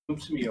Come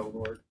to me, O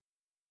Lord.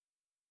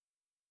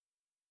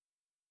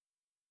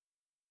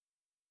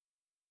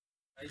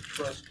 I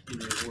trust in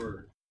your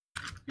word.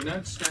 Do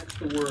not snatch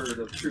the word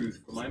of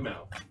truth from my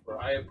mouth, for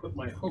I have put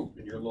my hope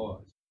in your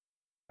laws.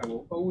 I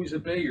will always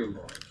obey your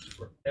laws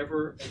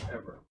forever and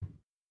ever.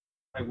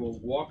 I will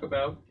walk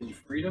about in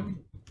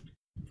freedom,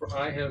 for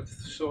I have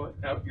sought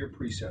out your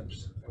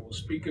precepts. I will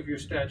speak of your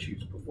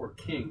statutes before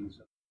kings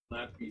and will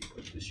not be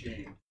put to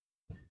shame.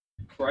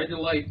 For I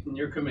delight in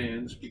your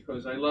commands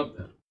because I love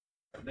them.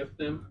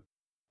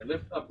 I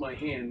lift up my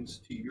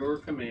hands to your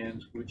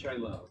commands, which I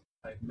love.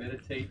 I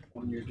meditate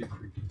on your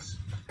decrees.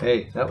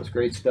 Hey, that was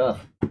great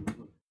stuff.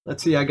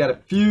 Let's see, I got a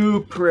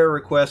few prayer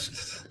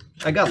requests.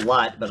 I got a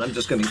lot, but I'm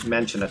just going to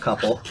mention a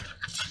couple.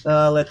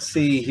 Let's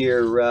see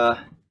here.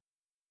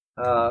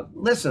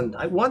 Listen,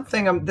 one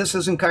thing, this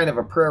isn't kind of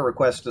a prayer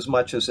request as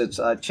much as it's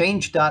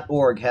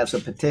change.org has a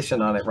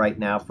petition on it right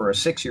now for a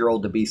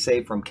 6-year-old to be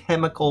saved from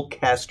chemical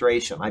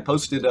castration. I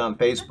posted it on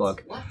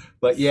Facebook,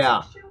 but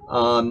yeah,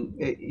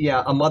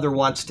 a mother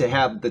wants to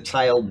have the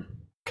child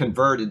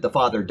converted, the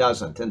father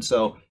doesn't. And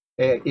so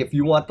if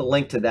you want the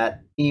link to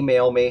that,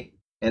 email me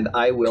and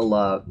I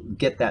will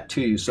get that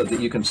to you so that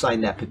you can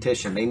sign that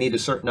petition. They need a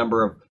certain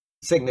number of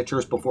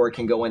signatures before it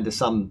can go into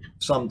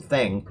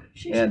something.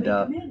 And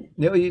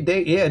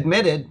they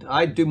admitted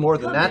I'd do more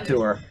than that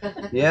to her.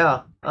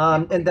 Yeah.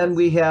 And then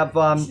we have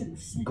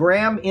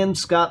Graham in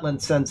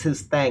Scotland sends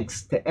his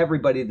thanks to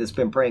everybody that's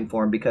been praying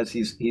for him because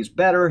he's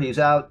better, he's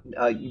out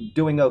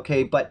doing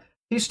okay, but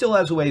he still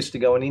has a ways to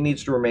go and he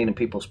needs to remain in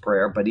people's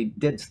prayer. But he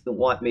did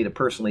want me to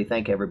personally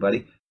thank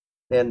everybody.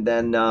 And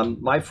then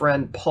my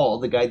friend Paul,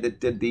 the guy that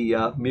did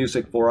the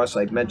music for us,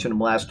 I mentioned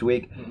him last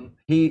week.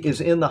 He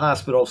is in the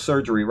hospital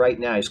surgery right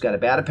now. He's got a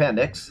bad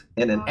appendix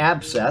and an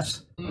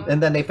abscess.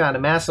 And then they found a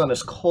mass on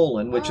his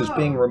colon, which is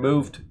being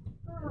removed.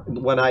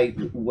 When I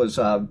was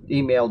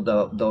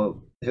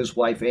emailed his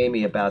wife,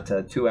 Amy, about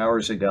 2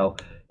 hours ago.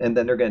 And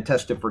then they're going to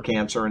test it for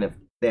cancer. And if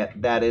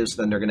that is,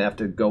 then they're going to have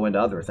to go into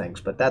other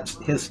things. But that's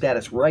his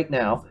status right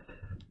now.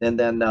 And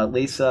then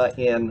Lisa,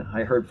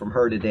 I heard from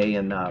her today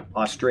in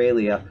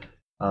Australia.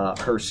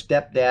 Her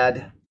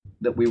stepdad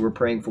that we were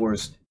praying for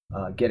is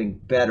getting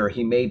better.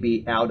 He may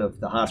be out of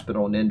the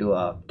hospital and into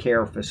a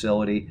care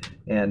facility.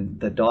 And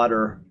the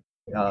daughter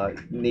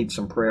needs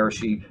some prayer.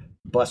 She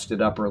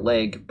busted up her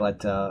leg,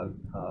 but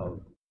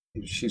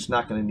she's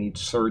not going to need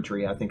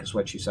surgery, I think is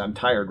what she said. I'm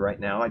tired right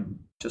now. I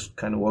just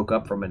kind of woke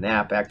up from a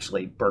nap.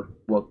 Actually, Bert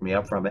woke me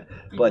up from it.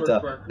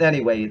 But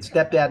anyway, it's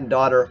stepdad and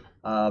daughter.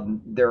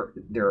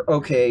 They're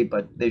okay,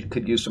 but they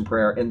could use some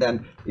prayer. And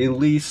then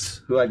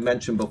Elise, who I've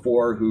mentioned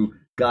before, who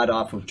got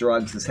off of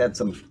drugs, has had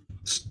some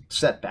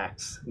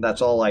setbacks.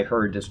 That's all I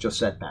heard is just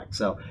setbacks.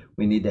 So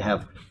we need to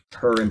have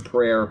her in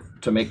prayer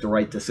to make the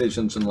right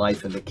decisions in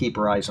life and to keep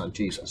her eyes on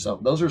Jesus. So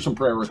those are some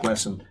prayer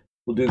requests, and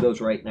we'll do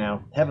those right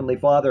now. Heavenly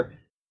Father,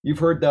 you've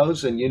heard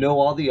those, and you know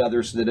all the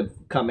others that have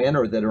come in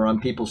or that are on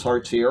people's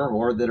hearts here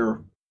or that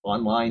are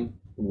online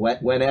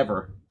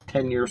whenever.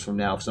 10 years from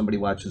now, if somebody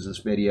watches this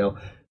video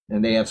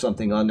and they have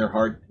something on their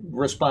heart,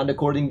 respond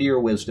according to your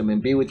wisdom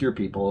and be with your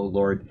people, O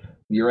Lord.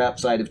 You're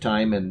outside of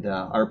time, and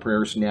our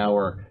prayers now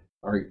are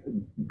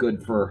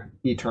good for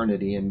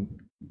eternity in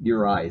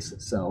your eyes.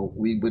 So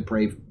we would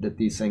pray that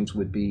these things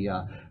would be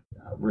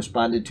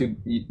responded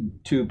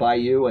to by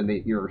you, and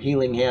that your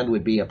healing hand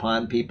would be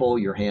upon people,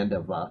 your hand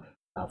of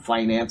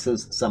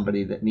finances,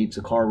 somebody that needs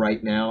a car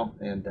right now,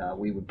 and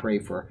we would pray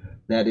for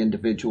that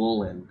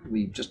individual. And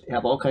we just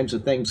have all kinds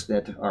of things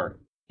that are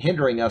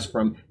hindering us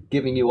from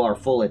giving you our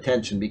full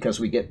attention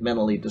because we get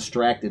mentally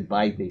distracted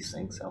by these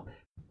things. So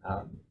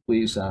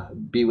please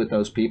be with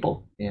those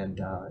people and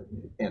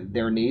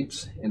their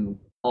needs. And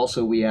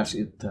also we ask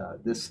that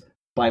this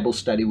Bible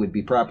study would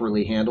be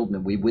properly handled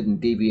and we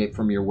wouldn't deviate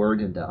from your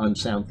word into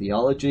unsound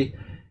theology.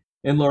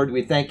 And Lord,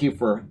 we thank you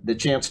for the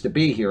chance to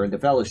be here and to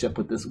fellowship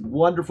with this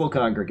wonderful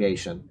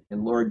congregation.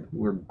 And Lord,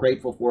 we're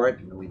grateful for it,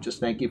 and we just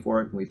thank you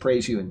for it, and we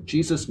praise you in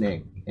Jesus'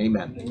 name.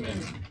 Amen. Amen.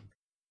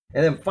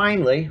 And then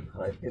finally,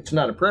 it's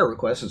not a prayer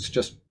request, it's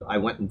just I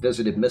went and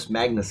visited Miss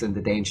Magnuson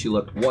today, and she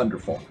looked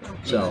wonderful.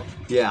 So,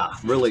 yeah,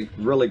 really,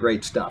 really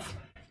great stuff.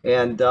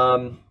 And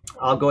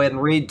I'll go ahead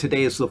and read.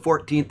 Today is the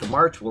 14th of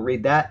March. We'll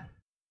read that.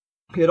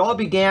 It all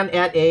began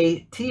at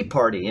a tea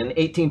party in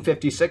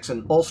 1856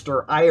 in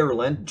Ulster,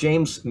 Ireland.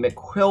 James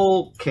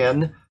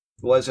McQuilkin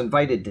was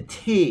invited to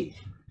tea.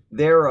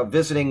 There, a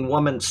visiting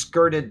woman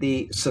skirted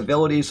the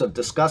civilities of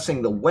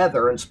discussing the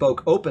weather and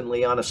spoke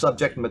openly on a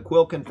subject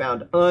McQuilkin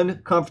found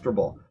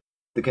uncomfortable,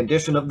 the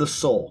condition of the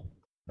soul.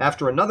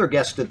 After another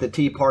guest at the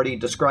tea party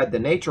described the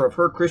nature of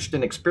her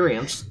Christian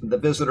experience, the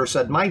visitor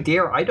said, "My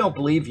dear, I don't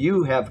believe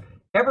you have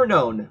ever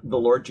known the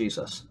Lord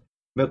Jesus."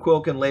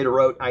 McQuilkin later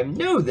wrote, I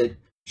knew that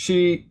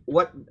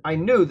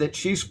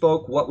she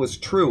spoke what was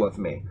true of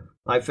me.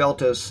 I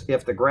felt as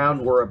if the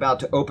ground were about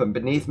to open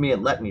beneath me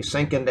and let me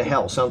sink into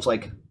hell." Sounds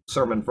like a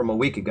sermon from a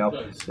week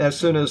ago. As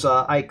soon as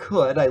I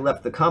could, I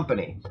left the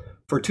company.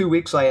 For 2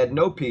 weeks, I had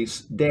no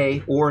peace,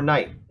 day or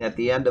night. At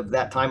the end of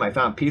that time, I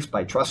found peace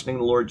by trusting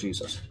the Lord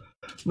Jesus.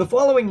 The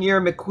following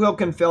year,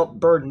 McQuilkin felt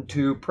burdened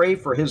to pray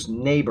for his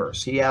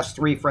neighbors. He asked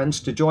 3 friends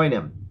to join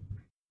him.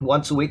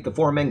 Once a week, the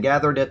 4 men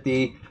gathered at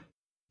the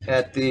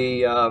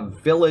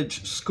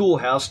village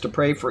schoolhouse to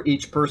pray for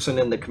each person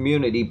in the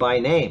community by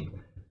name.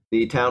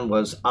 The town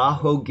was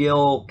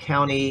Ahoghill,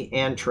 County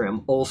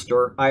Antrim,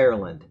 Ulster,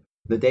 Ireland.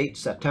 The date,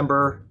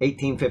 September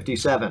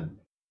 1857.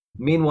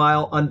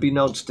 Meanwhile,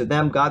 unbeknownst to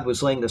them, God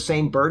was laying the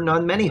same burden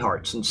on many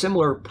hearts, and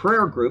similar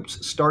prayer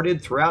groups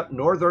started throughout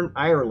Northern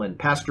Ireland.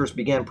 Pastors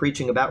began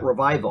preaching about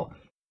revival.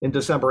 In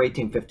December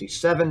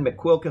 1857,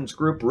 McQuilkin's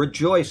group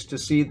rejoiced to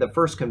see the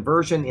first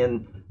conversion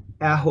in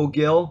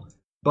Ahoghill,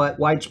 but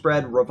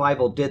widespread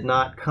revival did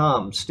not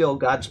come. Still,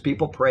 God's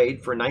people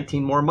prayed for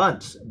 19 more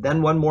months.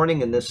 Then one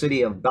morning in the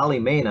city of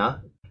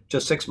Ballymena,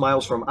 just 6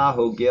 miles from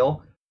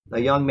Ahoghill, a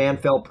young man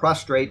fell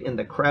prostrate in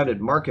the crowded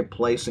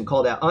marketplace and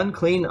called out,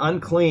 "Unclean,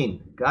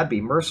 unclean! God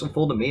be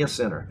merciful to me, a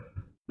sinner."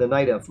 The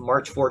night of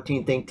March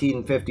 14,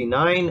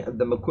 1859,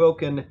 the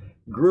McQuilkin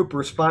group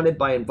responded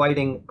by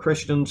inviting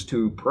Christians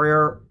to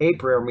a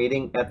prayer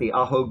meeting at the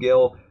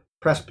Ahoghill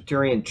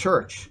Presbyterian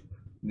Church.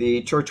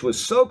 The church was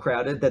so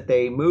crowded that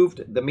they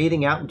moved the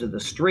meeting out into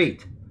the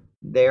street.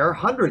 There,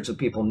 hundreds of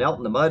people knelt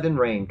in the mud and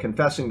rain,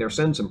 confessing their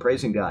sins and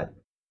praising God.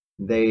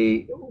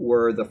 They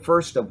were the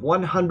first of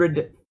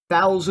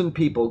 100,000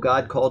 people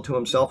God called to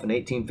himself in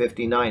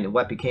 1859 in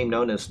what became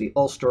known as the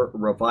Ulster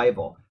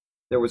Revival.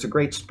 There was a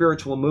great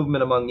spiritual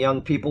movement among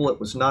young people. It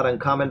was not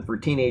uncommon for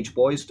teenage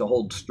boys to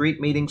hold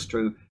street meetings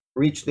to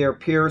reach their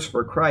peers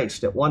for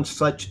Christ. At one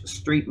such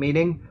street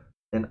meeting,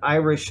 an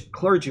Irish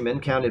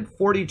clergyman counted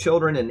 40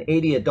 children and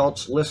 80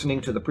 adults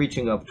listening to the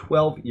preaching of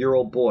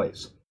 12-year-old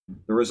boys.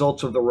 The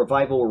results of the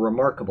revival were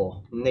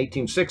remarkable. In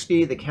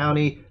 1860,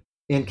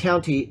 in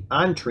County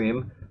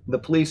Antrim, the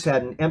police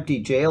had an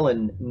empty jail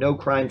and no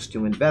crimes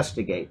to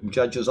investigate.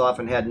 Judges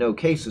often had no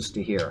cases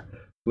to hear.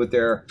 With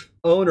their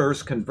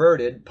owners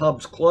converted,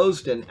 pubs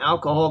closed and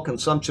alcohol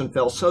consumption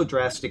fell so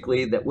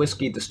drastically that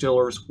whiskey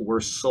distilleries were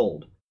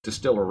sold.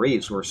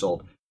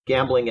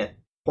 Gambling at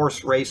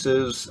horse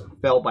races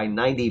fell by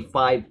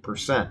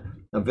 95%.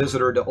 A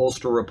visitor to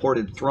Ulster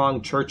reported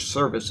thronged church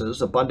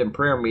services, abundant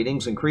prayer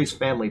meetings, increased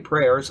family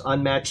prayers,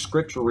 unmatched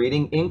scripture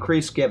reading,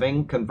 increased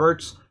giving,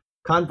 converts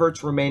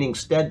remaining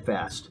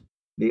steadfast.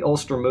 The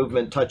Ulster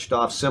movement touched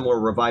off similar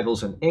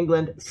revivals in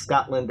England,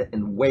 Scotland,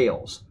 and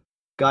Wales.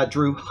 God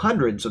drew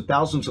hundreds of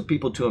thousands of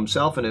people to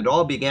himself, and it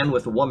all began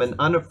with a woman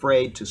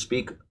unafraid to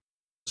speak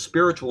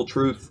spiritual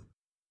truth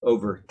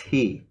over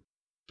tea.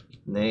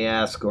 And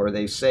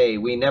they say,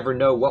 we never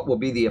know what will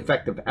be the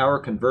effect of our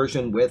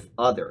conversion with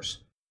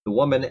others. The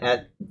woman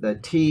at the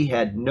tea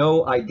had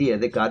no idea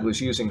that God was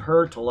using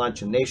her to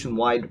launch a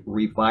nationwide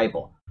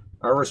revival.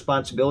 Our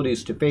responsibility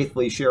is to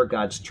faithfully share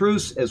God's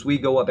truths as we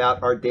go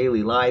about our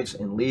daily lives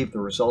and leave the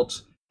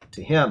results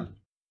to him.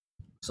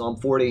 Psalm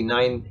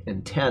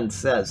 49:10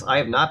 says, I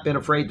have not been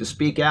afraid to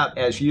speak out,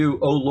 as you,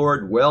 O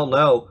Lord, well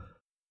know.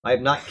 I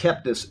have not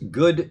kept this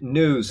good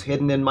news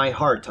hidden in my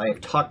heart. I have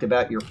talked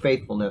about your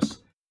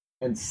faithfulness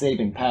and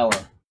saving power.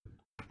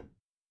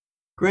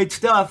 Great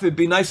stuff. It'd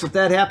be nice if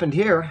that happened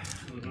here.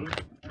 Mm-hmm.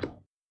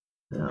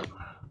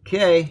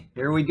 Okay,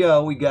 here we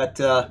go. We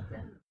got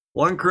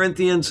 1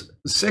 Corinthians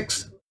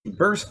 6,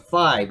 verse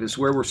 5 is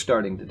where we're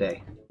starting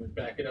today.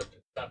 Back it up to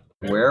the top.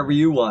 Wherever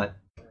you want.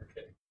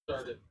 Okay,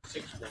 start at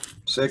 6:1.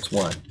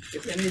 6:1.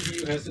 If any of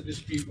you has a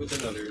dispute with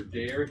another,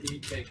 dare he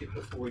take it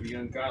before the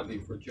ungodly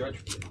for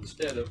judgment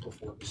instead of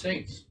before the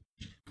saints.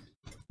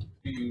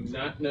 Do you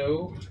not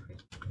know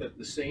that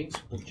the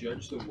saints will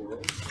judge the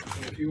world?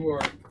 And if you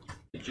are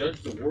to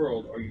judge the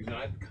world, are you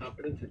not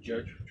competent to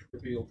judge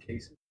trivial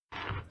cases?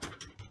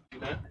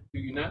 Do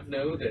you not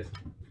know that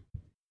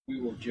we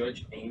will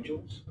judge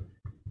angels?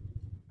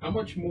 How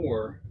much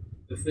more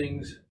the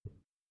things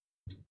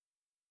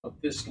of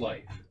this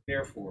life?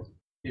 Therefore,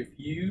 if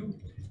you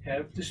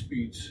have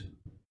disputes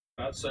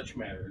about such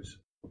matters,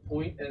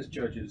 appoint as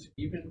judges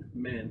even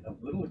men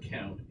of little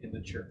account in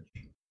the church.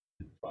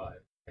 5.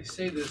 I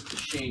say this to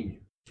shame you.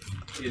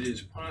 It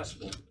is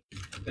possible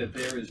that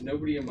there is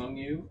nobody among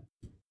you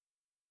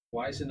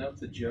wise enough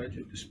to judge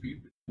a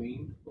dispute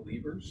between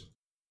believers.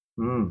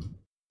 Is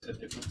that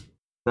different?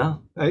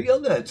 No,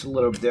 that's a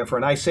little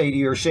different. I say to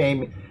your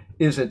shame,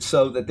 is it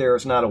so that there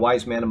is not a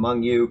wise man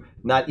among you,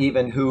 not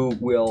even who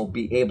will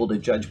be able to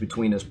judge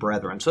between his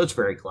brethren? So it's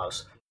very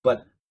close.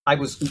 But I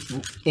was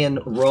in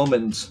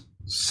Romans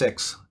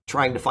 6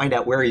 trying to find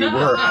out where you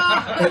were.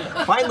 And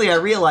finally, I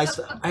realized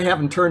I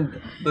haven't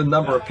turned the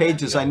number of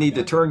pages I need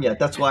to turn yet.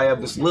 That's why I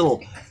was a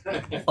little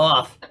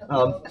off.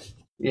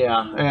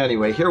 Yeah,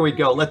 anyway, here we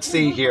go. Let's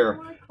see here.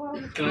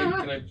 Can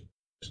I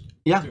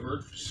Yeah,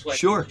 divert slightly?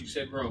 sure. You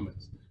said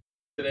Romans.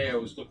 Today I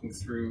was looking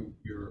through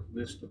your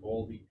list of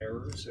all the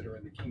errors that are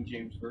in the King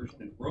James Version,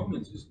 and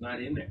Romans is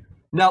not in there.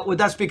 No, well,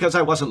 that's because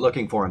I wasn't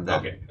looking for him then.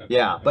 Okay.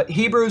 Yeah, but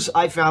Hebrews,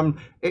 I found,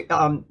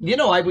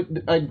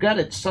 I've got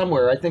it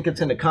somewhere. I think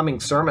it's in a coming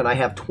sermon. I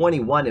have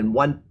 21 in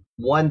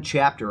one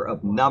chapter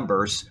of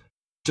Numbers,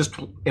 just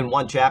in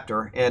one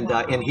chapter. And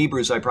in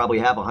Hebrews, I probably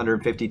have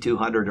 150,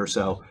 200 or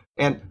so.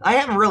 And I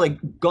haven't really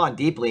gone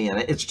deeply in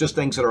it. It's just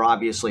things that are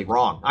obviously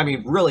wrong. I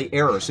mean, really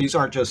errors. These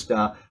aren't just,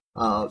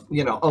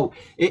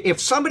 if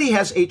somebody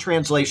has a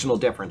translational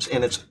difference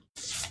and it's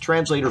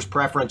translator's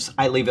preference,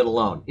 I leave it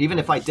alone, even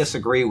if I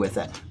disagree with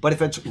it. But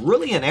if it's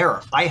really an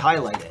error, I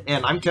highlight it.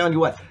 And I'm telling you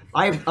what,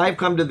 I've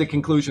come to the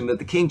conclusion that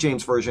the King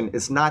James Version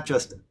is not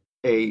just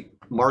a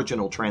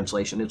marginal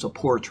translation, it's a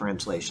poor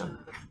translation.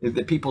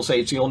 The people say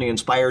it's the only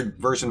inspired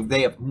version.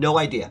 They have no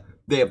idea.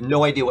 They have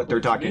no idea what they're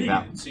talking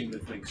about. Seem to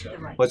think so.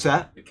 What's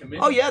that?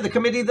 Oh, yeah, the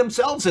committee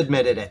themselves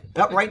admitted it.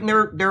 Right in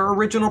their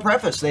original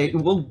preface. They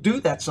will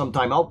do that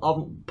sometime.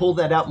 I'll pull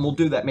that out and we'll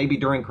do that maybe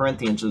during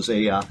Corinthians as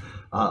a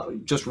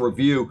just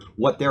review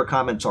what their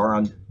comments are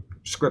on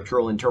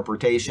scriptural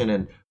interpretation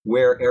and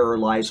where error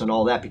lies and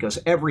all that, because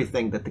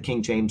everything that the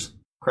King James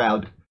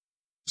crowd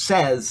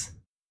says,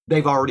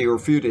 they've already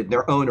refuted in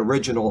their own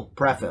original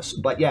preface.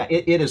 But yeah,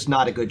 it is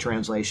not a good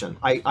translation.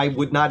 I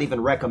would not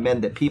even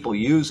recommend that people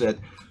use it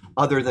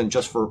other than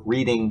just for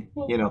reading,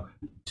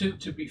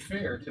 To be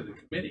fair to the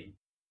committee,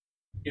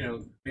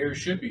 theirs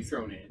should be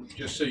thrown in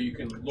just so you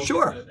can look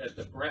at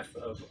the breadth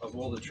of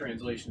all the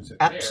translations that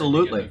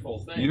absolutely. The full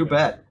thing. You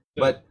bet.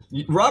 But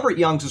Robert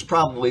Young's is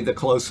probably the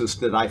closest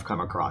that I've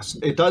come across.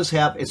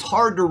 It's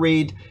hard to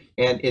read,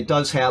 and it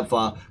does have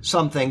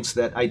some things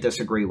that I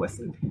disagree with,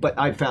 but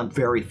I've found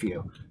very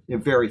few.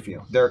 Very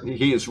few.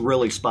 He is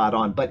really spot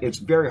on, but it's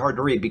very hard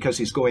to read because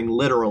he's going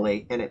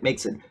literally, and it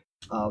makes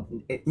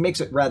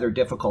it rather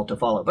difficult to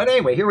follow. But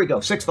anyway, here we go.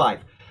 6:5.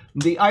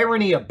 The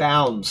irony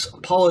abounds.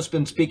 Paul has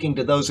been speaking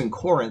to those in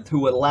Corinth who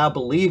would allow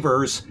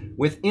believers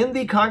within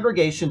the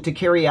congregation to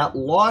carry out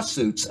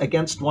lawsuits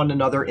against one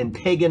another in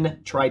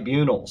pagan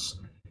tribunals.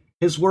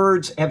 His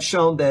words have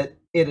shown that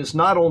it is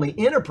not only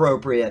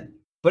inappropriate,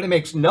 but it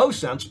makes no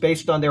sense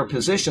based on their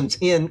positions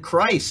in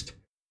Christ.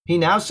 He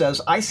now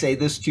says, I say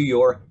this to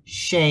your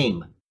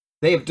shame.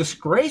 They have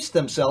disgraced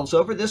themselves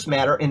over this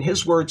matter, and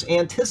his words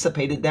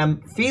anticipated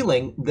them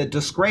feeling the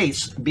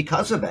disgrace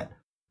because of it.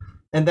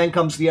 And then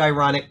comes the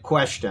ironic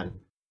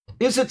question.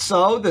 Is it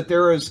so that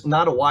there is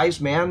not a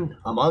wise man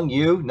among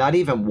you, not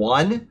even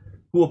one,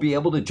 who will be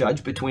able to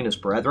judge between his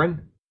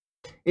brethren?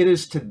 It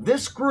is to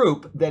this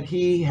group that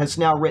he has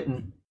now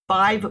written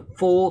 5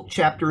 full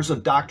chapters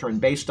of doctrine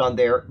based on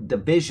their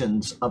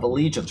divisions of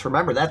allegiance.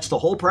 Remember, that's the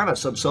whole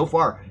premise of so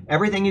far.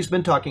 Everything he's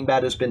been talking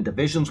about has been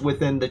divisions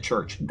within the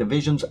church,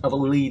 divisions of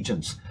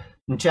allegiance.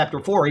 In chapter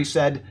 4, he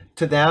said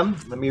to them,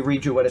 let me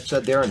read you what it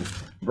said there in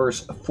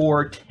verse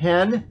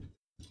 4:10.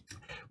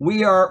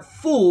 We are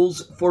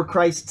fools for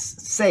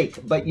Christ's sake,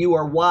 but you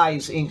are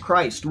wise in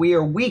Christ. We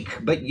are weak,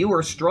 but you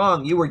are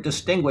strong. You are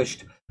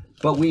distinguished,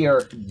 but we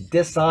are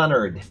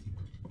dishonored.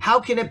 How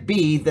can it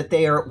be that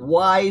they are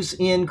wise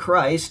in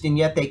Christ, and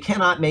yet they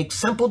cannot make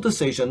simple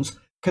decisions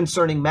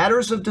concerning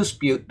matters of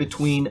dispute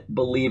between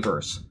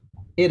believers?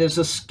 It is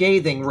a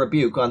scathing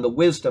rebuke on the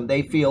wisdom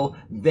they feel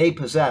they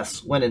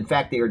possess, when in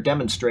fact they are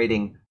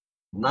demonstrating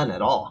none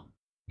at all.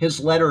 His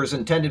letter is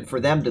intended for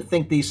them to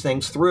think these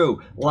things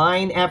through.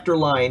 Line after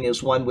line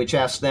is one which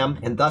asks them,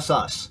 and thus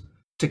us,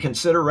 to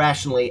consider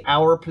rationally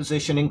our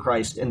position in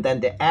Christ, and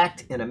then to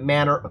act in a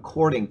manner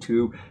according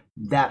to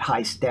that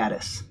high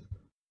status.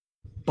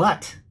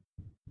 But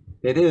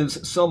it is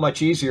so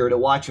much easier to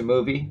watch a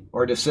movie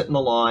or to sit in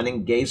the lawn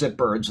and gaze at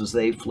birds as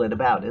they flit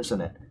about,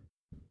 isn't it?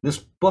 This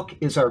book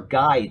is our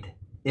guide.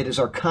 It is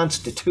our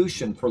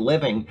constitution for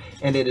living,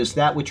 and it is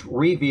that which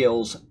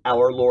reveals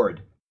our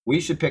Lord.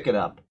 We should pick it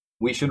up.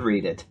 We should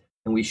read it,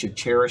 and we should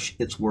cherish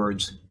its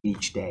words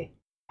each day.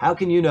 How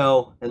can you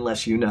know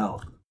unless you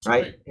know,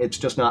 right? It's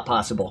just not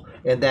possible.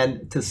 And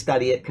then to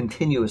study it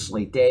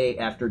continuously, day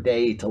after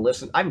day, to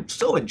listen. I'm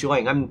so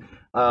enjoying.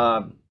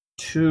 I'm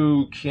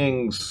 2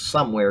 Kings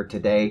somewhere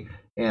today,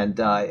 and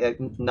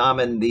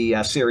Naaman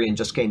the Syrian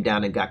just came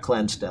down and got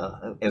cleansed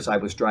as I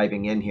was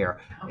driving in here.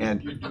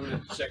 And you're doing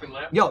a second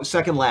lap? Yeah,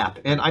 second lap.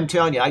 And I'm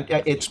telling you,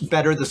 it's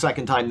better the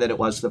second time than it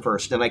was the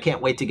first. And I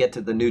can't wait to get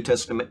to the New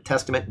Testament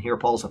and hear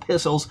Paul's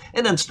epistles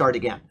and then start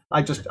again.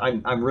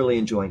 I'm really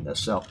enjoying this.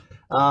 So,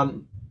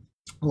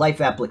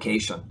 life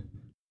application.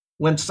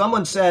 When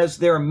someone says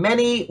there are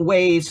many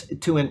ways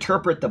to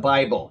interpret the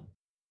Bible,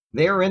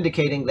 they are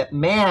indicating that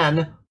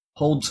man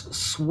holds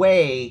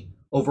sway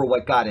over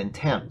what God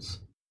intends.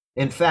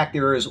 In fact,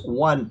 there is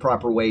one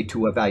proper way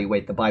to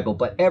evaluate the Bible,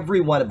 but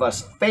every one of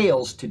us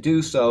fails to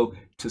do so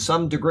to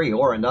some degree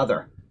or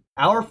another.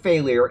 Our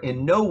failure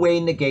in no way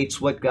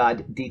negates what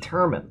God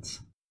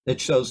determines.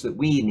 It shows that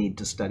we need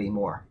to study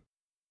more.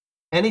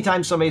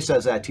 Anytime somebody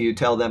says that to you,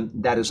 tell them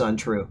that is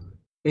untrue.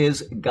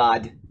 Is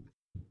God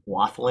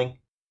waffling?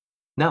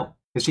 No.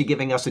 Is he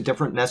giving us a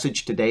different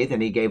message today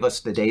than he gave us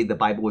the day the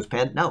Bible was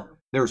penned? No.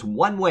 There's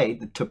one way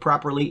to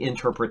properly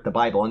interpret the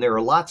Bible, and there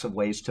are lots of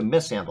ways to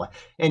mishandle it.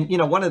 And,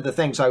 one of the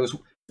things I was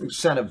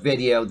sent a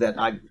video that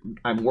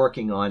I'm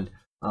working on.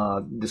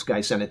 This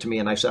guy sent it to me,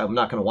 and I said, I'm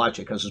not going to watch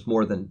it because it's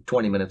more than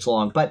 20 minutes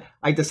long. But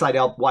I decided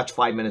I'll watch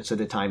 5 minutes at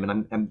a time,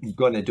 and I'm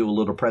going to do a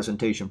little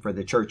presentation for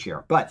the church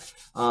here. But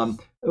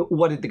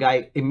what did the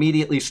guy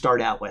immediately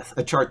start out with?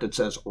 A chart that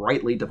says,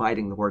 rightly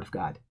dividing the word of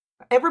God.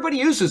 Everybody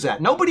uses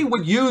that. Nobody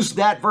would use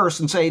that verse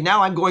and say,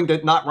 now I'm going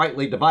to not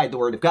rightly divide the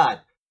word of God.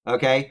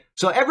 Okay?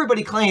 So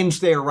everybody claims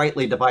they're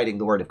rightly dividing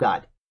the word of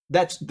God.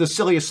 That's the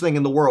silliest thing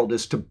in the world,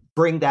 is to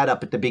bring that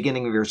up at the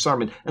beginning of your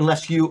sermon,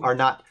 unless you are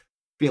not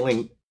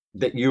feeling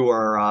that you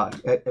are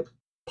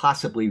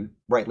possibly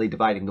rightly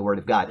dividing the word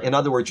of God. In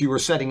other words, you were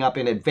setting up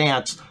in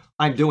advance,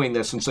 I'm doing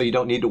this, and so you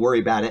don't need to worry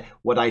about it.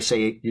 What I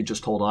say, you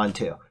just hold on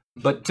to.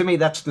 But to me,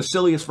 that's the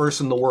silliest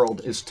verse in the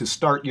world, is to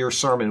start your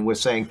sermon with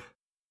saying,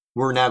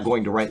 we're now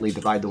going to rightly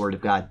divide the word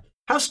of God.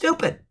 How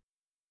stupid.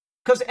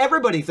 Because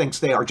everybody thinks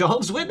they are.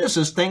 Jehovah's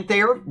Witnesses think they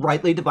are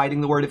rightly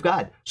dividing the word of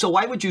God. So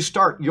why would you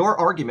start your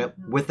argument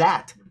with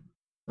that?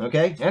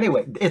 Okay?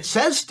 Anyway, it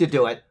says to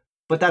do it,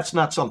 but that's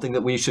not something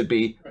that we should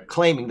be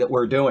claiming that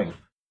we're doing.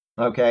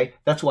 Okay?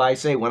 That's why I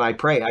say when I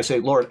pray, I say,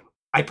 Lord,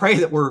 I pray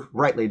that we're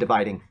rightly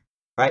dividing.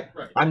 Right?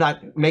 I'm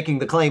not making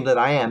the claim that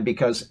I am,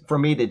 because for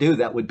me to do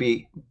that would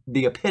be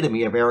the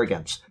epitome of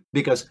arrogance,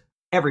 because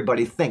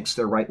everybody thinks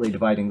they're rightly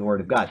dividing the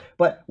word of God.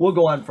 But we'll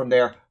go on from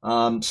there.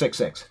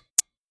 6:6.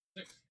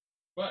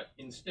 But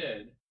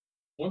instead,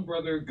 one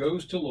brother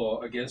goes to law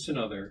against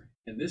another,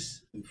 and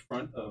this in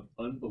front of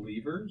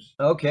unbelievers.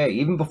 Okay,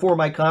 even before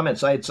my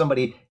comments, I had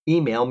somebody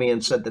email me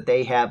and said that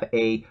they have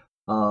a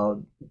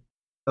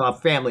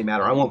family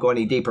matter. I won't go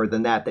any deeper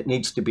than that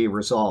needs to be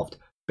resolved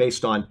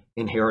based on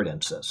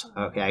inheritances.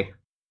 Okay,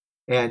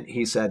 and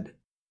he said,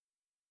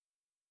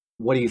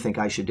 what do you think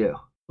I should do?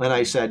 And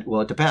I said,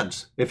 well, it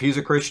depends. If he's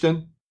a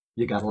Christian,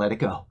 you got to let it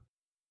go.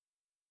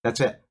 That's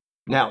it.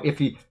 Now, if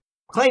he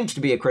claims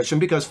to be a Christian,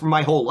 because for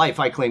my whole life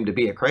I claim to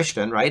be a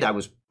Christian, right? I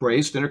was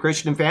raised in a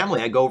Christian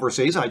family. I go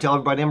overseas and I tell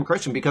everybody I'm a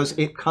Christian because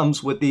it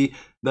comes with the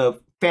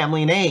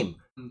family name.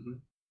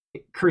 Mm-hmm.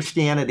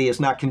 Christianity is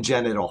not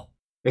congenital.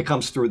 It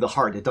comes through the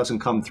heart. It doesn't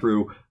come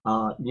through,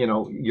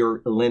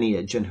 your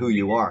lineage and who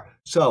you are.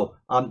 So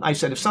I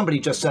said, if somebody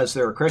just says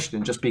they're a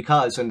Christian just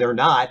because, and they're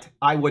not,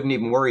 I wouldn't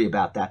even worry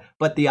about that.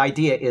 But the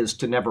idea is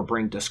to never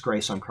bring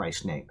disgrace on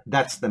Christ's name.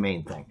 That's the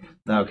main thing.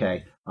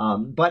 Okay.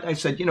 But I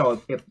said,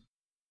 if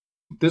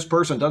this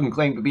person doesn't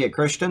claim to be a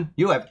Christian,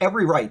 you have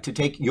every right to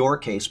take your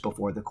case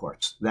before the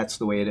courts. That's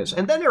the way it is.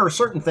 And then there are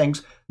certain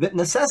things that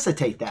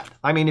necessitate that.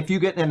 I mean, if you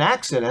get in an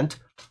accident,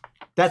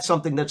 that's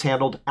something that's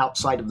handled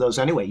outside of those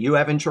anyway. You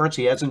have insurance,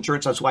 he has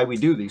insurance. That's why we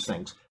do these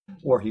things.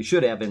 Or he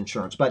should have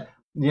insurance. But,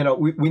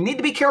 we need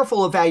to be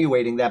careful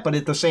evaluating that. But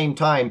at the same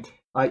time,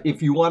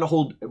 if you want to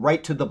hold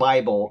right to the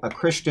Bible, a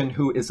Christian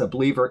who is a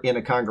believer in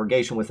a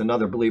congregation with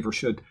another believer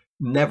should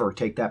never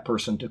take that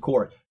person to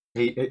court.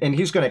 And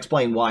he's going to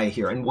explain why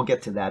here, and we'll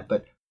get to that.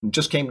 But it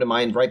just came to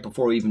mind right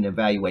before we even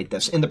evaluate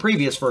this. In the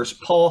previous verse,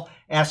 Paul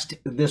asked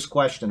this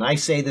question, I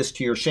say this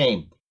to your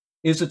shame.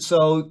 Is it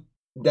so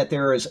that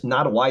there is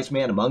not a wise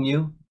man among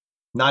you,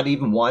 not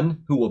even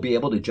one who will be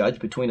able to judge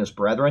between his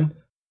brethren?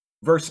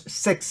 Verse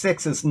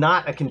 6:6 is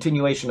not a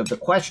continuation of the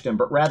question,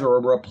 but rather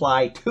a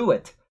reply to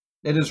it.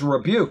 It is a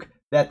rebuke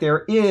that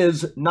there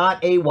is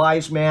not a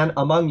wise man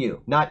among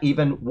you, not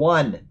even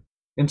one.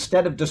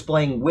 Instead of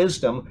displaying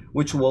wisdom,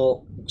 which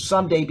will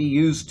someday be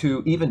used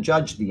to even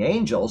judge the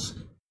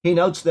angels, he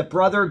notes that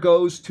brother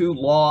goes to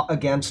law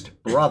against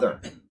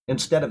brother.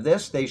 Instead of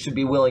this, they should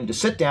be willing to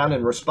sit down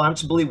and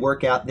responsibly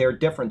work out their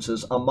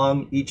differences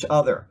among each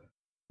other,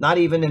 not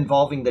even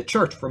involving the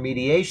church for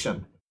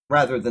mediation.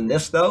 Rather than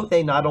this, though,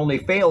 they not only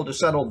failed to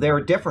settle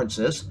their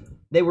differences,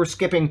 they were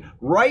skipping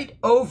right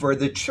over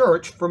the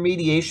church for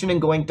mediation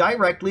and going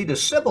directly to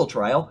civil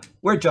trial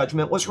where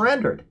judgment was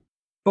rendered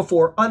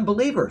before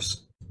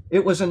unbelievers.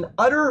 It was an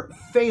utter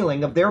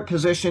failing of their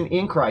position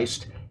in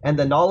Christ and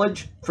the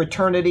knowledge,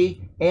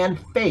 fraternity, and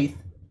faith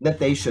that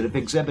they should have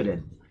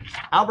exhibited.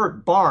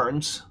 Albert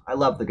Barnes, I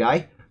love the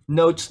guy,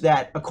 notes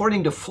that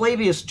according to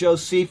Flavius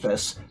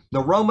Josephus,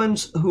 the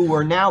Romans, who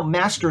were now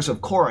masters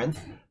of Corinth,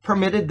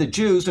 permitted the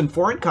Jews in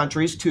foreign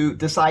countries to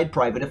decide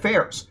private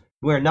affairs,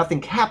 where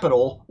nothing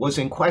capital was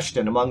in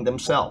question among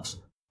themselves.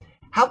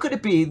 How could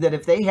it be that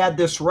if they had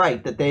this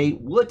right, that they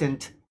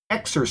wouldn't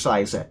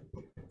exercise it?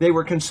 They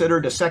were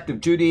considered a sect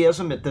of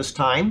Judaism at this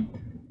time,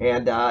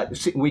 and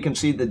we can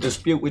see the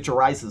dispute which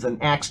arises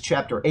in Acts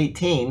chapter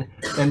 18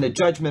 and the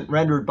judgment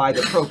rendered by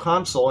the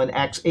proconsul in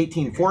Acts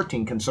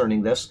 18:14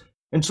 concerning this.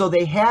 And so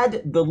they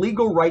had the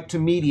legal right to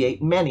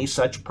mediate many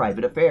such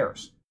private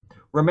affairs.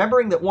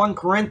 Remembering that 1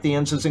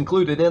 Corinthians is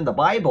included in the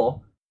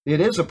Bible,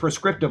 it is a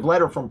prescriptive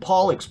letter from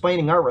Paul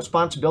explaining our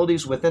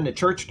responsibilities within the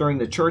church during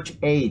the church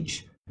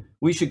age.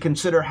 We should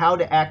consider how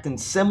to act in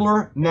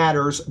similar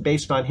matters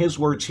based on his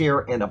words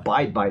here and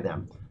abide by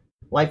them.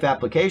 Life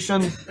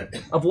application.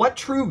 Of what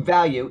true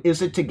value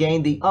is it to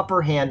gain the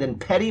upper hand in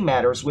petty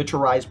matters which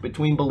arise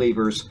between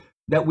believers,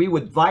 that we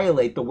would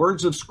violate the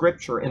words of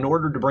Scripture in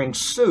order to bring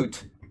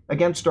suit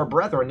against our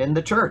brethren in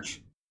the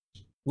church?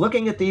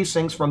 Looking at these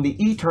things from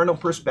the eternal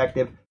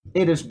perspective,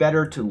 it is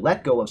better to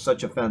let go of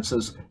such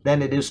offenses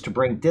than it is to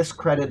bring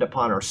discredit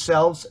upon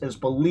ourselves as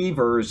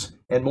believers,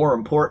 and more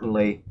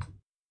importantly,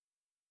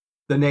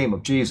 the name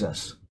of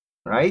Jesus.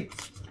 Right?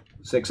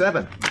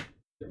 6:7.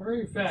 The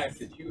very fact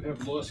that you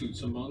have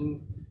lawsuits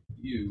among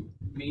you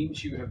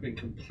means you have been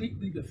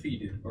completely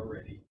defeated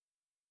already.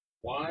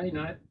 Why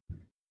not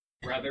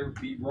rather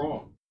be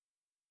wrong?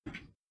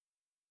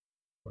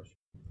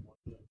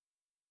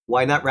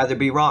 Why not rather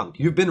be wronged?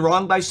 You've been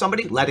wronged by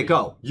somebody? Let it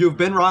go. You've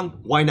been wronged?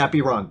 Why not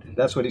be wronged?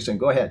 That's what he's saying.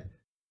 Go ahead.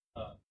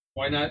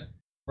 Why not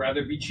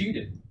rather be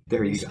cheated?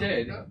 There you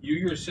Instead, go. you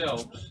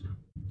yourselves.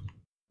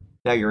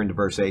 Now you're into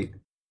verse 8.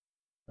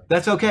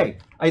 That's okay.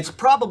 It's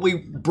probably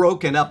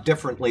broken up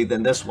differently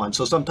than this one,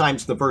 so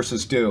sometimes the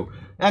verses do.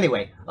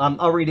 Anyway,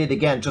 I'll read it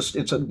again. Just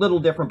it's a little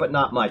different, but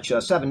not much.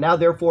 7. Now,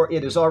 therefore,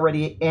 it is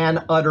already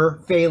an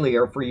utter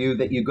failure for you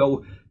that you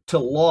go to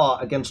law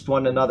against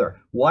one another.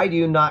 Why do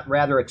you not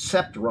rather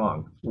accept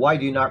wrong? Why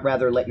do you not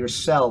rather let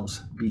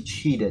yourselves be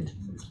cheated?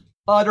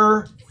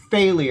 Utter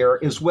failure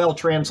is well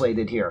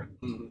translated here.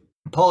 Mm-hmm.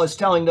 Paul is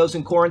telling those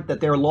in Corinth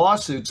that their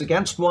lawsuits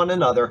against one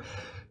another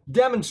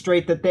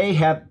demonstrate that they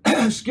have,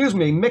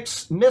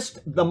 missed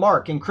the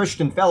mark in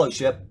Christian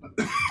fellowship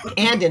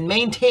and in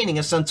maintaining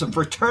a sense of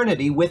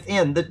fraternity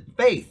within the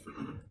faith.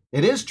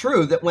 It is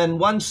true that when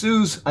one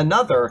sues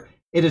another,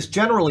 it is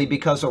generally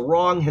because a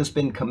wrong has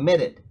been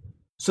committed.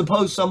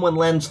 Suppose someone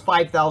lends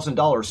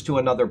 $5,000 to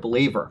another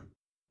believer.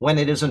 When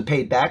it isn't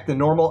paid back, the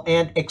normal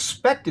and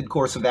expected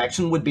course of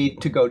action would be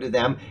to go to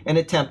them and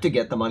attempt to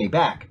get the money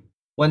back.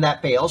 When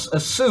that fails, a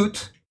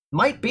suit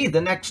might be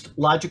the next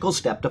logical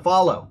step to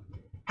follow.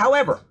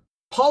 However,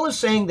 Paul is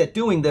saying that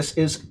doing this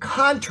is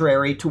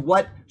contrary to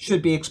what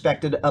should be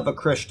expected of a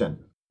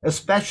Christian,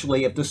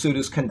 especially if the suit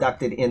is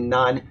conducted in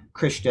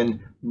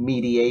non-Christian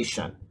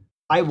mediation.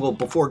 I will,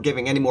 before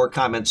giving any more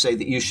comments, say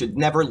that you should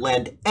never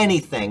lend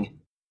anything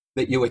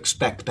that you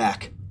expect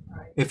back.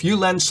 If you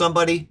lend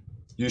somebody,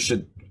 you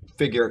should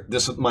figure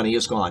this money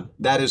is gone.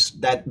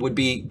 That would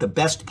be the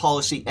best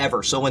policy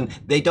ever. So when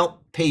they don't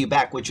pay you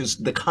back, which is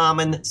the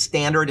common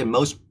standard in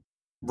most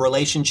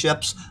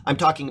relationships, I'm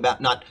talking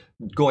about not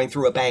going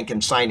through a bank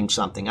and signing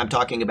something. I'm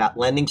talking about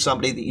lending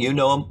somebody that you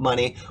know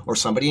money or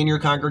somebody in your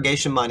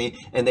congregation money,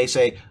 and they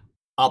say,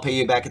 I'll pay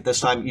you back at this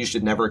time. You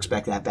should never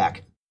expect that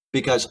back,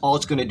 because all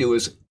it's going to do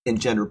is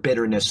engender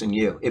bitterness in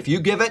you. If you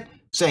give it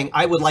saying,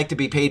 I would like to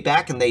be paid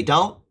back, and they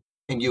don't,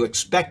 and you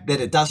expect that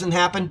it doesn't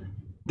happen,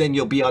 then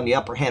you'll be on the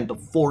upper hand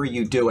before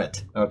you do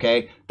it,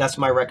 okay? That's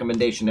my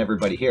recommendation to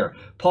everybody here.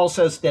 Paul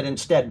says that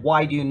instead,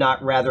 why do you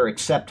not rather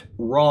accept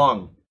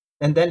wrong?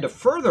 And then to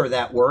further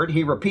that word,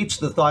 he repeats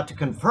the thought to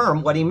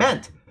confirm what he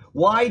meant.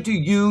 Why do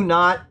you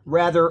not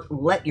rather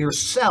let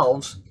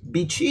yourselves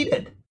be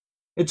cheated?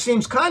 It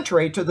seems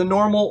contrary to the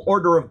normal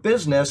order of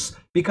business,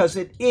 because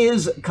it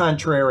is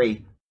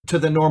contrary to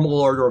the normal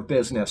order of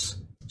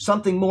business.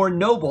 Something more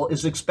noble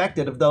is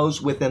expected of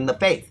those within the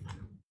faith.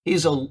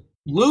 He's a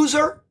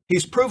loser.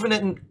 He's proven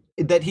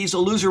it that he's a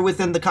loser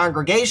within the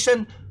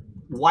congregation.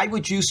 Why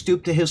would you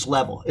stoop to his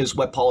level, is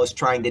what Paul is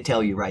trying to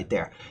tell you right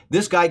there.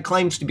 This guy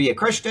claims to be a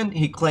Christian.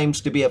 He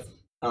claims to be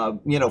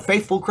a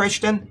faithful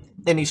Christian,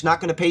 and he's not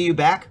going to pay you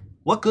back.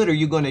 What good are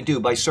you going to do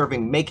by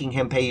making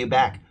him pay you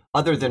back,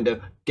 other than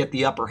to get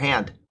the upper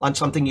hand on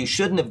something you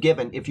shouldn't have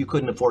given if you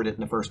couldn't afford it in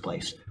the first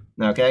place?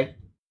 Okay?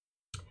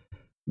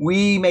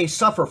 We may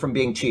suffer from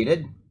being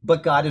cheated,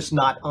 but God is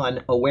not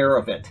unaware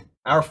of it.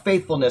 Our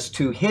faithfulness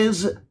to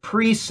his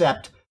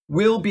precept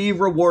will be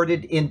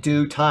rewarded in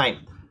due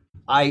time.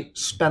 I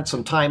spent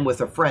some time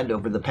with a friend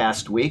over the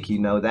past week, you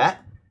know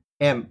that,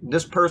 and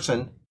this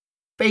person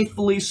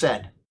faithfully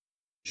said,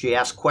 she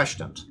asked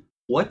questions.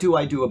 What do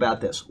I do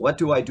about this? What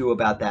do I do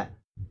about that?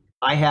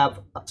 I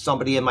have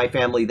somebody in my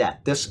family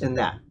that, this and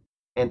that.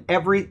 And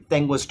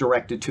everything was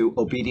directed to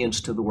obedience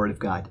to the word of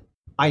God.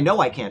 I know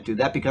I can't do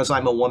that because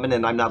I'm a woman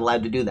and I'm not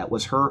allowed to do that,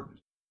 was her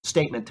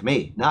statement to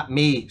me, not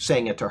me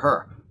saying it to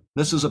her.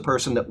 This is a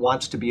person that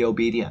wants to be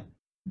obedient,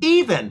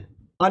 even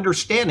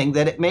understanding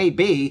that it may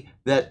be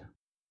that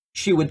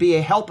she would be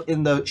a help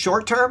in the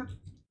short term.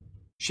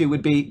 She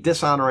would be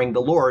dishonoring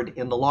the Lord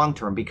in the long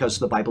term, because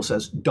the Bible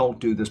says, don't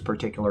do this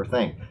particular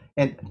thing.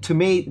 And to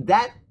me,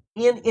 that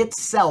in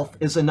itself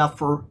is enough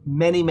for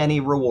many, many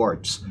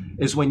rewards,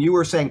 is when you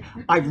are saying,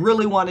 I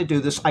really want to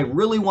do this. I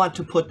really want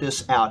to put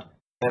this out,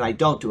 and I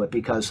don't do it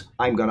because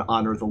I'm going to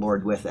honor the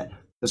Lord with it.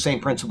 The same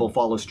principle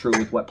follows true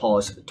with what Paul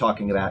is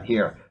talking about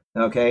here.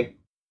 Okay?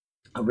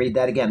 I'll read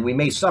that again. We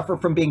may suffer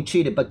from being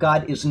cheated, but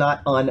God is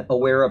not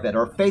unaware of it.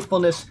 Our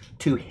faithfulness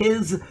to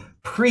his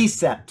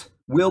precept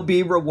will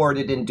be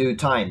rewarded in due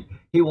time.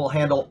 He will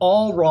handle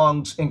all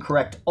wrongs and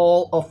correct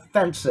all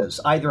offenses,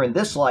 either in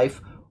this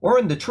life or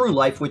in the true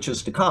life which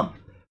is to come.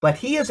 But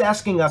he is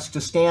asking us to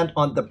stand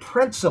on the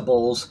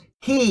principles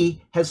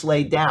he has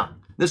laid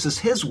down. This is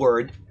his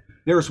word.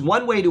 There's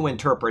one way to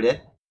interpret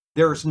it.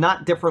 There's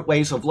not different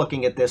ways of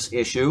looking at this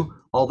issue,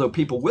 although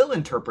people will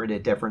interpret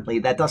it differently.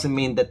 That doesn't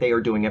mean that they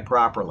are doing it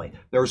properly.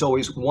 There's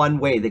always one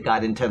way that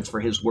God intends for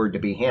his word to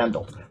be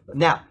handled.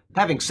 Now,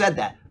 having said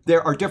that,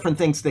 there are different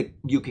things that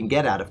you can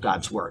get out of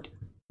God's word.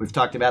 We've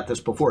talked about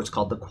this before. It's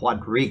called the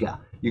quadriga.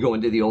 You go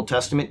into the Old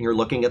Testament and you're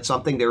looking at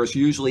something. There is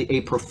usually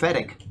a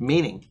prophetic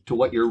meaning to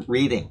what you're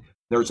reading.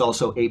 There's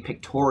also a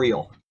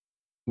pictorial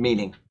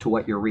meaning to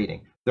what you're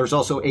reading. There's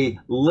also a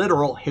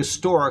literal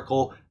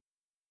historical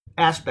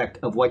aspect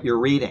of what you're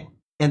reading.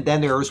 And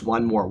then there's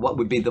one more. What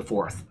would be the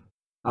fourth?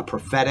 A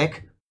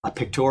prophetic, a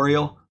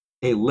pictorial,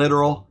 a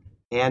literal,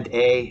 and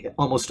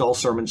almost all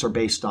sermons are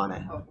based on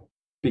it.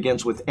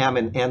 Begins with M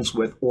and ends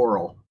with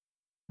oral.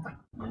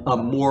 A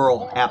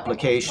moral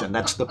application.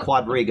 That's the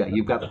quadriga.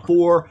 You've got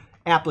 4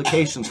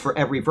 applications for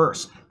every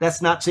verse.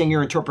 That's not saying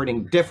you're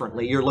interpreting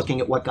differently. You're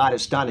looking at what God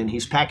has done, and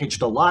he's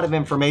packaged a lot of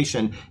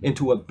information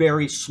into a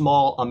very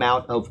small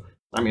amount of,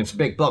 it's a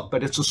big book,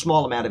 but it's a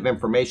small amount of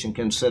information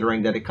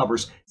considering that it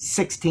covers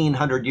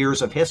 1,600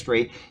 years of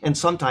history. And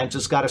sometimes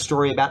it's got a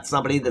story about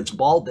somebody that's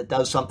bald that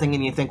does something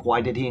and you think,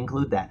 why did he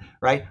include that,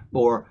 right?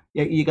 Or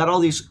you got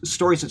all these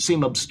stories that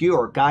seem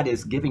obscure. God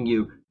is giving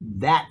you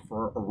that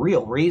for a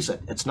real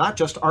reason. It's not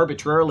just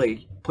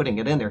arbitrarily putting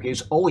it in there.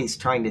 He's always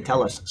trying to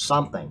tell us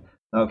something,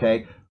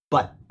 okay?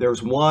 But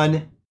there's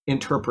one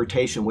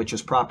interpretation which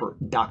is proper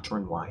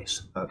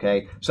doctrine-wise,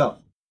 okay? So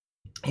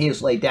he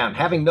is laid down.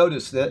 Having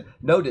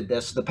noted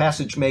this, the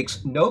passage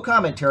makes no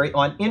commentary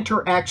on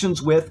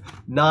interactions with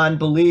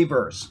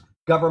non-believers,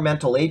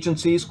 governmental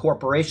agencies,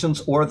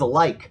 corporations, or the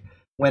like.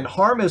 When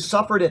harm is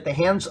suffered at the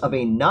hands of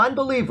a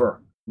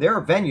non-believer, there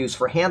are venues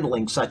for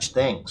handling such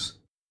things.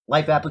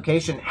 Life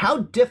application: how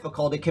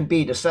difficult it can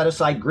be to set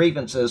aside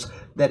grievances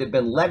that have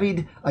been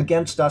levied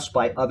against us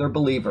by other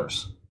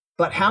believers.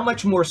 But how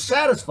much more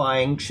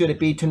satisfying should it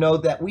be to know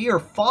that we are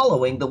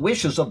following the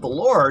wishes of the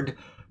Lord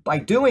by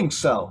doing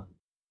so?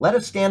 Let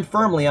us stand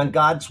firmly on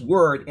God's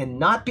word and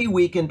not be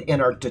weakened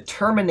in our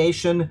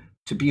determination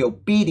to be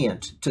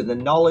obedient to the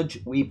knowledge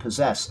we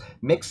possess,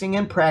 mixing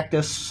in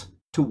practice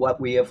to what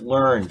we have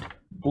learned.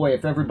 Boy,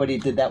 if everybody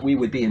did that, we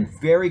would be in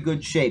very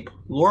good shape.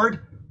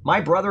 Lord,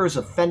 my brother has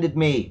offended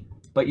me,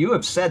 but you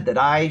have said that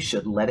I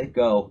should let it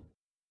go.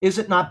 Is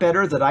it not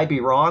better that I be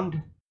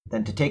wronged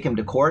than to take him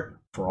to court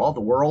for all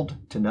the world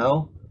to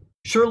know?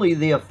 Surely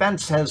the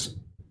offense has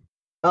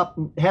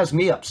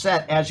me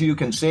upset, as you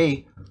can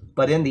see.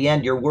 But in the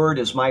end, your word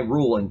is my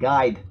rule and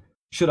guide.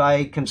 Should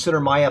I consider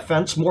my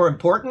offense more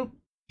important?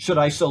 Should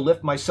I so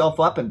lift myself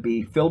up and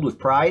be filled with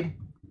pride?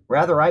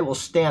 Rather, I will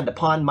stand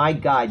upon my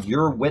guide,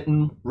 your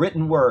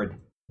written word,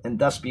 and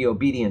thus be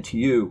obedient to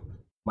you,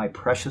 my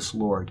precious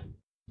Lord.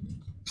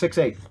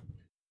 6:8.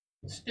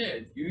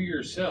 Instead, you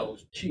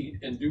yourselves cheat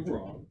and do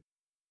wrong,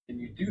 and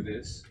you do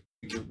this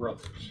to your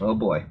brothers. Oh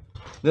boy.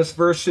 This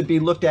verse should be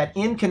looked at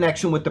in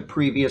connection with the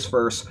previous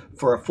verse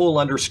for a full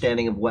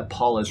understanding of what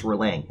Paul is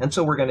relaying. And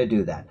so we're going to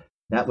do that.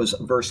 That was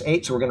verse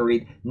 8. So we're going to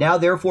read, now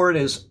therefore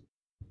it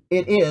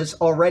is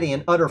already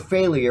an utter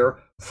failure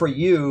for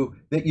you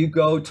that you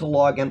go to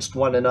law against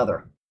one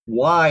another.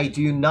 Why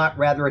do you not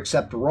rather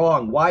accept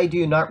wrong? Why do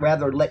you not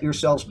rather let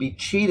yourselves be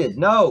cheated?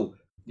 No,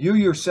 you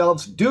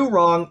yourselves do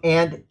wrong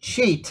and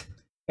cheat,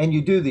 and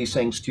you do these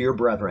things to your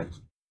brethren.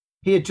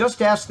 He had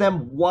just asked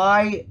them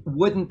why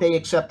wouldn't they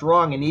accept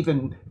wrong and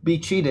even be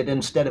cheated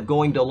instead of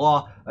going to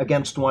law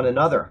against one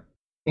another.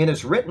 In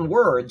his written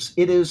words,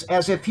 it is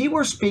as if he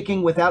were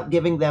speaking without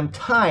giving them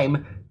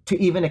time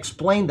to even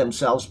explain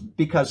themselves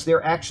because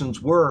their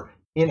actions were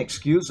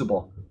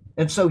inexcusable.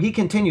 And so he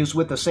continues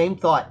with the same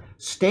thought,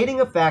 stating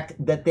a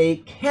fact that they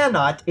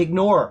cannot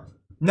ignore.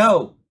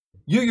 No,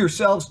 you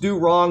yourselves do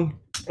wrong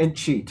and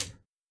cheat.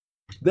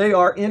 They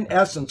are in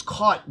essence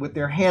caught with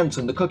their hands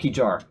in the cookie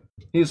jar.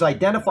 He has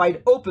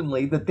identified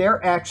openly that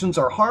their actions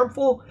are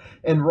harmful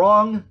and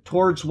wrong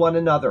towards one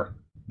another.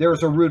 There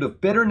is a root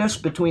of bitterness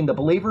between the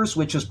believers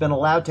which has been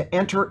allowed to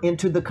enter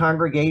into the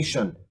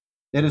congregation.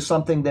 It is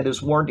something that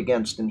is warned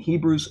against in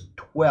Hebrews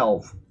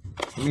 12.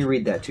 Let me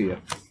read that to you.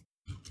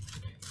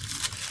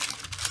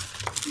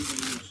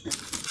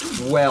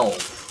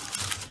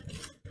 12.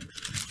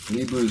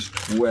 Hebrews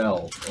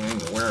 12.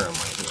 And where am I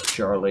here,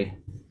 Charlie?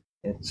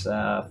 It's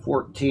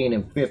 14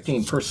 and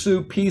 15.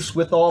 Pursue peace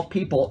with all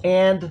people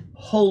and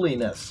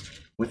holiness,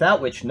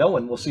 without which no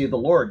one will see the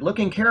Lord.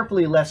 Looking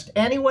carefully lest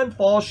anyone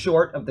fall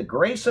short of the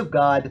grace of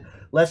God,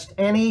 lest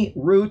any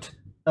root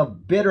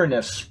of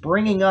bitterness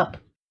springing up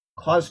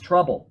cause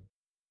trouble,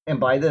 and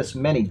by this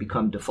many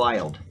become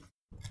defiled.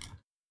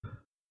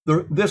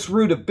 This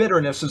root of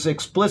bitterness is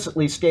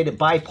explicitly stated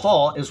by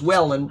Paul as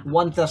well in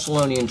 1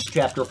 Thessalonians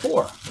chapter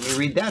 4. Let me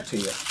read that to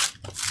you.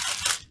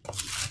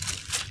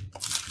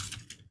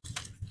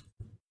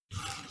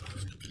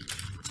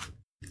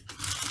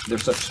 They're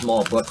such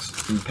small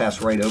books, you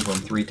pass right over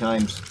them 3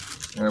 times.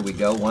 There we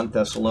go, 1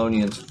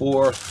 Thessalonians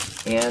 4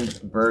 and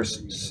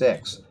verse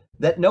 6.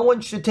 That no one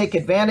should take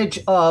advantage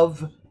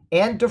of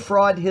and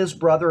defraud his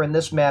brother in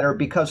this matter,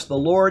 because the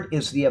Lord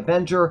is the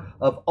avenger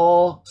of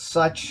all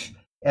such,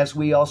 as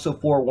we also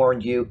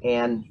forewarned you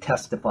and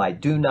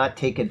testified. Do not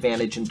take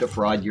advantage and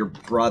defraud your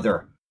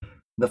brother.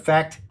 The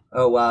fact,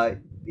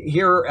 the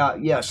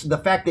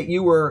fact that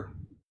you were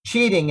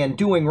cheating and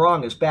doing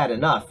wrong is bad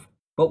enough.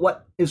 But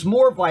what is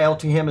more vile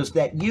to him is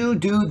that you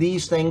do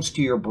these things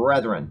to your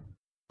brethren.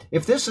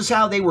 If this is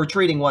how they were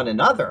treating one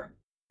another,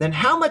 then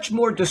how much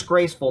more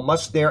disgraceful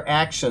must their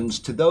actions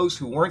to those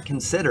who weren't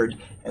considered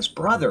as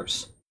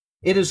brothers?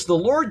 It is the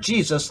Lord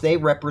Jesus they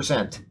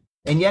represent.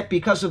 And yet,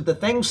 because of the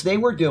things they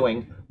were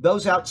doing,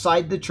 those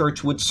outside the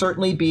church would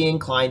certainly be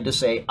inclined to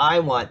say, I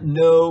want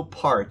no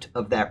part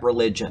of that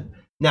religion.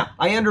 Now,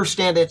 I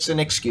understand it's an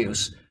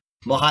excuse.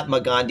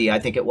 Mahatma Gandhi, I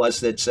think it was,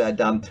 that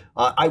said,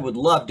 I would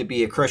love to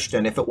be a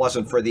Christian if it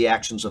wasn't for the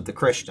actions of the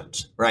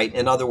Christians, right?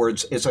 In other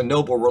words, it's a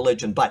noble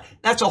religion, but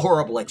that's a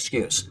horrible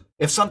excuse.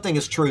 If something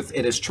is truth,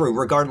 it is true,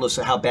 regardless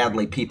of how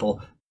badly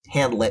people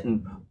handle it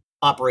and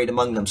operate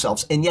among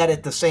themselves. And yet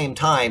at the same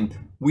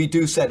time, we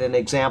do set an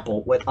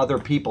example what other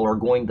people are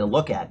going to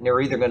look at. And they're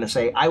either going to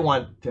say, I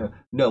want to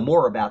know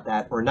more about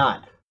that or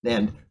not.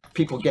 And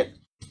people get,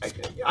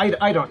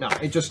 I don't know.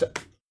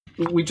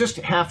 We just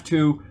have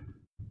to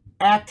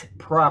act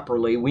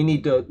properly. We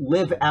need to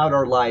live out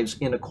our lives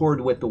in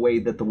accord with the way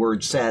that the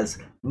word says,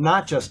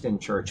 not just in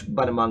church,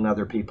 but among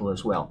other people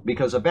as well.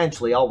 Because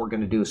eventually all we're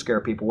going to do is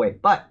scare people away.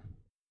 But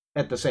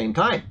at the same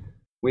time,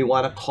 we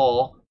want to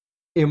call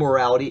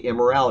immorality,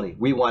 immorality.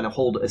 We want to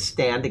hold a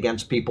stand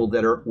against people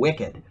that are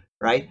wicked,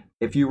 right?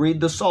 If you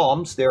read the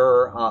Psalms, there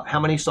are, how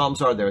many Psalms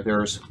are there?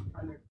 There's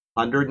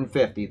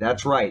 150.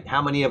 That's right.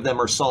 How many of them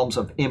are Psalms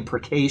of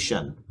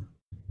imprecation?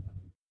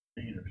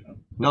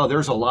 No,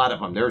 there's a lot of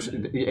them.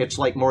 It's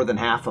like more than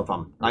half of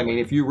them. I mean,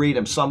 if you read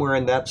them, somewhere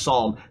in that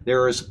psalm,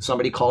 there is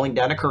somebody calling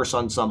down a curse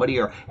on somebody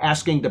or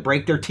asking to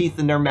break their teeth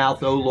in their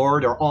mouth, oh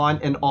Lord, or on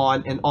and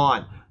on and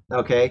on.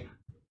 Okay?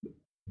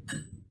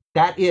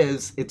 That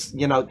is,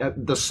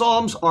 the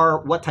Psalms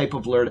are what type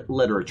of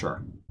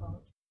literature?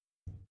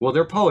 Well,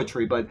 they're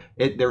poetry, but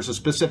there's a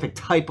specific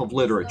type of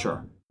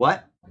literature.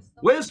 What?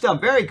 Wisdom.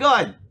 Very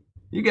good.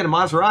 You get a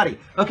Maserati.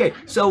 Okay,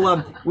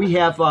 so we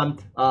have,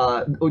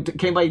 can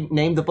anybody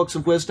name the books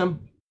of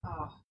wisdom?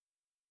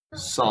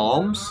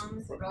 Psalms,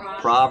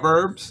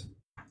 Proverbs,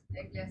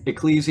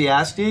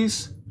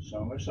 Ecclesiastes,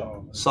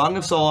 Song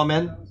of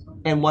Solomon,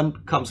 and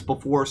one comes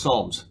before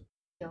Psalms.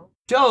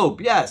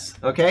 Job, yes.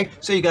 Okay,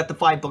 so you got the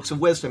 5 books of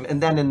wisdom.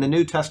 And then in the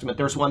New Testament,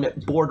 there's one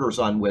that borders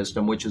on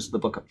wisdom, which is the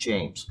book of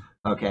James.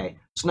 Okay,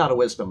 it's not a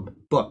wisdom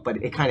book,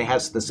 but it kind of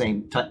has the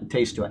same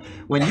taste to it.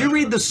 When you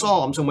read the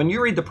Psalms and when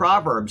you read the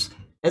Proverbs,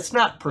 it's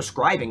not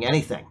prescribing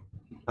anything.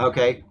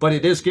 Okay, but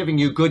it is giving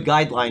you good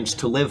guidelines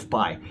to live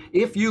by.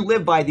 If you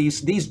live by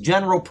these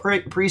general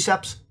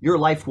precepts, your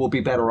life will be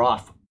better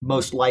off,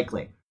 most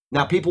likely.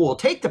 Now, people will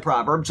take the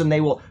Proverbs and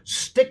they will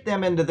stick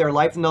them into their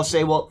life and they'll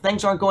say, well,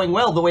 things aren't going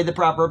well the way the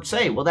Proverbs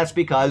say. Well, that's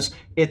because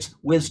it's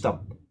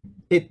wisdom.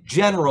 It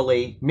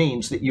generally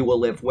means that you will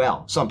live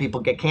well. Some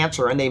people get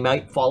cancer and they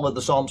might follow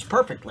the Psalms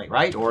perfectly,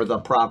 right? Or the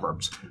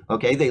Proverbs.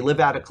 Okay, they live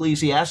out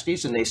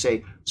Ecclesiastes and they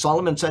say,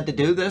 Solomon said to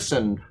do this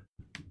and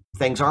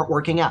things aren't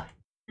working out.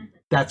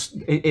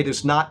 It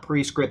is not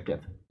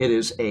prescriptive. It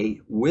is a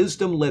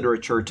wisdom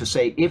literature to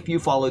say, if you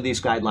follow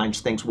these guidelines,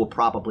 things will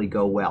probably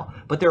go well.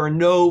 But there are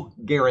no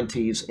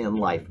guarantees in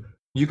life.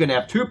 You can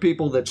have 2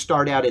 people that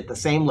start out at the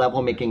same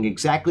level, making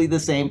exactly the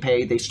same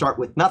pay. They start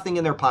with nothing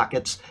in their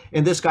pockets,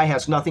 and this guy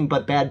has nothing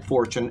but bad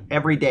fortune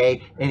every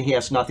day, and he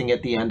has nothing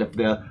at the end of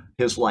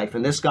his life.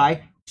 And this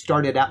guy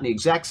started out in the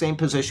exact same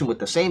position with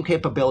the same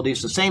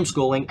capabilities, the same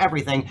schooling,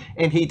 everything,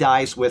 and he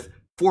dies with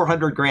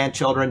 400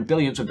 grandchildren,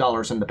 billions of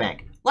dollars in the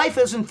bank. Life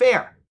isn't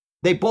fair.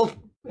 They both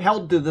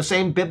held to the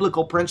same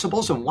biblical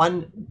principles, and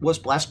one was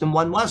blessed and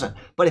one wasn't.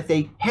 But if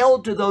they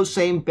held to those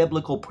same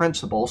biblical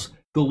principles,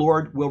 the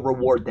Lord will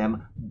reward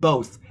them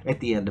both at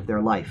the end of their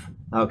life.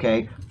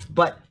 Okay?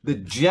 But the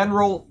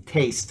general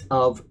taste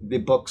of the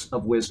books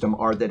of wisdom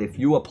are that if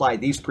you apply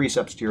these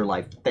precepts to your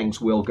life, things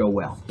will go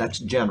well. That's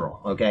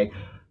general. Okay?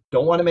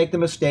 Don't want to make the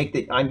mistake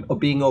that I'm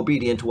being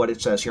obedient to what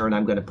it says here and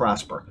I'm going to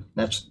prosper.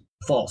 That's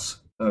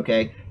false.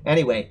 Okay?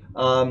 Anyway,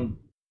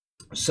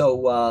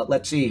 so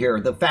let's see here.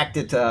 The fact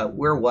that,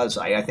 where was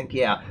I? I think,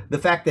 yeah. The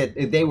fact that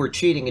they were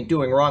cheating and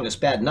doing wrong is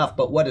bad enough,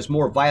 but what is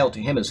more vile to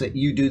him is that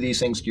you do these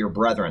things to your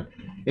brethren.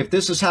 If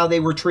this is how they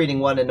were treating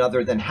one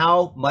another, then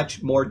how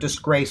much more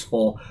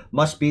disgraceful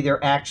must be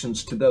their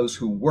actions to those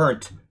who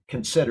weren't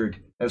considered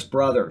as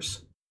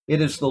brothers.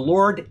 It is the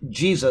Lord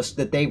Jesus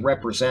that they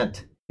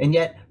represent. And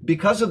yet,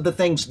 because of the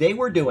things they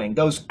were doing,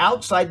 those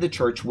outside the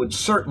church would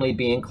certainly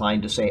be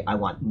inclined to say, I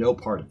want no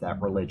part of that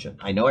religion.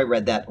 I know I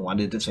read that and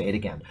wanted to say it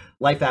again.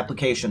 Life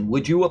application.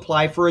 Would you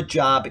apply for a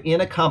job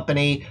in a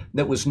company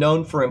that was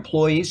known for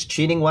employees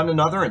cheating one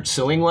another and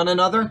suing one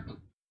another?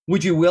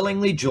 Would you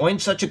willingly join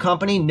such a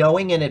company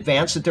knowing in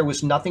advance that there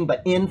was nothing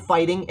but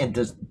infighting and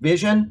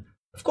division?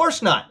 Of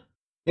course not.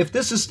 If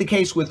this is the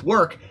case with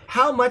work,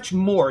 how much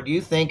more do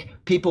you think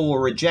people will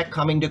reject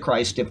coming to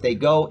Christ if they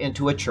go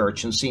into a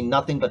church and see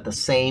nothing but the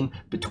same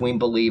between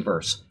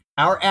believers?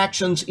 Our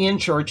actions in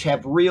church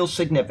have real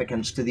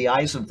significance to the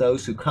eyes of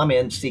those who come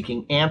in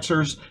seeking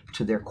answers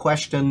to their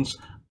questions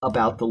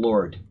about the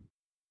Lord.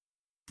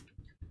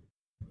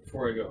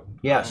 Before I go,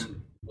 yes.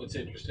 What's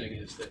interesting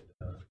is that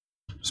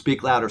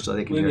speak louder so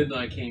they can hear. Linda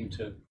and I came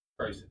to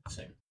Christ at the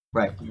same time.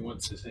 Right. We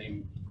went to the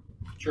same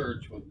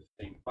church with the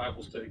same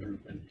Bible study group,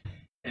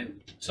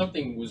 and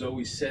something was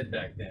always said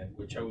back then,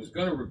 which I was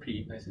going to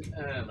repeat, and I said,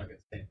 I'm not going to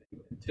say anything.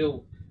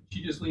 Until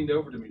she just leaned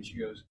over to me and she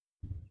goes,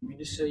 you mean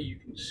to say you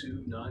can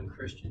sue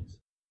non-Christians?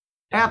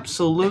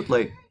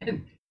 Absolutely.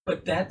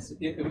 But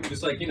it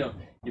was like,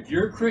 if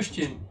you're a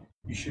Christian,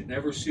 you should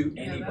never sue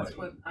Yeah, anybody. that's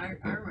what I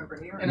remember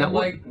hearing. And I'm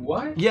like,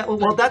 what? Yeah,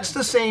 well, that's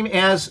the same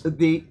as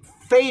the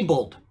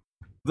fabled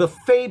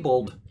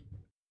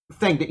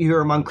thing that you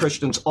hear among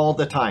Christians all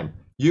the time.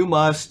 You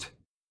must,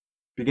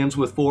 begins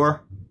with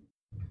for,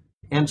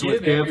 ends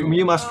with give. everyone.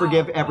 You must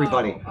forgive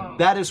everybody. Oh.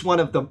 That is one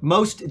of the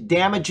most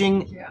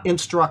damaging Yeah.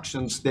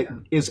 instructions that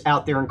is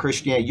out there in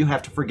Christianity. You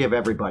have to forgive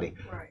everybody.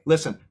 Right.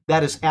 Listen,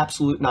 that is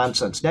absolute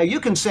nonsense. Now, you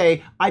can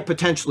say, I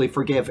potentially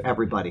forgive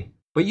everybody,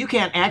 but you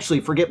can't actually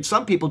forgive.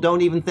 Some people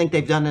don't even think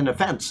they've done an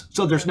offense,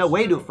 so there's no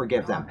way to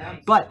forgive them.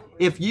 But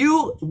if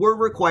you were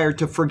required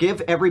to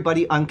forgive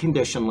everybody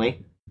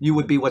unconditionally, you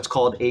would be what's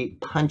called a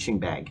punching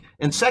bag.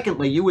 And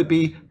secondly, you would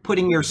be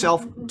putting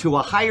yourself to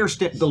a higher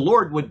the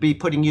Lord would be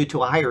putting you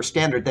to a higher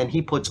standard than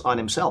he puts on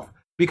himself,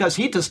 because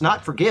he does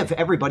not forgive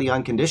everybody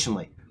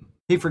unconditionally.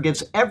 He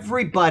forgives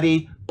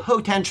everybody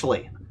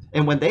potentially.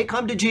 And when they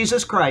come to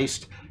Jesus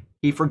Christ,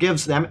 he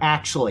forgives them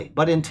actually.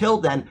 But until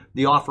then,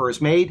 the offer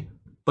is made,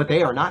 but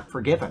they are not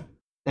forgiven.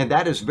 And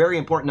that is very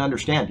important to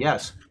understand.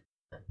 Yes.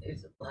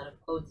 There's a lot of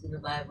quotes in the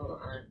Bible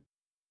on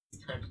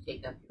it's time to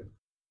take up your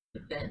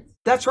defense.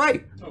 That's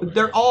right.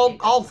 They're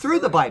all through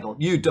the Bible.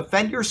 You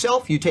defend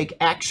yourself, you take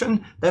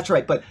action. That's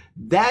right. But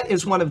that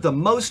is one of the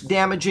most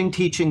damaging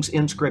teachings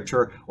in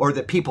Scripture, or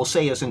that people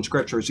say is in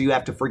Scripture, is you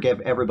have to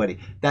forgive everybody.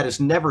 That is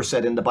never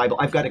said in the Bible.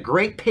 I've got a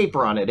great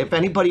paper on it. If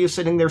anybody is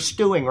sitting there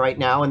stewing right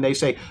now and they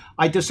say,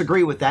 I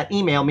disagree with that,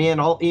 email me and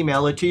I'll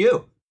email it to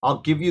you. I'll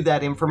give you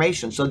that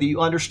information so that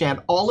you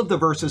understand all of the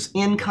verses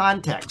in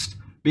context,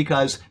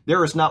 because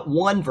there is not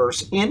one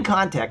verse in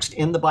context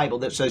in the Bible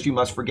that says you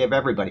must forgive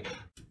everybody.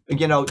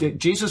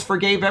 Jesus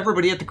forgave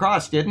everybody at the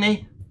cross, didn't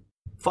he?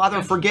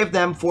 Father, forgive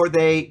them, for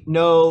they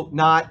know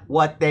not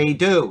what they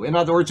do. In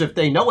other words, if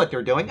they know what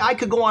they're doing, I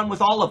could go on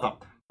with all of them.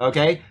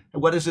 Okay?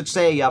 What does it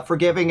say?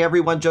 Forgiving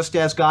everyone just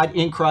as God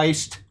in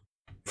Christ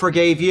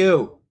forgave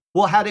you.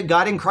 Well, how did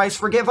God in Christ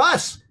forgive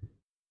us?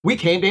 We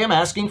came to him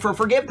asking for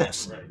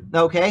forgiveness.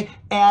 Okay?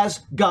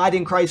 As God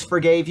in Christ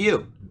forgave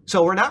you.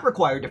 So we're not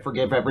required to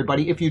forgive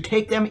everybody if you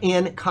take them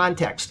in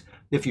context.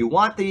 If you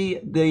want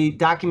the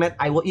document,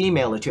 I will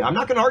email it to you. I'm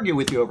not going to argue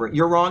with you over it.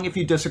 You're wrong if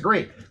you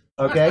disagree.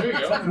 Okay?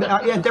 There you go.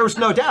 And there's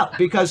no doubt,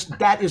 because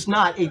that is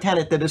not a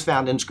tenet that is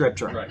found in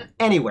Scripture Right.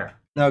 anywhere.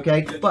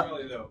 Okay? Yeah, But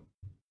Charlie, though,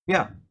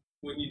 yeah,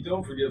 when you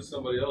don't forgive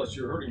somebody else,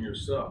 you're hurting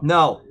yourself.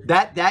 no,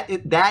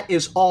 that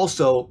is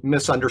also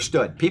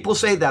misunderstood. People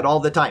say that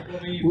all the time. Well,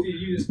 I mean,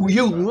 you just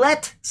You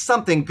let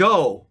something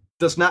go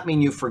does not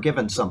mean you've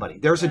forgiven somebody.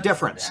 There's a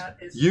difference. That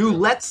is You true.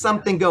 let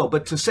something go,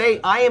 but to say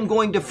I am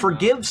going to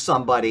forgive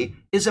somebody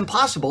is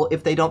impossible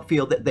if they don't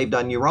feel that they've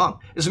done you wrong.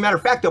 As a matter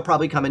of fact, they'll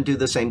probably come and do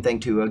the same thing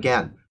to you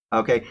again.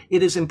 Okay?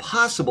 It is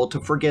impossible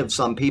to forgive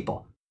some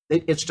people.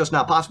 It's just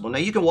not possible. Now,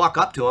 you can walk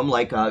up to them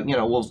like,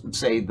 we'll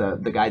say the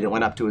guy that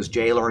went up to his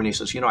jailer and he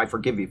says, I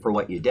forgive you for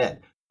what you did.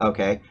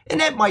 Okay? And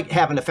that might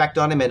have an effect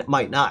on him and it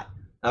might not.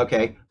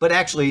 Okay? But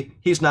actually,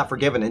 he's not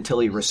forgiven until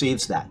he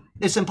receives that.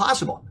 It's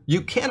impossible.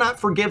 You cannot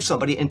forgive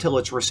somebody until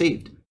it's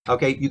received.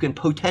 Okay? You can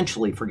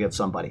potentially forgive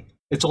somebody.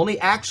 It's only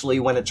actually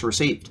when it's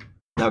received.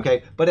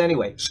 Okay? But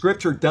anyway,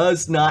 Scripture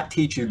does not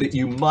teach you that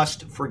you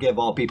must forgive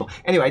all people.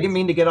 Anyway, I didn't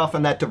mean to get off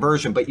on that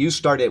diversion, but you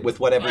started with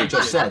whatever you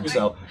just said.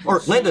 So, or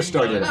Linda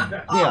started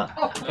it.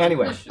 Yeah.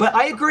 Anyway, but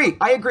I agree.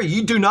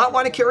 You do not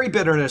want to carry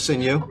bitterness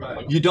in you.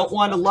 You don't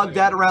want to lug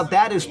that around.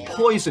 That is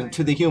poison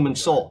to the human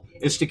soul,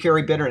 is to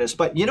carry bitterness.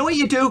 But you know what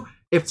you do?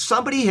 If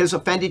somebody has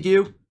offended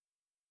you,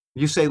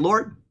 you say,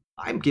 Lord,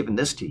 I'm giving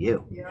this to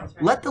you. Yeah.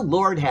 Let the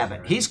Lord have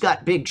it. He's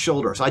got big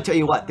shoulders. I tell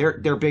you what,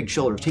 they're big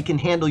shoulders. He can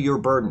handle your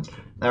burden.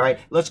 All right,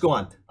 let's go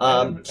on.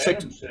 Adam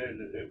Six. said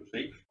that it was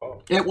Eve's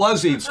fault. It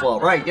was Eve's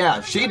fault, right?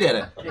 Yeah, she did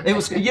it. It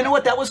was. You know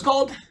what that was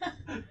called?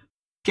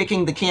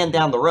 Kicking the can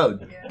down the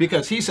road,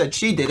 because he said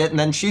she did it, and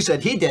then she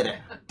said he did it,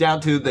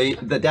 down to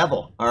the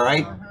devil. All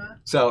right.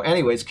 So,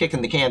 anyways,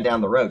 kicking the can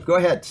down the road. Go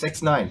ahead,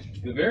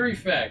 6-9. The very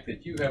fact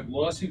that you have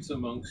lawsuits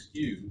amongst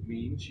you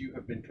means you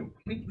have been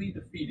completely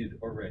defeated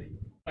already.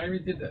 I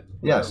already did that.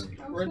 Yes.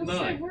 We're at I was gonna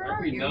say, 9. where Aren't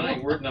are we you?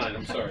 9? We're at 9.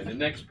 I'm sorry. The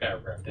next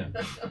paragraph down.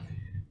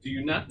 Do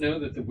you not know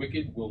that the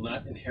wicked will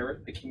not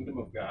inherit the kingdom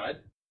of God?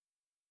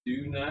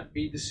 Do not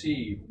be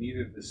deceived.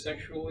 Neither the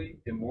sexually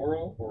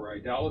immoral or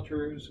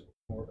idolaters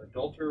or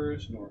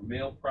adulterers, nor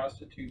male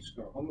prostitutes,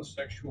 nor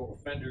homosexual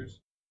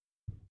offenders,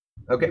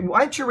 Okay, why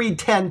don't you read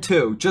 10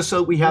 too, just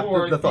so we have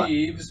nor the thought.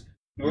 thieves,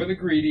 nor the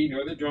greedy,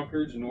 nor the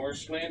drunkards, nor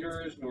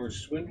slanderers, nor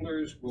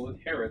swindlers will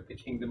inherit the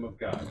kingdom of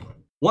God.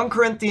 1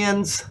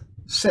 Corinthians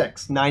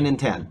 6, 9 and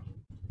 10.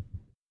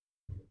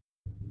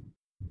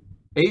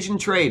 Asian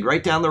trade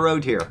right down the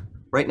road here,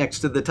 right next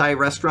to the Thai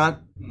restaurant.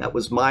 That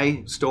was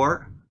my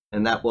store,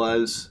 and that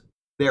was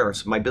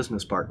theirs, my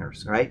business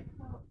partners, right?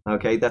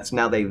 Okay, that's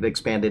now they've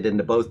expanded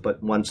into both,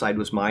 but one side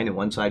was mine and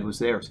one side was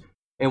theirs.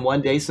 And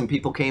one day some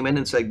people came in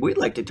and said, we'd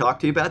like to talk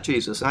to you about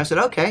Jesus. And I said,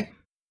 okay.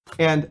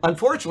 And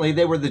unfortunately,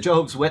 they were the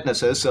Jehovah's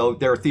Witnesses, so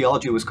their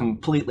theology was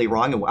completely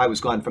wrong, and I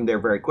was gone from there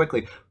very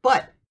quickly.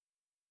 But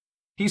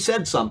he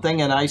said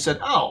something, and I said,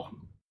 oh,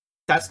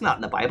 that's not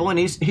in the Bible. And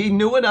he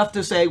knew enough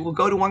to say, well,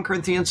 go to 1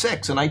 Corinthians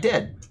 6. And I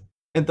did.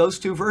 And those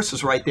two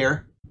verses right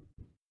there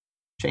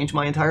changed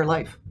my entire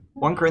life.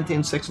 1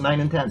 Corinthians 6, 9,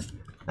 and 10.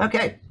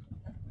 Okay.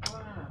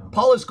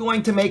 Paul is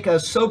going to make a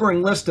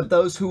sobering list of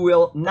those who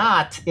will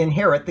not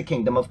inherit the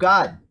kingdom of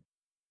God.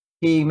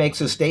 He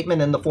makes a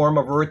statement in the form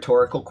of a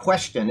rhetorical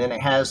question, and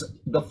it has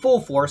the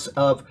full force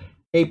of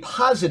a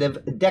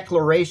positive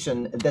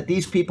declaration that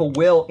these people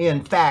will,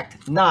 in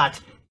fact,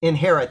 not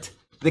inherit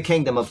the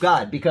kingdom of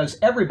God, because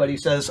everybody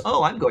says,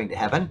 oh, I'm going to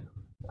heaven.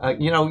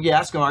 You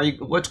ask them,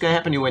 what's going to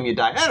happen to you when you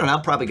die? I don't know,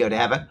 I'll probably go to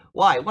heaven.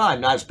 Why? Well, I'm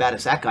not as bad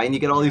as that guy. And you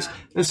get all these,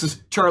 this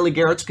is Charlie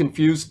Garrett's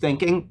confused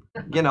thinking,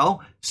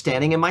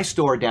 standing in my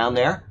store down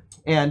there.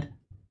 And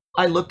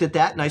I looked at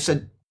that and I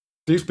said,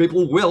 these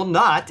people will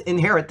not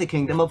inherit the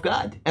kingdom of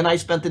God. And I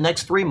spent the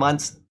next 3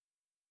 months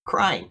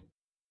crying,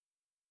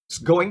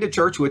 going to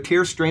church with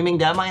tears streaming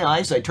down my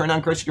eyes. I turned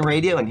on Christian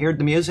radio and heard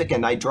the music,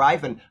 and I'd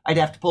drive and I'd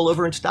have to pull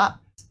over and stop.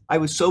 I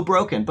was so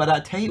broken. But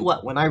I'll tell you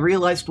what, when I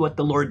realized what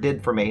the Lord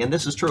did for me, and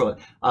this is true,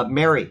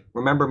 Mary,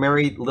 remember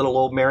Mary, little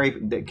old Mary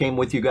that came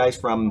with you guys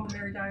from,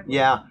 Mary died.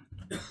 Yeah,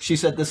 she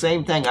said the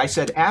same thing. I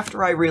said,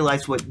 after I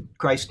realized what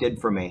Christ did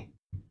for me,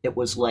 it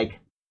was like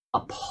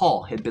a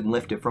pall had been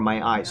lifted from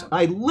my eyes.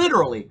 I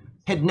literally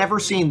had never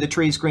seen the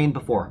trees green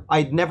before.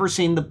 I'd never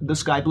seen the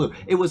sky blue.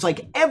 It was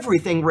like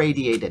everything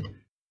radiated.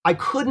 I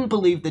couldn't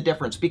believe the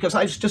difference because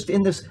I was just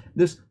in this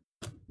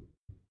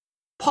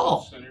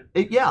Paul.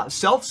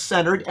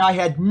 Self-centered. I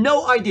had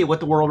no idea what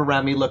the world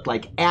around me looked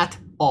like at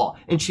all.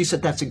 And she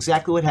said, that's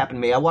exactly what happened to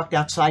me. I walked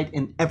outside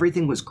and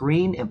everything was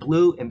green and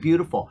blue and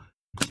beautiful.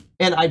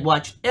 And I'd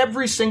watch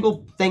every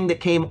single thing that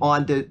came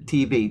onto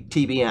TV,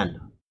 TVN.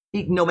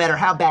 No matter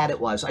how bad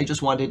it was, I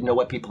just wanted to know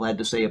what people had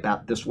to say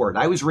about this word.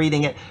 I was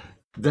reading it.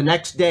 The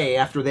next day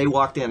after they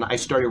walked in, I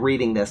started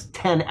reading this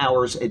 10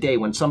 hours a day.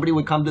 When somebody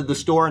would come to the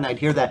store and I'd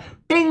hear that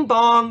ding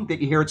bong that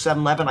you hear at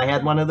 7-Eleven, I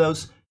had one of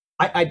those.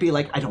 I'd be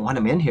like, I don't want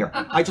him in here.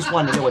 I just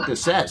want to know what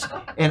this says.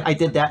 And I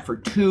did that for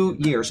 2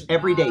 years,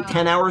 every day,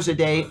 10 hours a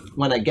day.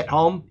 When I get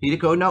home, he'd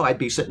go, no, I'd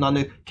be sitting on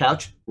the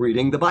couch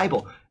reading the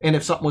Bible. And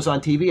if something was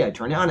on TV, I'd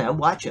turn it on and I'd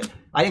watch it.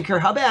 I didn't care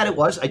how bad it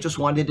was. I just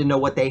wanted to know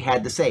what they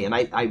had to say. And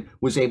I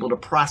was able to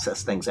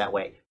process things that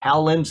way.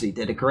 Hal Lindsey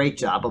did a great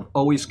job of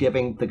always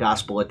giving the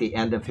gospel at the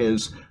end of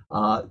his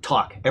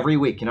talk every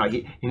week.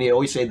 He'd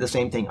always say the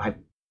same thing.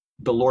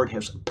 The Lord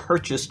has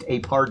purchased a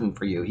pardon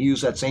for you. He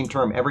used that same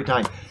term every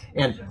time.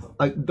 And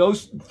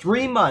those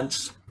 3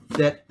 months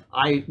that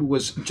I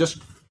was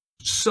just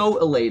so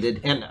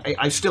elated, and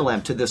I still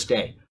am to this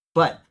day,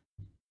 but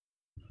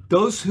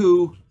those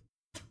who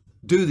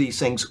do these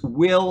things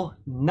will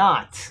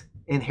not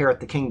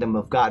inherit the kingdom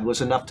of God was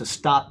enough to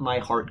stop my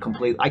heart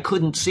completely. I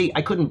couldn't see,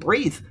 I couldn't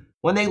breathe.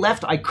 When they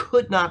left, I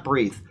could not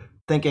breathe,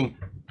 thinking,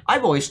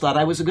 I've always thought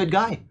I was a good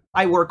guy.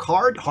 I work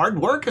hard.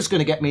 Hard work is going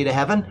to get me to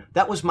heaven.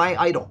 That was my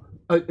idol.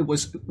 It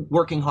was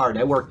working hard.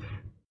 I worked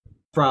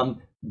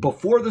from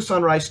before the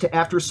sunrise to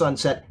after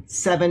sunset,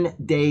 7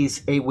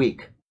 days a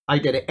week. I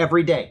did it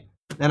every day.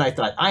 And I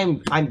thought,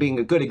 I'm being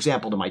a good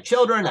example to my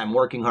children. I'm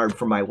working hard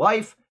for my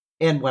wife.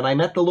 And when I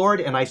met the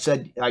Lord and I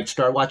said, I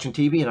started watching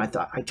TV and I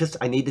thought,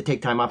 I need to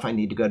take time off. I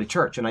need to go to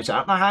church. And I said, I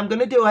don't know how I'm going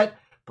to do it,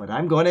 but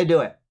I'm going to do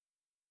it.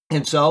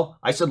 And so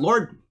I said,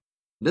 Lord,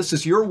 this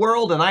is your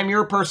world and I'm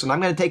your person. I'm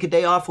going to take a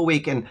day off a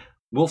week and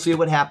we'll see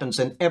what happens.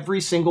 And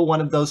every single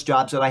one of those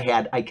jobs that I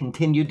had, I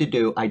continued to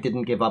do. I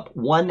didn't give up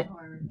one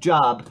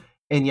job,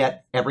 and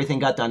yet everything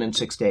got done in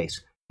 6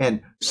 days.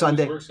 And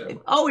Sunday,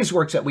 it always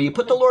works that way. You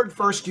put the Lord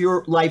first,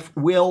 your life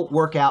will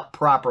work out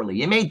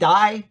properly. You may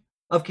die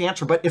of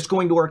cancer, but it's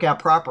going to work out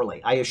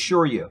properly. I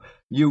assure you.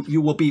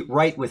 You will be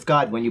right with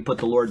God when you put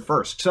the Lord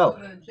first. So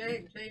the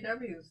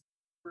JWs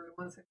were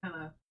the ones that kind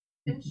of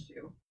pinched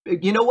you.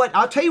 You know what?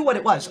 I'll tell you what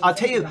it was. I'll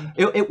tell you,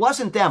 it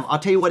wasn't them. I'll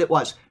tell you what it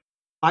was.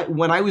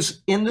 When I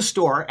was in the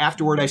store,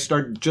 afterward, I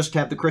started just to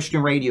have the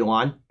Christian radio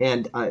on,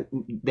 and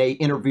they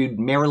interviewed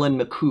Marilyn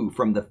McCoo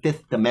from the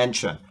Fifth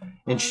Dimension.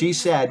 And she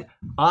said,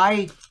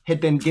 I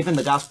had been given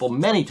the gospel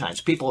many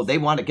times. People, they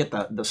want to get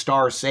the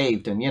stars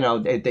saved, and,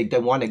 they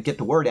want to get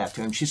the word out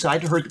to them. She said,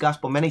 I'd heard the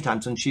gospel many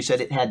times, and she said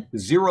it had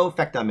zero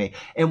effect on me.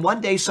 And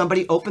one day,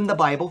 somebody opened the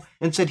Bible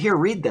and said, here,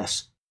 read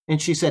this.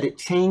 And she said, it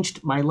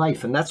changed my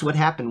life. And that's what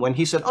happened when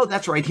he said, oh,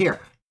 that's right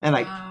here.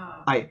 And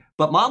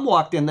but Mom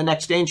walked in the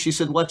next day and she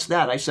said, what's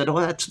that? I said, oh,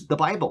 that's the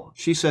Bible.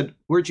 She said,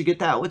 where'd you get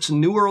that? Oh, it's a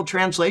New World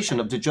Translation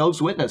of the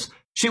Jehovah's Witness.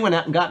 She went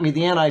out and got me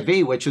the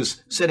NIV, which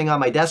is sitting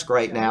on my desk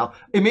right now,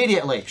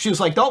 immediately. She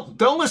was like,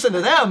 don't listen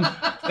to them.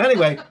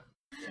 Anyway,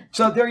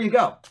 so there you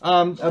go.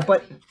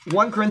 But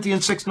 1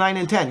 Corinthians 6, 9,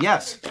 and 10.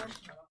 Yes.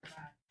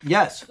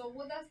 Yes. So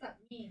what does that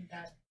mean,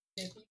 that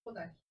the people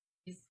that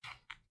he's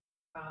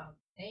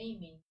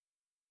aiming,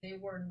 they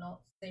were not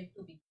safe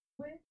to be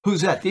with?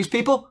 Who's that? These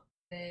people?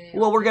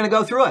 Well, we're going to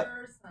go through it.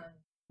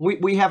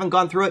 We haven't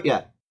gone through it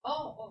yet.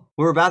 Oh.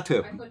 We're about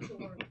to. I thought you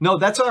were. No,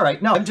 that's all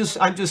right. No, I'm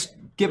just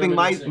giving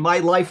my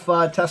life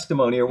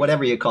testimony or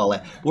whatever you call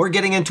it. We're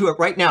getting into it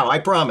right now, I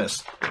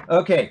promise.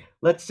 Okay,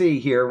 Let's see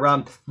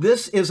here.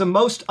 This is a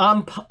most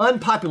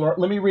unpopular.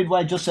 Let me read what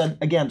I just said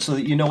again so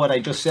that you know what I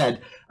just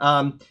said.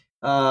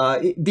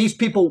 These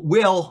people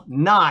will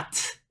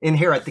not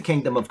inherit the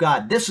kingdom of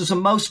God. This is a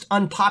most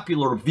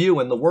unpopular view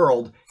in the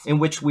world in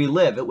which we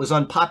live. It was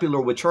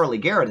unpopular with Charlie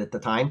Garrett at the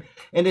time,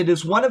 and it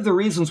is one of the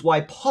reasons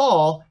why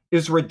Paul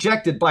is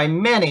rejected by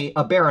many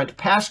aberrant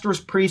pastors,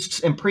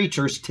 priests, and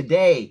preachers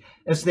today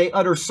as they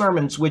utter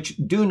sermons which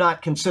do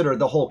not consider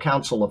the whole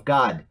counsel of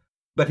God.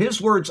 But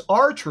his words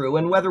are true,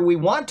 and whether we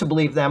want to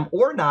believe them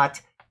or not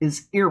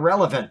is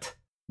irrelevant.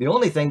 The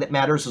only thing that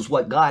matters is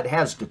what God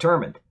has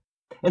determined.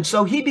 And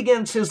so he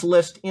begins his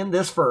list in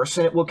this verse,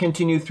 and it will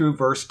continue through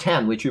verse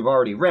 10, which you've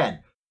already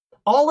read.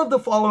 All of the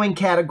following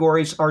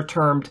categories are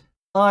termed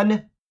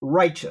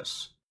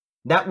unrighteous.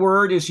 That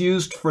word is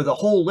used for the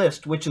whole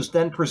list, which is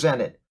then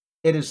presented.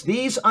 It is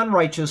these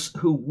unrighteous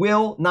who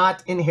will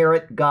not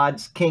inherit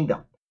God's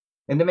kingdom.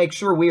 And to make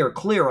sure we are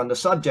clear on the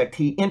subject,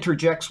 he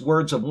interjects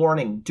words of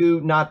warning. Do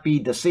not be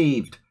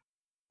deceived.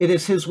 It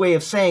is his way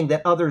of saying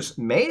that others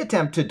may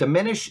attempt to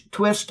diminish,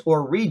 twist,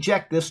 or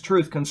reject this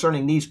truth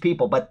concerning these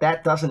people, but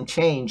that doesn't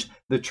change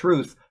the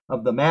truth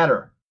of the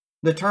matter.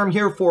 The term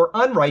here for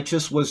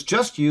unrighteous was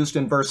just used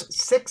in verse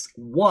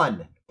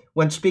 6:1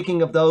 when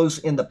speaking of those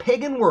in the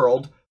pagan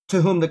world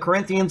to whom the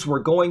Corinthians were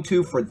going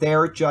to for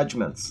their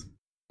judgments.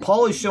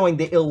 Paul is showing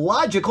the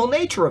illogical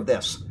nature of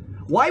this.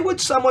 Why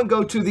would someone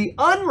go to the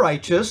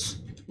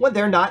unrighteous when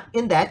they're not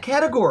in that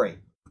category?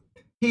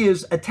 He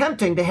is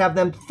attempting to have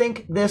them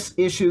think this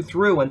issue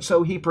through, and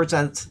so he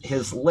presents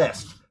his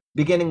list,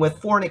 beginning with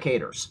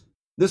fornicators.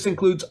 This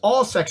includes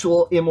all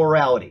sexual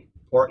immorality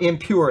or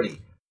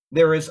impurity.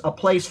 There is a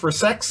place for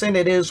sex, and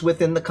it is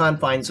within the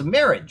confines of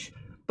marriage.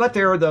 But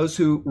there are those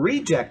who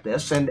reject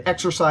this and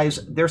exercise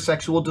their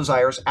sexual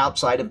desires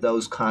outside of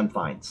those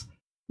confines.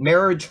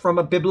 Marriage, from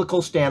a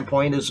biblical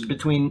standpoint, is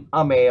between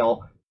a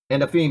male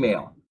and a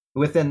female.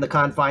 Within the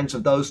confines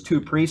of those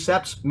two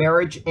precepts,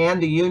 marriage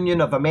and the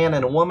union of a man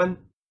and a woman,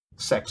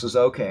 sex is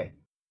okay.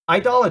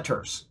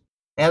 Idolaters,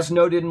 as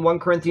noted in 1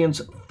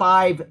 Corinthians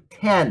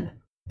 5:10,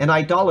 an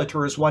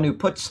idolater is one who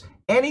puts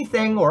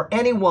anything or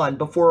anyone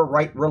before a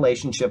right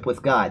relationship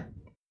with God.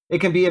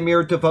 It can be a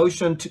mere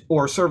devotion to,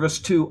 or service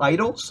to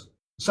idols,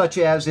 such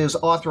as is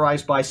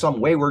authorized by some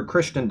wayward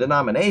Christian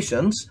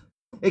denominations.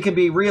 It can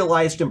be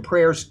realized in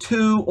prayers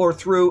to or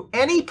through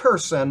any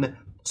person,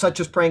 such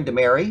as praying to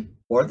Mary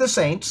or the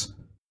saints.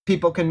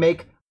 People can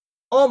make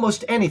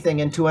almost anything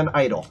into an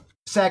idol.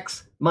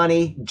 Sex,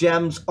 money,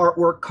 gems,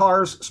 artwork,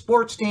 cars,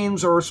 sports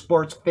teams, or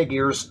sports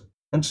figures,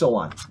 and so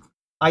on.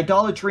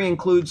 Idolatry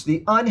includes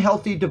the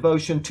unhealthy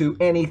devotion to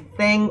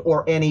anything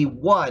or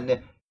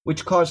anyone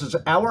which causes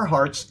our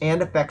hearts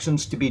and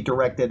affections to be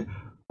directed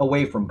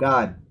away from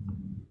God.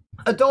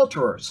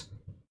 Adulterers.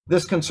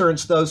 This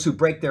concerns those who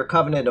break their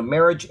covenant of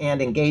marriage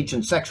and engage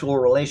in sexual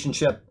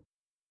relationship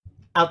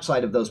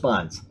outside of those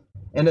bonds.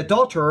 An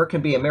adulterer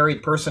can be a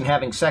married person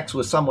having sex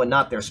with someone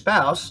not their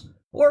spouse,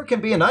 or it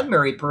can be an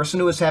unmarried person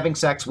who is having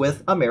sex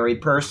with a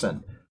married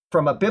person.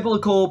 From a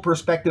biblical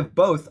perspective,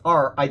 both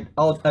are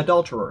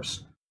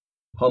adulterers.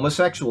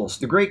 Homosexuals.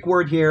 The Greek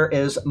word here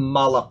is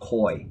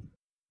malakoi,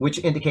 which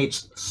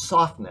indicates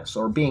softness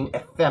or being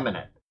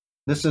effeminate.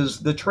 This is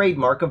the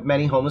trademark of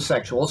many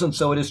homosexuals, and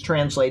so it is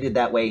translated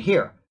that way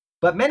here.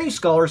 But many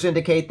scholars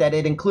indicate that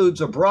it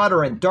includes a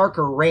broader and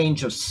darker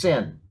range of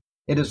sin.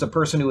 It is a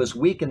person who is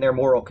weak in their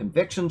moral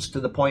convictions to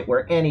the point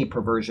where any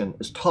perversion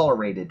is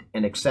tolerated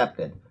and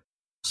accepted.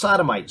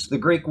 Sodomites. The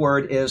Greek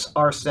word is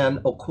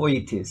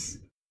arsenokoitis.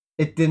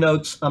 It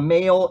denotes a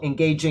male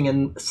engaging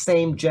in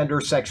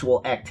same-gender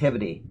sexual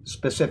activity,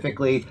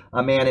 specifically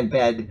a man in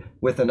bed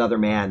with another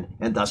man,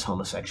 and thus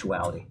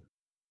homosexuality.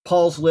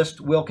 Paul's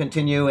list will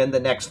continue in the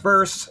next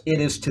verse.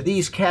 It is to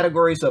these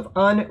categories of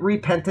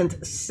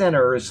unrepentant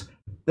sinners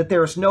that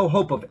there is no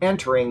hope of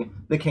entering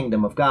the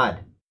kingdom of God.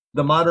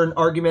 The modern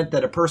argument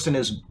that a person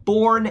is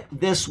born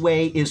this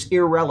way is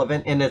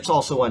irrelevant, and it's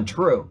also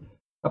untrue.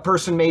 A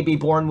person may be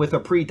born with a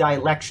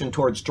predilection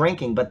towards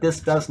drinking, but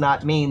this does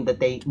not mean that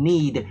they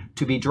need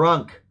to be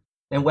drunk.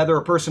 And whether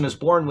a person is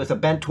born with a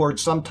bent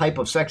towards some type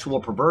of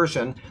sexual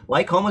perversion,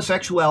 like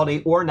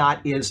homosexuality or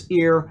not, is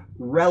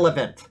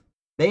irrelevant.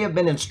 They have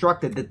been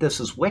instructed that this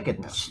is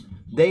wickedness.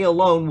 They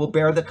alone will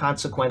bear the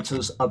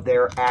consequences of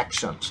their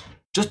actions.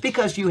 Just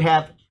because you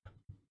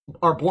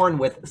are born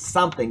with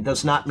something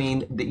does not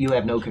mean that you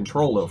have no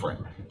control over it.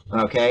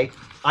 Okay?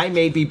 I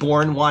may be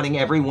born wanting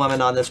every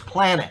woman on this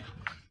planet,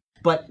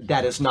 but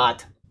that is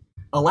not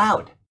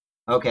allowed.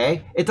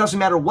 Okay? It doesn't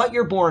matter what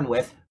you're born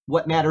with.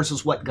 What matters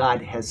is what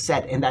God has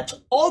said, and that's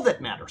all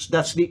that matters.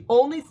 That's the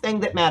only thing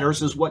that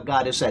matters is what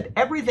God has said.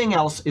 Everything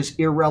else is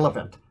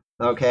irrelevant.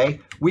 Okay?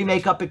 We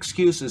make up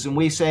excuses and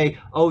we say,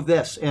 oh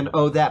this and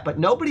oh that, but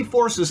nobody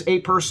forces a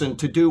person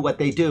to do what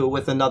they do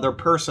with another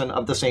person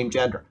of the same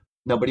gender.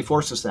 Nobody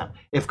forces them.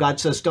 If God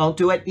says don't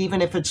do it,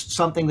 even if it's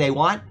something they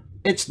want,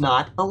 it's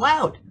not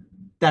allowed.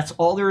 That's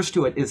all there is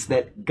to it, is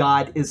that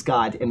God is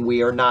God and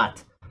we are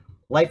not.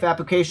 Life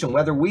application,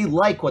 whether we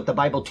like what the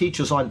Bible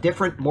teaches on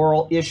different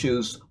moral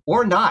issues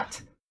or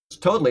not, It's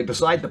totally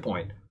beside the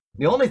point.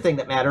 The only thing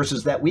that matters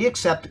is that we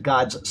accept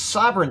God's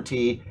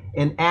sovereignty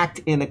and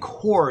act in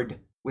accord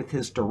with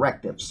his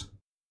directives.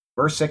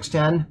 Verse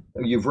 6:10,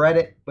 you've read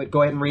it, but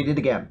go ahead and read it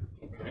again.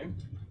 Okay.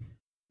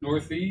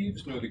 Nor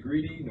thieves, nor the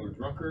greedy, nor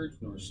drunkards,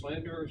 nor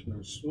slanderers,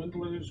 nor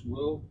swindlers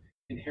will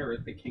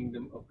inherit the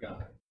kingdom of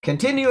God.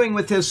 Continuing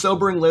with his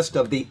sobering list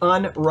of the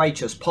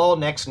unrighteous, Paul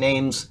next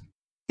names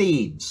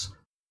thieves.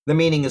 The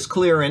meaning is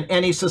clear in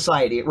any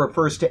society. It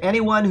refers to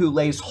anyone who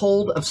lays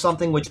hold of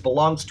something which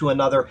belongs to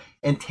another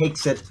and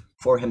takes it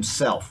for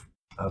himself.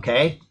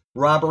 Okay?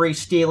 Robbery,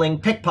 stealing,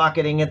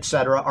 pickpocketing,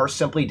 etc. are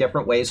simply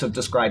different ways of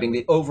describing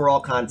the overall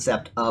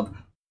concept of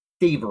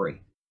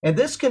thievery. And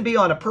this can be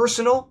on a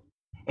personal,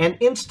 an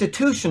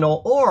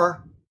institutional,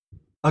 or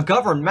a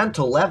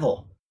governmental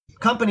level.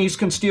 Companies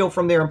can steal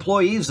from their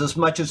employees as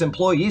much as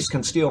employees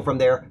can steal from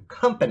their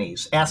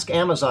companies. Ask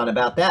Amazon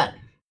about that.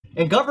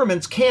 And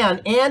governments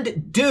can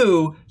and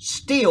do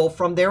steal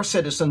from their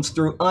citizens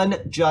through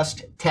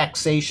unjust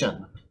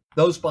taxation.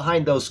 Those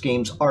behind those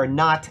schemes are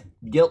not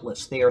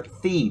guiltless. They are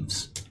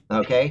thieves.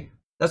 Okay?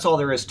 That's all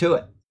there is to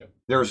it.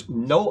 There's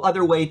no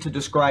other way to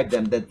describe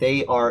them that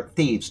they are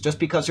thieves. Just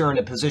because they're in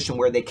a position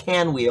where they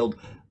can wield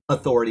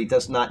authority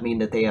does not mean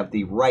that they have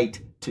the right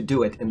to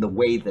do it in the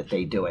way that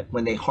they do it,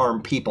 when they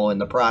harm people in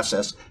the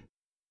process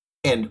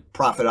and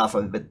profit off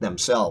of it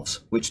themselves,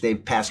 which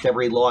they've passed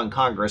every law in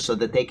Congress so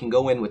that they can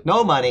go in with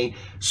no money,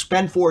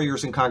 spend 4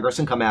 years in Congress,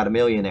 and come out a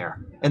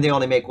millionaire. And they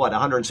only make, what,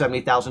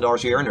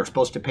 $170,000 a year, and they're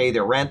supposed to pay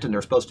their rent, and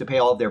they're supposed to pay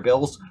all of their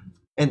bills,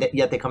 and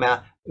yet they come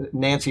out.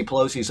 Nancy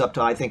Pelosi's up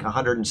to, I think,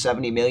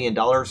 $170 million,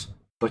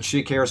 but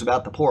she cares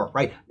about the poor,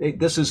 right?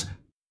 This is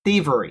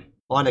thievery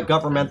on a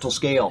governmental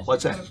scale.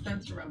 What's that?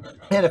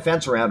 And a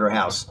fence around her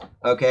house.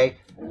 Okay.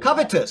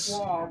 Covetous.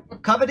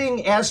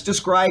 Coveting, as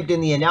described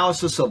in the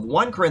analysis of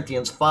 1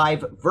 Corinthians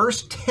 5,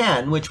 verse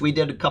 10, which we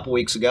did a couple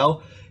weeks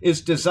ago,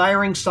 is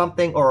desiring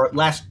something, or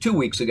last 2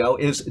 weeks ago,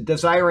 is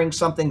desiring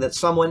something that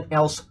someone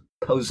else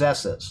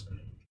possesses.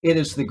 It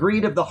is the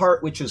greed of the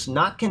heart which is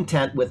not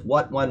content with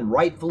what one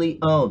rightfully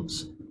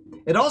owns.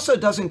 It also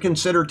doesn't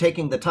consider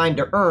taking the time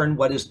to earn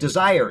what is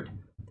desired.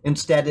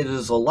 Instead, it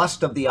is a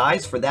lust of the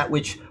eyes for that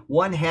which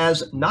one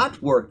has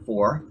not worked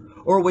for,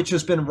 or which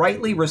has been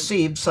rightly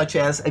received, such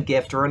as a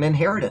gift or an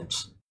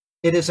inheritance.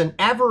 It is an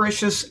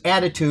avaricious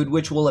attitude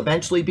which will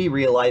eventually be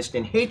realized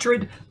in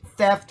hatred,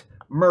 theft,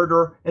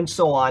 murder, and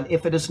so on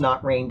if it is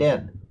not reined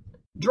in.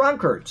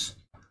 Drunkards.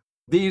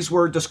 These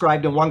were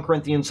described in 1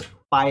 Corinthians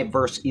 5,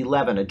 verse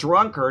 11. A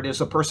drunkard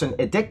is a person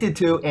addicted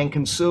to and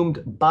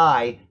consumed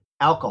by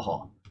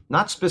alcohol,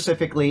 not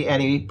specifically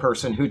any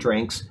person who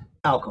drinks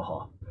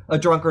alcohol. A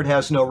drunkard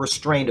has no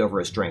restraint over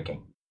his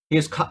drinking.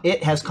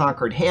 It has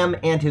conquered him,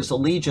 and his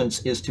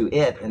allegiance is to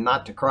it and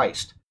not to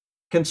Christ.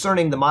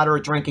 Concerning the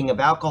moderate drinking of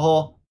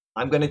alcohol,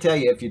 I'm going to tell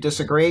you, if you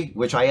disagree,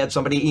 which I had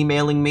somebody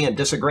emailing me and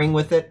disagreeing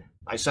with it,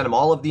 I sent him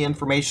all of the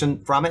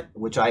information from it,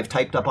 which I've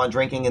typed up on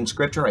drinking in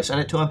Scripture. I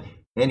sent it to him,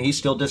 and he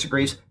still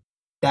disagrees.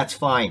 That's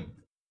fine.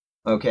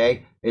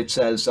 Okay? It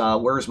says,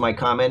 where's my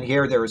comment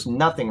here? There is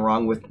nothing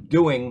wrong with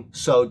doing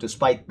so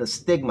despite the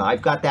stigma.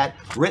 I've got that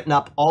written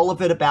up, all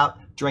of it about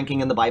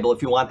drinking in the Bible.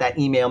 If you want that,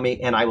 email me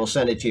and I will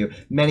send it to you.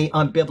 Many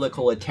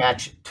unbiblical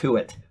attached to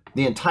it.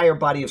 The entire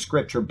body of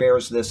Scripture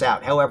bears this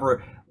out.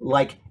 However,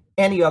 like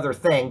any other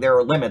thing, there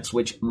are limits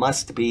which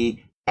must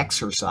be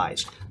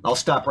exercised. I'll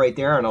stop right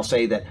there and I'll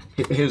say that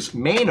his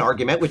main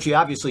argument, which he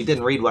obviously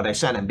didn't read what I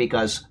sent him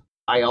because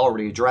I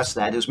already addressed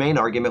that. His main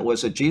argument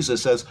was that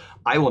Jesus says,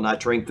 I will not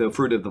drink the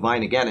fruit of the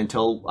vine again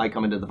until I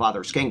come into the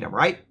Father's kingdom,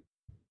 right?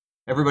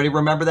 Everybody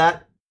remember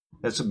that?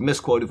 That's a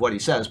misquote of what he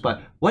says.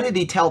 But what did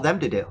he tell them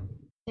to do?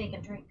 Take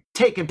and drink.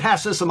 Take and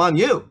pass this among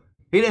you.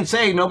 He didn't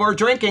say no more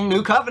drinking,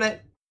 new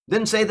covenant.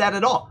 Didn't say that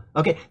at all.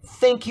 Okay,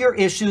 think your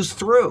issues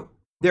through.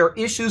 There are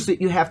issues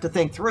that you have to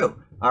think through.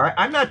 All right,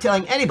 I'm not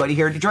telling anybody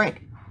here to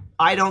drink.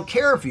 I don't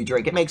care if you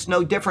drink. It makes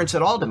no difference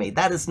at all to me.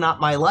 That is not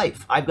my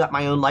life. I've got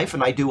my own life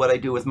and I do what I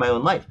do with my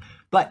own life.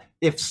 But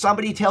if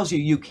somebody tells you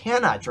you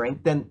cannot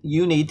drink, then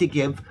you need to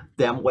give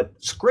them what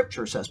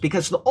Scripture says,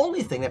 because the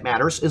only thing that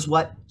matters is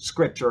what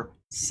Scripture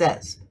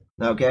says.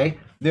 Okay?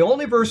 The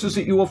only verses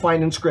that you will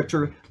find in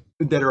Scripture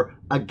that are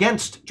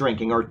against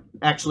drinking are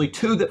actually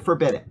 2 that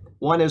forbid it.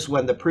 One is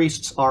when the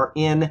priests are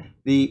in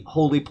the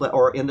holy place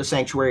or in the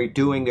sanctuary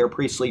doing their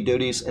priestly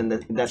duties, and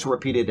that's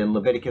repeated in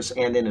Leviticus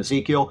and in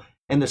Ezekiel.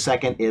 And the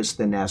second is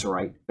the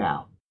Nazirite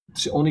vow.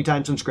 It's the only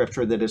times in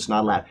Scripture that it's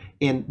not allowed.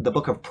 In the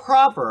book of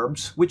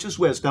Proverbs, which is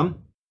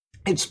wisdom,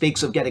 it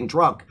speaks of getting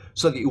drunk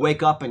so that you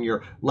wake up and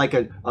you're like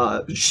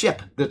a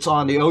ship that's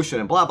on the ocean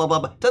and blah, blah, blah,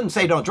 blah. It doesn't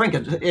say don't drink.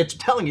 It's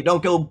telling you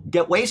don't go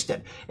get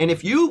wasted. And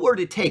if you were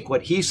to take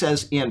what he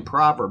says in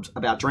Proverbs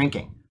about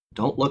drinking,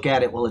 don't look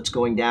at it while it's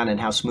going down and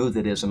how smooth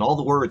it is. And all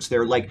the words,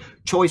 they're like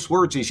choice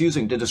words he's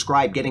using to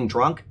describe getting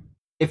drunk.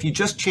 If you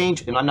just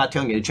change, and I'm not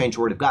telling you to change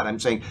the word of God, I'm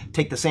saying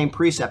take the same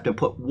precept and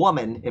put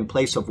woman in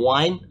place of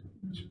wine,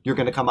 you're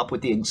going to come up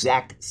with the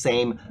exact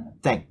same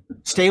thing.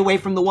 Stay away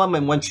from the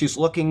woman when she's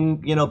looking,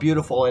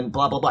 beautiful and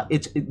blah, blah, blah.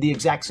 It's the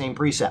exact same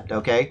precept,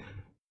 okay?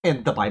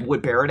 And the Bible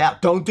would bear it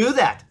out. Don't do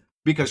that.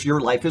 because your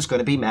life is going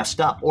to be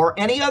messed up. Or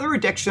any other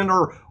addiction,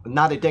 or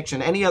not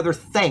addiction, any other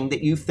thing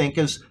that you think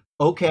is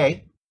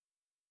okay,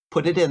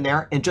 put it in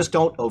there and just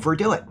don't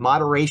overdo it.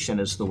 Moderation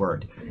is the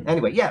word.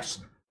 Anyway, yes.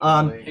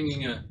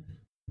 Hanging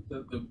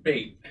the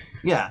bait.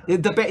 Yeah,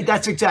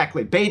 that's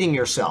exactly, baiting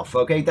yourself,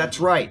 okay? That's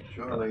right.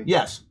 Charlie,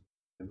 Yes,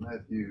 in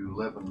Matthew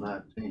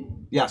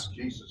 11:19, yes.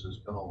 Jesus is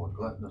called a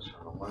gluttonous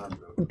and a wine.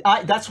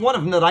 That's one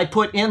of them that I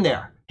put in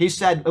there. He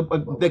said,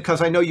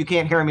 because I know you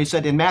can't hear him, he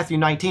said in Matthew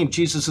 19,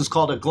 Jesus is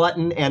called a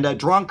glutton and a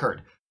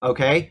drunkard,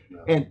 okay?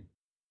 No, And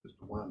just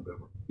a wine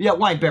bibber. yeah,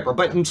 wine bibber,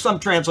 but in some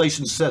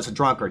translations it says a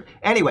drunkard.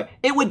 Anyway,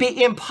 it would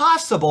be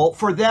impossible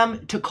for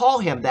them to call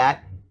him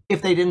that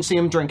if they didn't see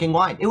him drinking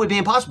wine. It would be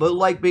impossible,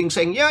 like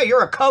saying, yeah,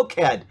 you're a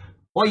cokehead.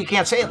 Well, you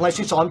can't say it unless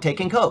you saw him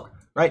taking coke,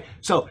 right?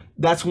 So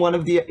that's one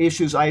of the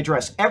issues I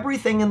address.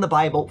 Everything in the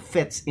Bible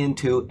fits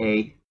into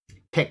a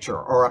picture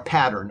or a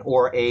pattern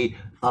or a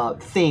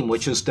theme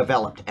which is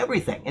developed.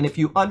 Everything. And if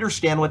you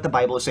understand what the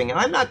Bible is saying, and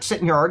I'm not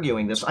sitting here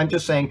arguing this, I'm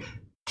just saying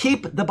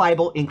keep the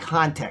Bible in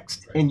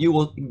context and you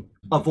will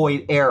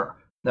avoid error.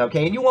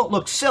 Okay, and you won't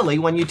look silly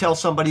when you tell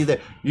somebody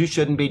that you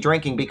shouldn't be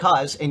drinking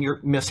because, and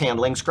you're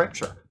mishandling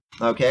scripture.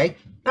 Okay,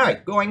 all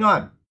right, going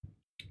on.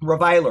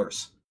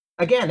 Revilers.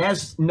 Again,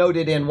 as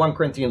noted in 1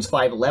 Corinthians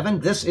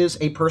 5:11, this is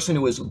a person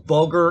who is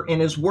vulgar in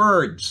his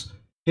words.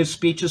 His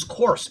speech is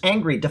coarse,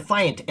 angry,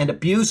 defiant, and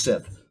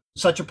abusive.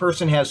 Such a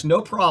person has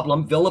no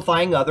problem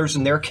vilifying others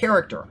in their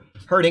character,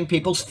 hurting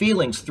people's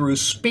feelings through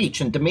speech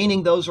and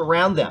demeaning those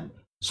around them.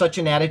 Such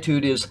an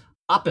attitude is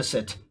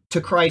opposite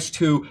to Christ,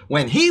 who,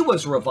 when he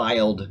was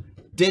reviled,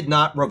 did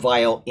not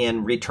revile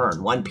in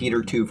return. 1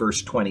 Peter 2,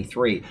 verse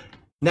 23.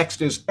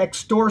 Next is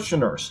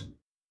extortioners.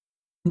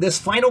 This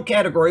final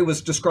category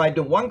was described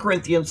in 1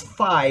 Corinthians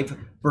 5,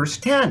 verse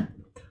 10.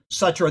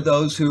 Such are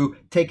those who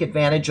take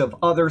advantage of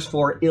others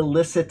for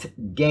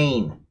illicit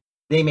gain.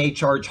 They may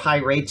charge high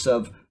rates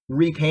of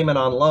repayment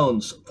on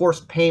loans,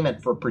 forced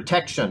payment for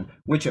protection,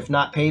 which if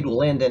not paid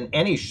will end in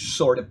any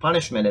sort of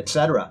punishment,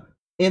 etc.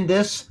 In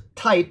this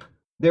type,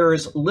 there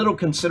is little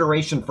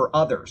consideration for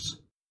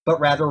others, but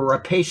rather a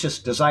rapacious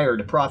desire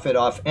to profit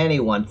off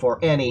anyone for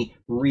any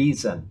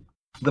reason.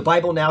 The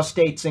Bible now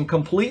states in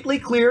completely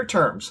clear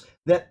terms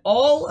that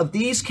all of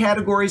these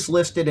categories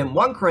listed in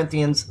 1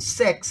 Corinthians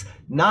 6,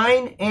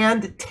 9,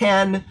 and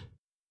 10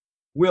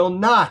 will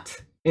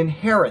not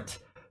inherit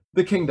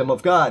the kingdom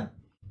of God.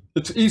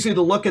 It's easy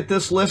to look at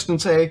this list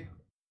and say,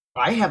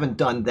 I haven't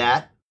done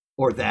that,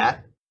 or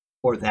that,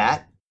 or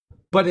that.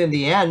 But in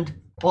the end,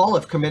 all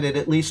have committed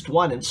at least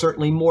one, and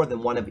certainly more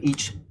than one of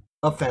each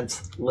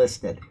offense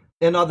listed.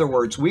 In other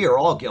words, we are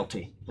all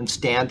guilty and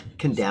stand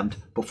condemned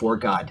before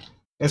God.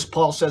 As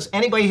Paul says,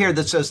 anybody here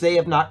that says they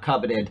have not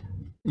coveted,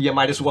 you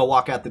might as well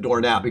walk out the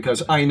door now,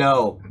 because I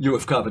know you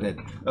have coveted,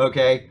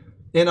 okay?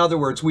 In other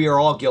words, we are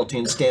all guilty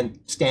and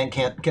stand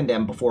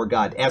condemned before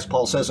God. As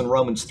Paul says in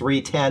Romans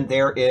 3:10,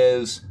 there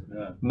is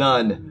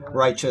none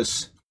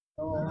righteous,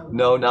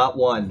 no, not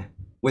one,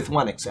 with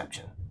one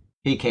exception.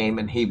 He came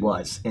and he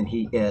was and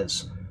he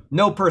is.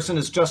 No person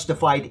is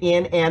justified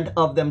in and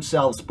of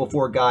themselves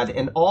before God,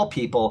 and all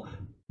people,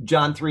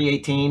 John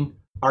 3:18,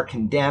 are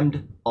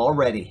condemned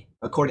already,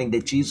 according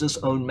to Jesus'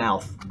 own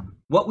mouth.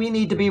 What we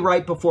need to be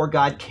right before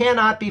God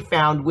cannot be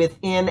found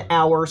within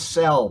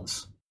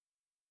ourselves.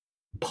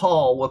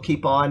 Paul will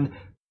keep on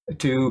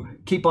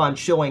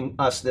showing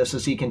us this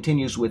as he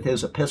continues with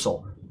his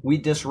epistle. We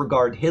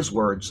disregard his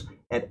words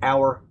at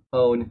our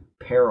own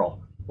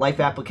peril. Life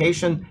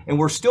application, and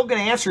we're still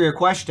going to answer your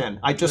question.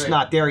 I'm just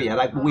not there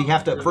yet. We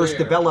have to first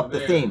develop the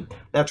theme.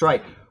 That's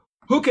right.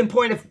 Who can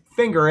point a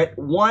finger at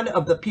one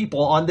of the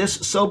people on this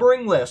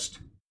sobering list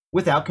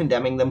without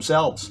condemning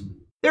themselves?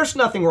 There's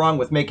nothing wrong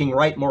with making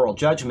right moral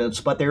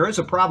judgments, but there is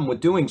a problem with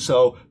doing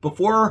so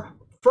before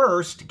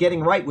first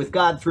getting right with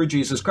God through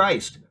Jesus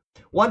Christ.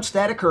 Once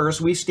that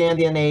occurs, we stand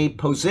in a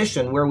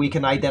position where we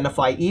can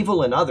identify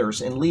evil in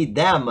others and lead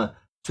them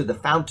to the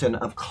fountain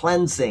of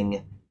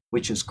cleansing,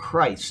 which is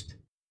Christ.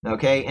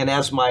 Okay? And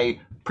as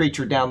my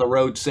preacher down the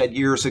road said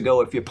years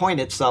ago, if you point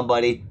at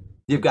somebody,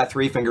 you've got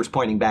three fingers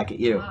pointing back at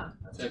you.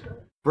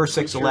 Verse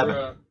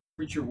 6:11.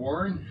 Preacher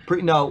Warren?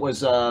 No, it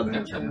was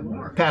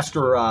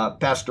Pastor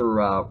Ross.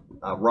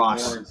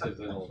 Warren says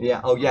it'll-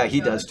 Yeah, oh yeah, he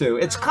does too.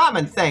 It's a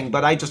common thing,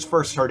 but I just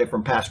first heard it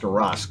from Pastor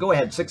Ross. Go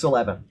ahead,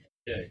 6:11.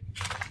 Okay.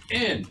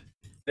 And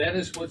that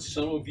is what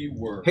some of you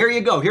were. Here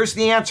you go. Here's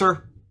the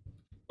answer.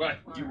 But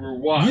you were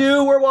washed.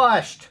 You were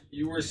washed.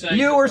 You were sanctified.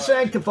 You were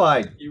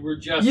sanctified. You were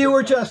justified. You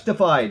were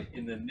justified.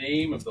 In the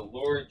name of the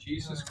Lord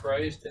Jesus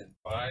Christ and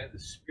by the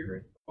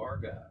Spirit of our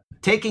God.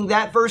 Taking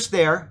that verse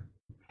there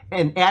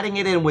and adding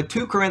it in with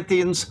 2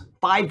 Corinthians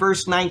 5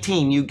 verse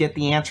 19, you get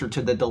the answer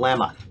to the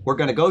dilemma. We're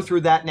going to go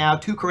through that now.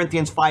 2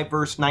 Corinthians 5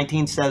 verse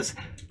 19 says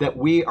that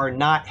we are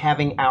not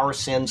having our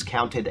sins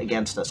counted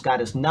against us. God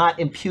is not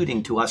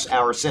imputing to us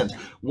our sins.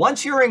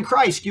 Once you're in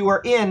Christ, you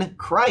are in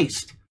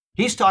Christ.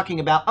 He's talking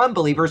about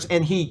unbelievers,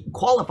 and he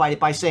qualified it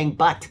by saying,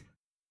 but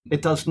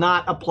it does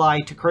not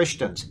apply to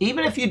Christians.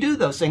 Even if you do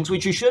those things,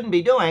 which you shouldn't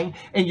be doing,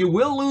 and you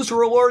will lose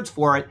rewards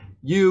for it,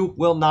 you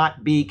will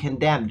not be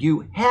condemned.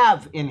 You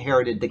have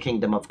inherited the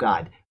kingdom of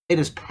God. It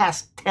is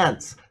past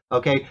tense.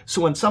 Okay,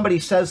 so when somebody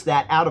says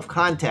that out of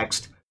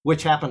context,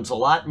 which happens a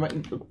lot.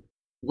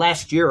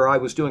 Last year, I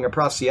was doing a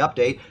prophecy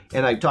update,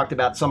 and I talked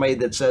about somebody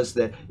that says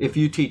that if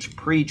you teach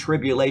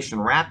pre-tribulation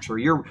rapture,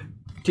 you're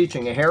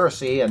teaching a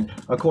heresy, and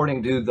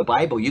according to the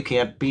Bible, you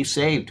can't be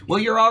saved. Well,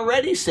 you're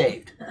already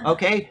saved,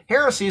 okay?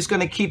 Heresy is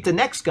going to keep the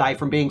next guy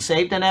from being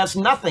saved and has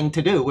nothing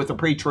to do with the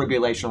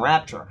pre-tribulation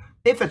rapture.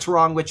 If it's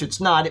wrong, which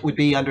it's not, it would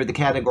be under the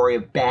category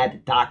of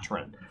bad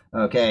doctrine,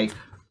 okay?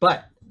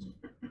 But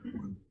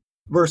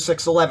verse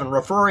 6:11,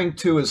 referring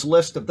to his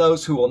list of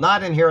those who will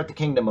not inherit the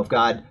kingdom of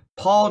God,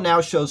 Paul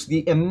now shows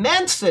the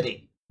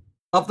immensity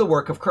of the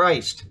work of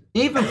Christ,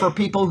 even for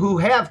people who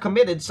have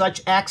committed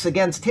such acts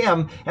against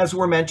him as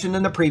were mentioned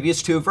in the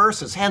previous 2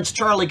 verses. Hence,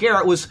 Charlie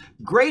Garrett was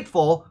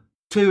grateful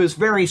to his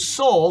very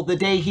soul the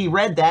day he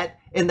read that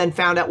and then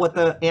found out what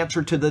the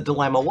answer to the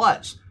dilemma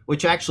was,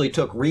 which actually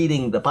took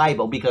reading the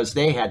Bible because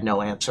they had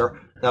no answer,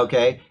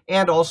 okay?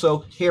 And also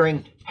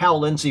hearing Hal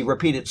Lindsey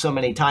repeat it so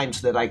many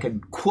times that I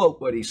could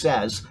quote what he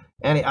says.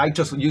 And I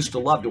just used to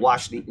love to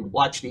watch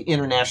the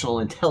International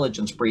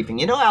Intelligence Briefing.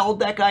 You know how old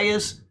that guy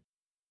is?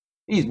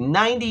 He's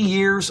 90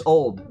 years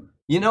old.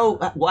 You know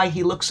why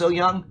he looks so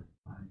young?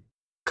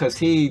 Because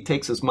he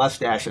takes his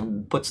mustache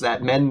and puts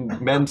that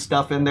men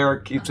stuff in there,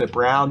 keeps it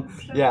brown.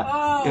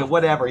 Yeah, Oh, yeah,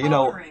 whatever, you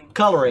know, coloring.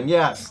 coloring,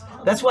 yes.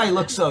 That's why he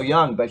looks so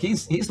young, but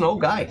he's an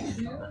old guy.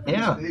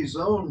 Yeah. He's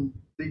on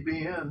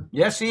TBN.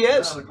 Yes, he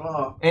is. 9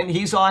 o'clock. And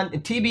he's on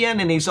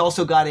TBN, and he's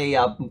also got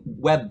a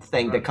web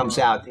thing that comes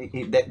out.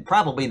 That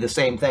probably the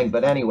same thing,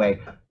 but anyway,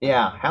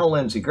 yeah. Hal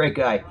Lindsey, great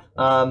guy.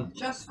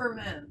 Just for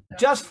men.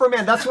 Just for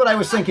men. That's what I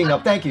was thinking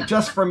of. Thank you.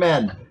 Just for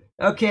men.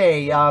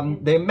 Okay.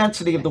 The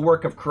immensity of the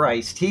work of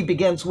Christ. He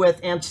begins with,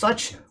 and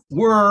such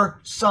were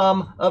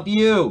some of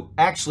you.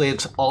 Actually,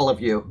 it's all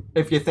of you,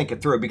 if you think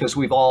it through, because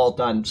we've all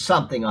done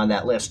something on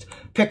that list.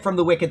 Pick from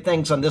the wicked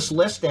things on this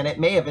list, and it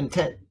may have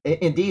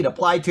indeed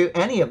applied to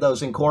any of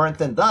those in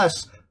Corinth, and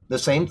thus the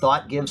same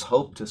thought gives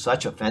hope to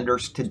such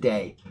offenders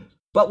today.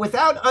 But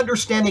without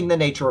understanding the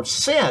nature of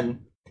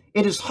sin,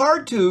 it is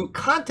hard to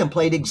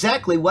contemplate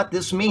exactly what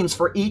this means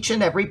for each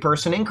and every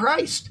person in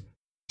Christ.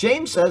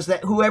 James says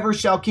that whoever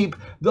shall keep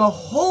the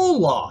whole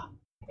law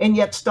and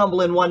yet stumble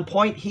in one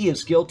point, he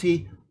is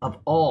guilty of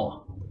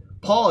all.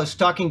 Paul is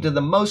talking to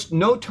the most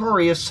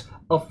notorious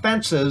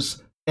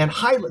offenses and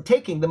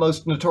taking the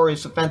most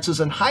notorious offenses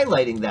and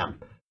highlighting them.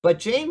 But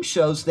James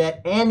shows that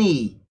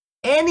any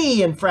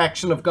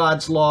infraction of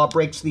God's law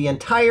breaks the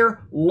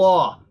entire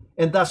law,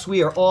 and thus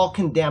we are all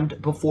condemned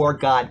before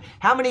God.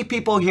 How many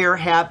people here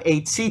have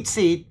a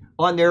tzitzit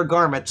on their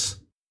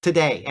garments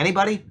today?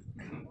 Anybody?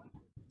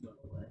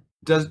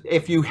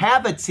 If you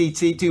have a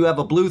tzitzit, do you have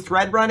a blue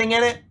thread running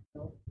in it?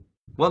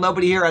 Well,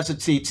 nobody here has a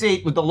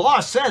tzitzit, but the law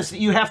says that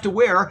you have to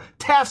wear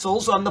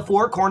tassels on the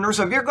 4 corners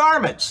of your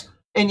garments.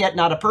 And yet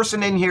not a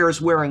person in here is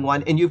wearing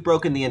one, and you've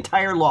broken the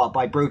entire law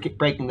by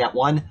breaking that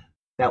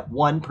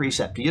one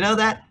precept. Do you know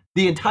that?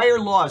 The entire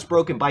law is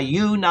broken by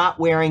you not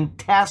wearing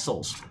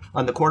tassels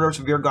on the corners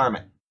of your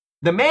garment.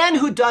 The man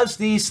who does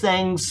these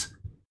things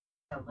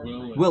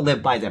will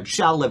live by them,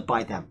 shall live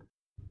by them.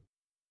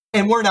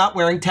 And we're not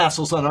wearing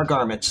tassels on our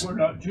garments. We're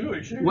not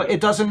Jewish. Well,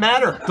 it doesn't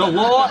matter. The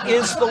law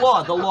is the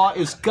law. The law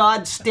is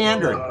God's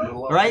standard,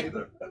 right?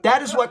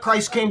 That is what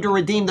Christ came to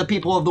redeem the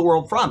people of the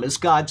world from, is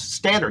God's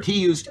standard. He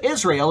used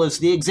Israel as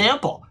the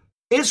example.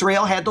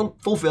 Israel had to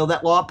fulfill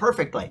that law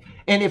perfectly.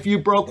 And if you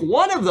broke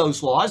one of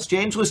those laws,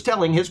 James was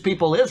telling his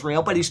people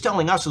Israel, but he's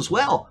telling us as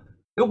well,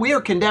 that we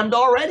are condemned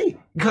already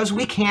because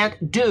we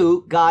can't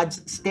do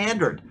God's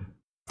standard.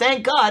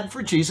 Thank God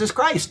for Jesus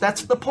Christ.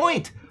 That's the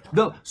point.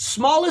 The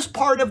smallest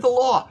part of the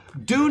law,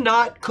 do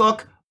not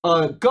cook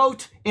a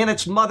goat in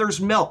its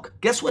mother's milk.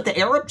 Guess what the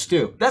Arabs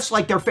do? That's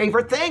like their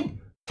favorite thing.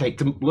 Take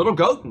the little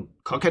goat and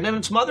cook it in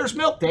its mother's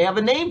milk. They have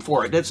a name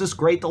for it. It's this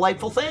great,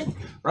 delightful thing,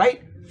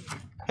 right?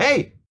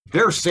 Hey,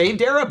 there are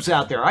saved Arabs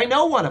out there. I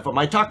know one of them.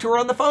 I talked to her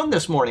on the phone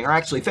this morning, or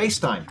actually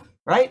FaceTime,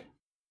 right?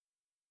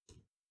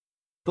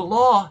 The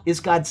law is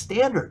God's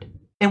standard,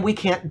 and we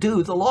can't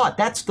do the law.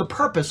 That's the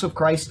purpose of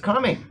Christ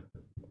coming,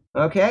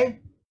 okay?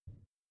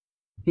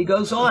 He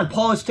goes on.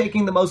 Paul is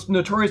taking the most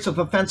notorious of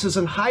offenses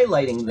and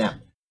highlighting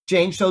them.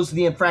 James shows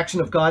the infraction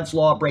of God's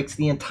law breaks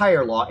the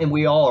entire law, and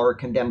we all are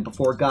condemned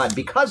before God.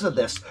 Because of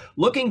this,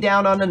 looking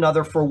down on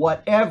another for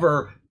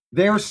whatever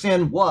their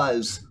sin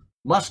was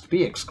must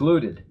be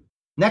excluded.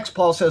 Next,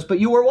 Paul says,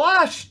 but you were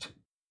washed.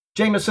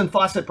 Jameson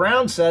Fawcett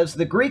Brown says,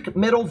 the Greek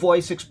middle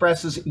voice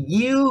expresses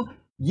you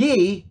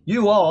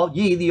all,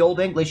 the Old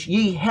English,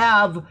 ye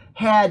have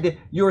had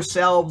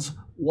yourselves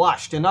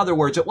washed. In other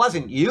words, it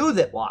wasn't you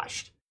that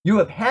washed. You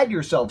have had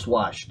yourselves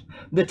washed.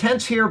 The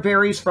tense here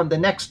varies from the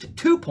next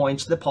 2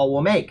 points that Paul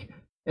will make.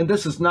 And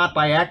this is not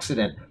by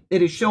accident.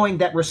 It is showing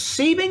that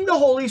receiving the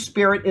Holy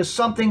Spirit is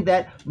something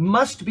that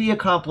must be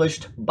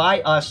accomplished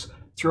by us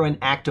through an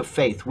act of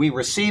faith. We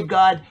receive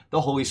God,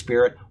 the Holy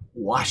Spirit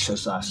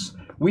washes us.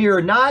 We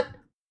are not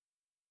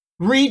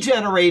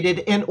regenerated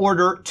in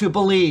order to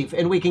believe.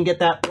 And we can get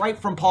that right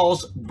from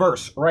Paul's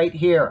verse right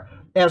here.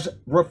 As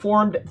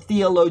Reformed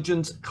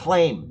theologians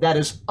claim, that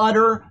is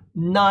utter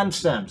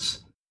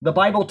nonsense. The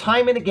Bible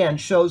time and again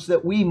shows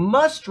that we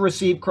must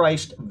receive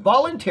Christ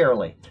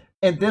voluntarily,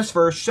 and this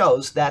verse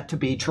shows that to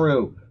be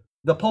true.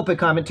 The pulpit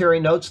commentary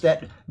notes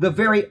that the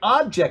very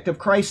object of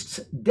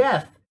Christ's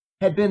death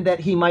had been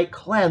that he might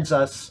cleanse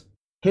us,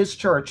 his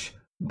church,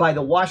 by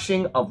the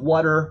washing of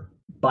water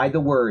by the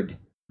word.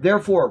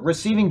 Therefore,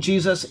 receiving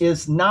Jesus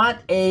is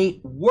not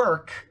a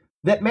work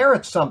that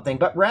merits something,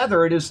 but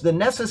rather it is the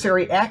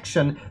necessary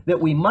action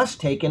that we must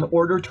take in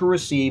order to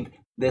receive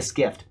this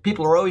gift.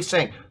 People are always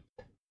saying,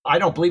 I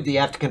don't believe that you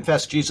have to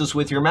confess Jesus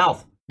with your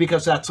mouth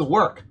because that's a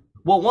work.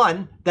 Well,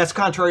 one, that's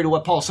contrary to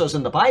what Paul says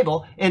in the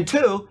Bible, and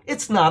two,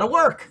 it's not a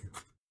work.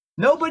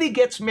 Nobody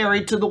gets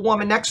married to the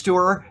woman next to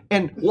her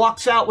and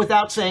walks out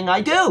without saying,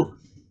 I do.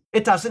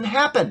 It doesn't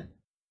happen.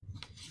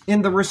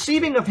 In the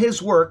receiving of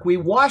his work, we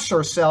wash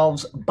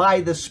ourselves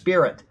by the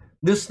Spirit.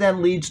 This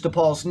then leads to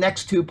Paul's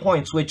next 2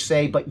 points, which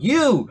say, but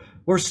you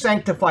were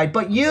sanctified,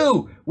 but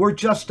you were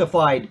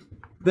justified.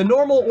 The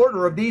normal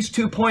order of these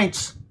 2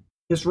 points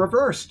is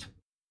reversed.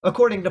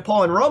 According to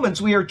Paul in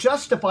Romans, we are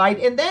justified,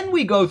 and then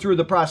we go through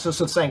the process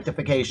of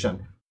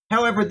sanctification.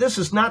 However, this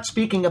is not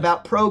speaking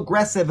about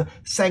progressive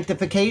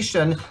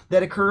sanctification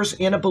that occurs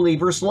in a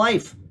believer's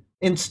life.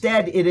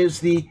 Instead, it is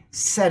the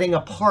setting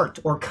apart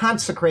or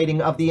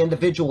consecrating of the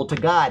individual to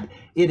God.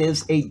 It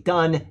is a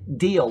done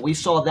deal. We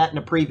saw that in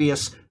a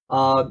previous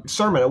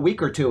sermon a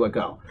week or two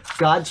ago.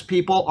 God's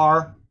people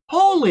are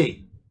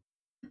holy.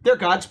 They're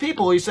God's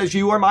people. He says,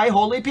 you are my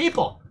holy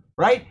people,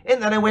 right?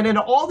 And then I went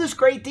into all this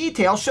great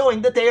detail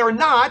showing that they are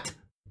not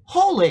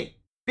holy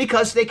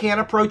because they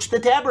can't approach the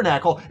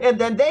tabernacle. And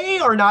then they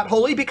are not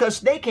holy because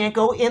they can't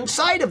go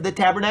inside of the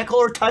tabernacle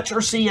or touch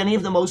or see any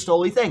of the most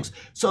holy things.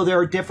 So there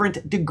are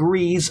different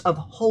degrees of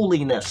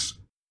holiness.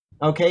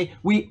 Okay?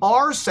 We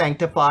are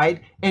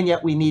sanctified, and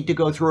yet we need to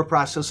go through a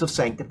process of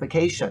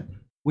sanctification.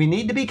 We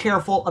need to be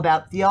careful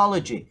about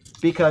theology,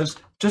 because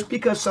just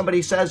because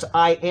somebody says,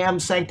 I am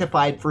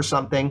sanctified for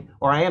something,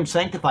 or I am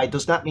sanctified,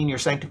 does not mean you're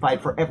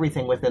sanctified for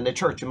everything within the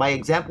church. And my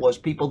example is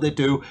people that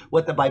do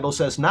what the Bible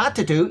says not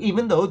to do,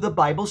 even though the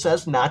Bible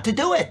says not to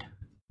do it.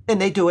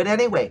 And they do it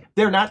anyway.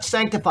 They're not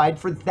sanctified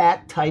for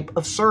that type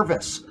of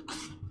service.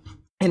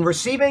 In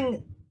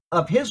receiving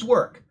of his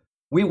work,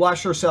 we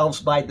wash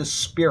ourselves by the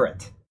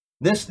Spirit.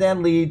 This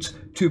then leads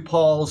to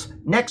Paul's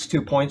next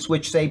 2 points,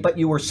 which say, but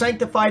you were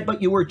sanctified,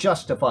 but you were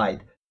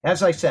justified.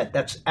 As I said,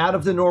 that's out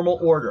of the normal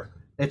order.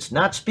 It's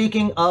not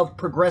speaking of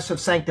progressive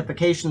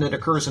sanctification that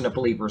occurs in a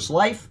believer's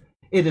life.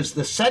 It is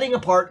the setting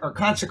apart or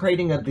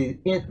consecrating of the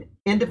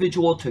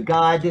individual to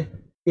God.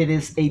 It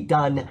is a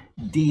done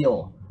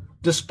deal.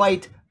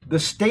 Despite the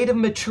state of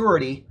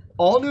maturity,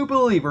 all new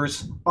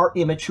believers are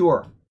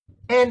immature.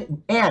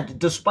 And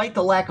despite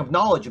the lack of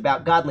knowledge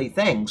about godly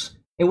things,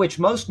 in which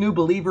most new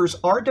believers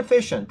are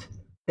deficient,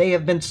 they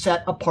have been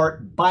set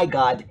apart by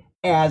God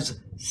as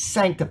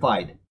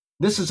sanctified.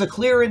 This is a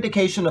clear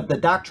indication of the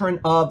doctrine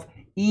of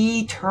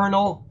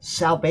eternal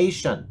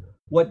salvation.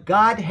 What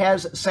God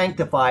has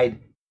sanctified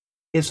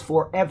is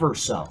forever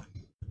so.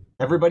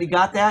 Everybody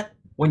got that?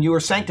 When you are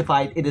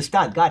sanctified, it is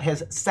done. God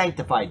has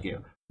sanctified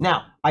you.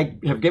 Now, I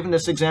have given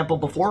this example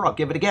before. I'll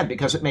give it again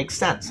because it makes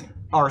sense.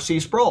 R.C.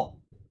 Sproul,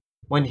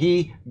 when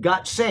he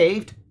got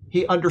saved,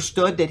 he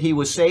understood that he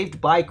was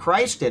saved by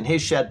Christ and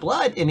his shed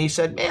blood. And he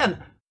said,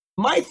 man,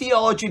 my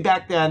theology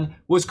back then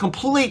was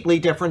completely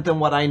different than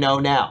what I know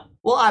now.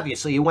 Well,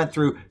 obviously, he went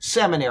through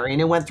seminary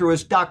and he went through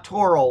his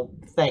doctoral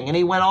thing. And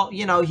he went all,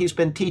 he's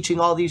been teaching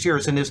all these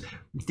years and his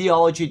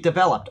theology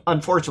developed.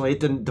 Unfortunately, it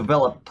didn't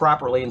develop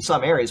properly in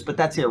some areas, but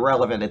that's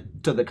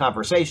irrelevant to the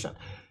conversation.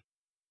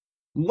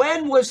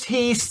 When was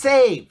he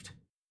saved?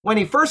 When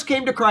he first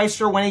came to Christ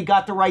or when he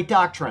got the right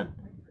doctrine?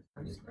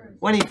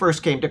 When he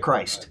first came to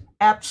Christ.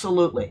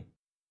 Absolutely.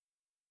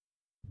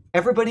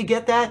 Everybody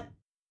get that?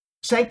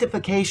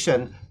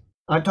 Sanctification,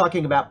 I'm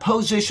talking about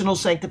positional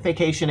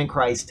sanctification in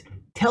Christ,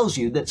 tells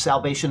you that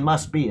salvation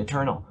must be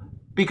eternal.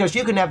 Because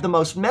you can have the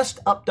most messed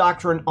up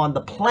doctrine on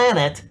the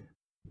planet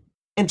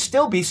and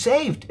still be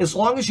saved as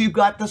long as you've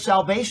got the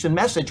salvation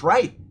message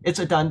right. It's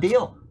a done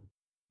deal.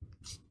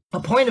 A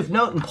point of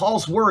note in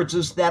Paul's words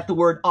is that the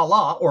word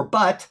Allah, or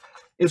but,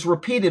 is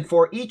repeated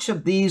for each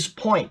of these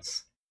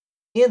points.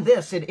 In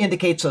this, it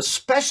indicates a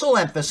special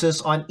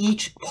emphasis on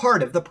each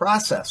part of the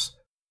process.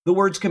 The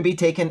words can be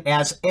taken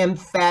as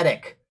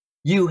emphatic.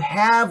 You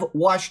have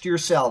washed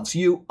yourselves.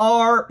 You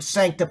are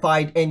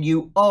sanctified and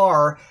you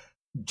are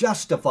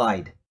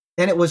justified.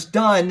 And it was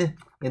done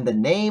in the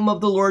name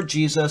of the Lord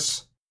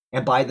Jesus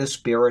and by the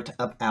Spirit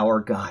of our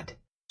God.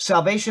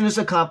 Salvation is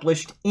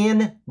accomplished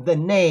in the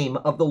name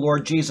of the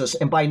Lord Jesus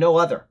and by no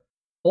other.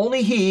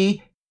 Only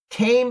He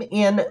came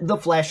in the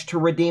flesh to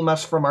redeem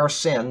us from our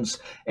sins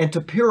and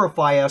to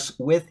purify us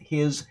with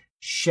His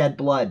shed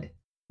blood.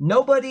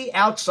 Nobody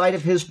outside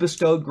of His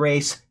bestowed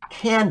grace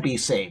can be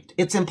saved.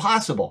 It's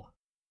impossible.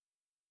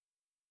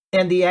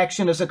 And the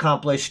action is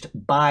accomplished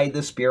by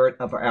the Spirit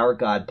of our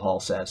God, Paul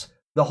says.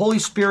 The Holy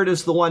Spirit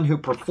is the one who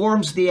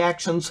performs the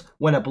actions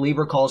when a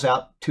believer calls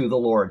out to the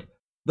Lord.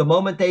 The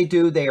moment they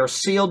do, they are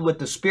sealed with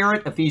the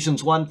Spirit,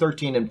 Ephesians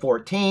 1:13 and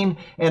 14,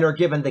 and are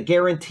given the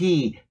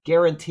guarantee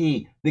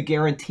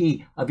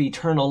of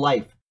eternal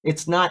life.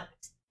 It's not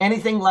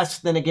anything less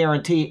than a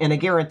guarantee, and a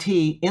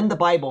guarantee in the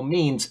Bible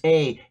means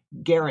a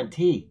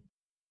guarantee.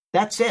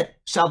 That's it.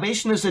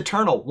 Salvation is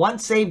eternal.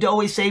 Once saved,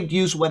 always saved.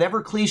 Use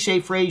whatever cliche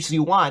phrase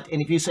you want,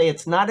 and if you say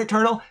it's not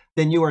eternal,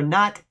 then you are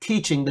not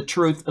teaching the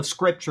truth of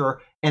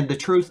Scripture and the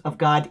truth of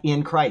God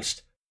in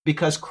Christ.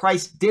 Because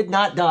Christ did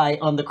not die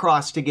on the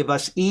cross to give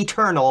us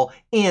eternal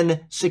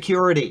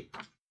insecurity.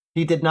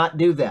 He did not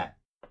do that.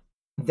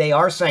 They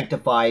are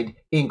sanctified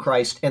in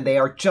Christ and they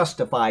are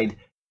justified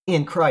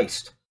in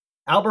Christ.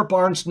 Albert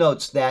Barnes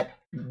notes that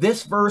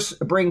this verse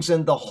brings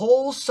in the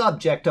whole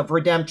subject of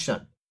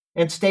redemption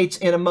and states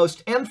in a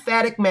most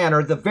emphatic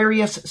manner the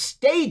various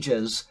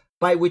stages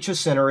by which a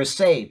sinner is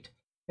saved.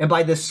 And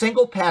by this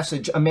single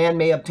passage, a man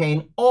may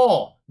obtain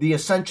all the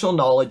essential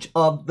knowledge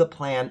of the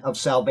plan of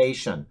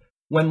salvation.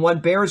 When one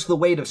bears the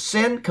weight of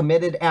sin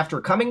committed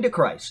after coming to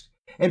Christ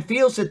and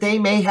feels that they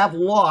may have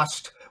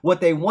lost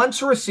what they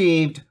once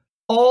received,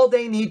 all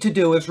they need to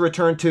do is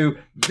return to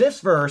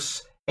this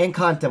verse and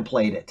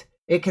contemplate it.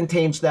 It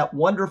contains that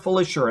wonderful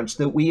assurance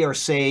that we are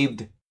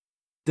saved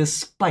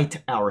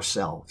despite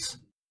ourselves.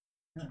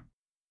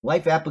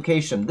 Life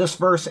application. This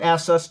verse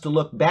asks us to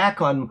look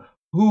back on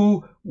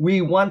who we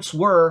once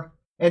were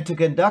and to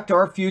conduct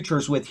our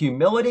futures with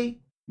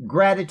humility,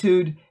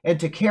 gratitude, and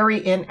to carry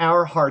in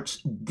our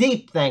hearts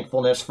deep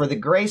thankfulness for the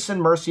grace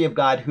and mercy of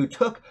God who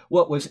took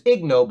what was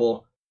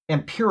ignoble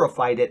and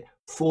purified it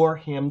for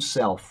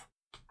himself.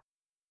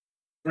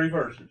 3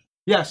 verses.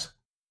 Yes.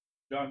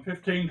 John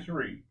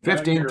 15:3.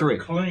 15:3.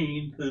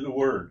 Clean through the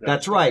word.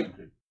 That's right.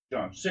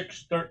 John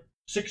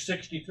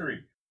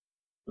 6:63.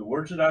 The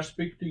words that I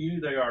speak to you,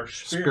 they are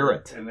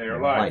spirit and they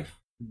are life.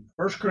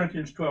 1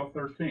 Corinthians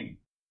 12:13.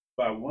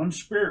 By one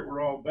Spirit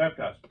we're all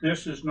baptized.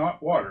 This is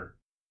not water.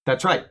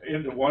 That's right.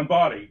 Into one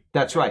body.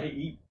 That's right.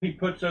 He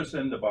puts us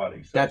in the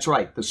body. So. That's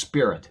right. The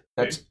Spirit.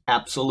 That's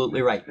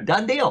absolutely right.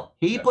 Done deal.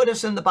 He put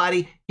us in the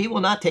body. He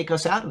will not take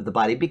us out of the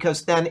body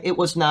because then it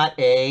was not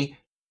a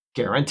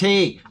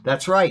guarantee.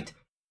 That's right.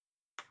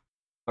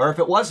 Or if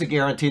it was a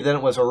guarantee, then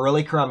it was a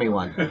really crummy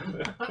one.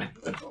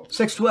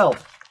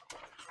 6:12.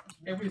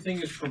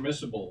 Everything is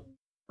permissible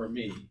for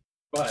me,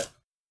 but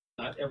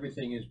not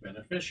everything is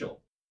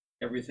beneficial.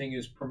 Everything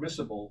is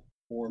permissible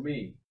for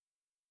me,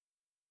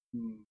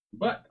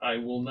 but I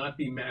will not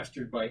be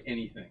mastered by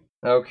anything.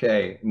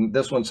 Okay,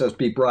 this one says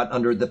be brought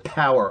under the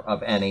power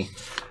of any.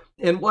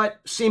 In what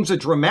seems a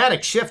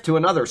dramatic shift to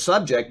another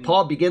subject,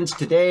 Paul begins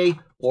today,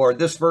 or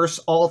this verse,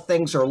 all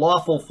things are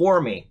lawful for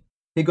me.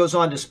 He goes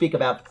on to speak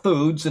about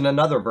foods in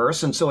another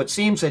verse, and so it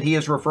seems that he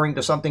is referring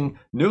to something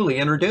newly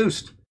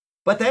introduced.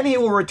 But then he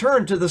will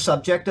return to the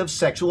subject of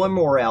sexual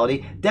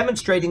immorality,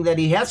 demonstrating that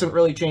he hasn't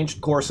really changed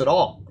course at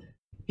all.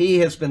 He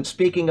has been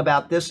speaking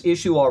about this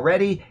issue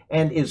already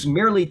and is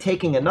merely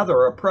taking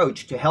another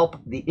approach to help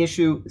the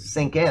issue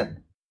sink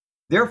in.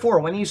 Therefore,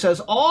 when he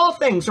says all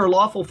things are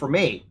lawful for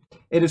me,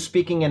 it is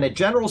speaking in a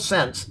general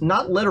sense,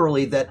 not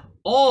literally that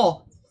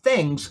all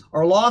things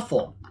are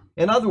lawful.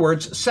 In other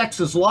words, sex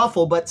is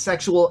lawful, but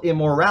sexual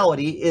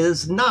immorality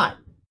is not.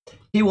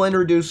 He will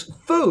introduce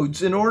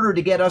foods in order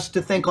to get us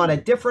to think on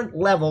a different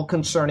level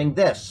concerning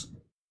this.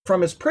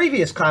 From his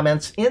previous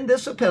comments in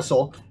this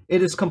epistle,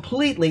 it is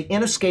completely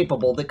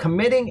inescapable that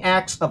committing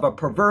acts of a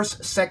perverse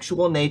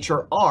sexual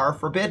nature are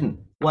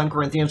forbidden. 1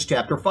 Corinthians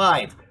chapter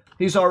 5.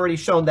 He's already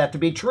shown that to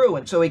be true,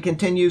 and so he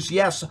continues,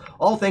 yes,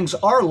 all things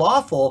are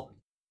lawful,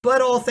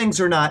 but all things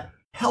are not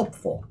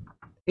helpful.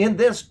 In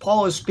this,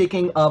 Paul is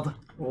speaking of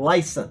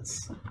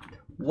license.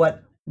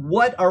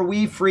 What are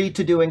we free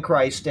to do in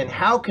Christ, and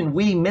how can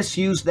we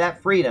misuse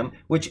that freedom,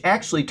 which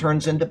actually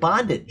turns into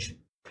bondage?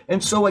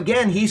 And so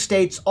again, he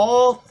states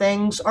all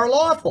things are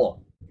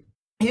lawful.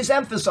 He's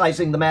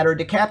emphasizing the matter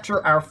to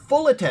capture our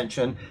full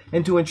attention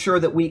and to ensure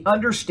that we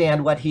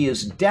understand what he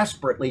is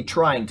desperately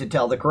trying to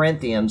tell the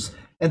Corinthians,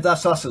 and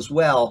thus us as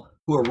well,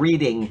 who are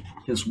reading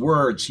his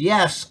words.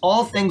 Yes,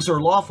 all things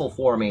are lawful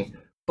for me,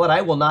 but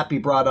I will not be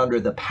brought under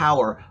the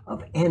power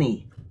of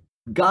any.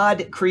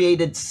 God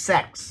created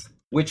sex,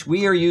 which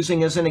we are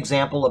using as an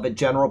example of a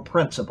general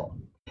principle,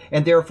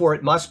 and therefore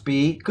it must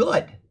be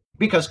good,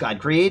 because God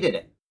created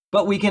it.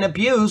 But we can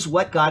abuse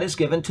what God has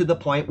given to the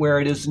point where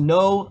it is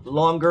no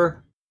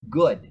longer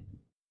good.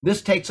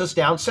 This takes us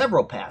down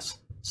several paths.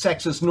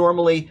 Sex is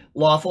normally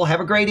lawful,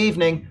 have a great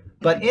evening,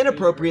 but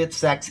inappropriate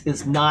sex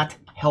is not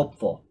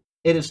helpful.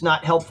 It is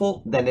not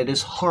helpful, then it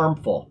is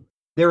harmful.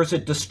 There is a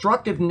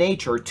destructive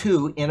nature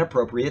to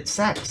inappropriate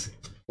sex.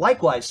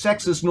 Likewise,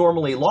 sex is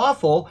normally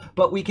lawful,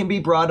 but we can be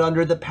brought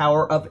under the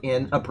power of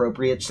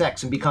inappropriate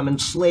sex and become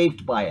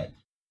enslaved by it.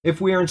 If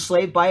we are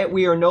enslaved by it,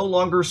 we are no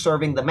longer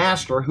serving the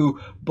Master who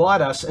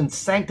bought us and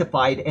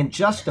sanctified and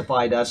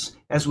justified us,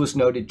 as was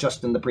noted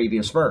just in the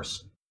previous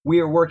verse. We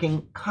are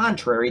working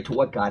contrary to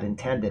what God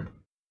intended.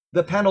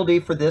 The penalty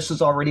for this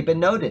has already been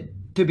noted,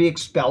 to be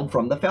expelled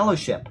from the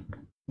fellowship.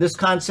 This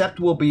concept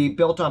will be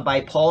built on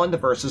by Paul in the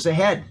verses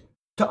ahead.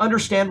 To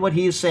understand what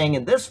he is saying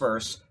in this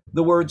verse,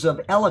 the words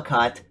of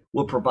Ellicott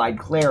will provide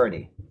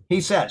clarity.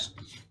 He says,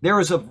 there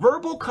is a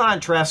verbal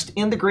contrast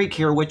in the Greek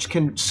here which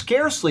can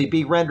scarcely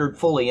be rendered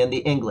fully in the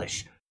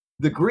English.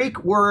 The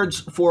Greek words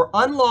for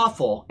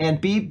unlawful and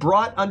be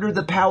brought under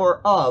the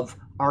power of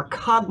are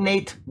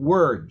cognate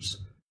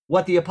words.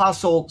 What the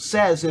apostle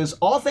says is,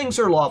 all things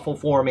are lawful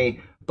for me,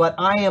 but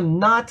I am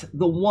not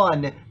the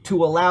one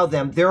to allow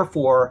them,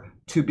 therefore,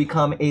 to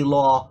become a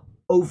law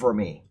over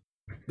me.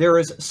 There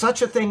is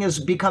such a thing as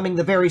becoming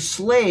the very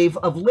slave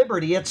of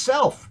liberty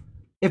itself.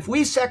 If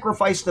we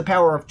sacrifice the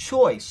power of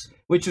choice,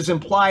 which is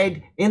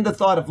implied in the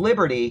thought of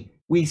liberty,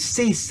 we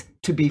cease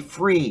to be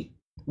free.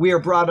 We are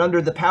brought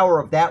under the power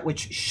of that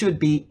which should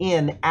be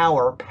in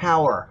our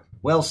power.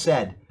 Well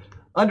said.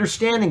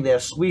 Understanding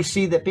this, we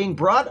see that being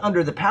brought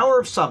under the power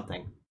of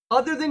something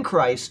other than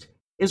Christ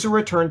is a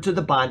return to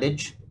the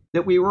bondage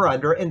that we were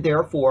under, and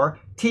therefore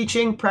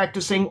teaching,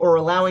 practicing, or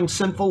allowing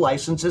sinful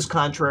license is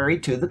contrary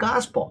to the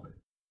gospel.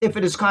 If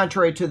it is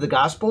contrary to the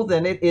gospel,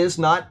 then it is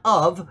not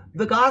of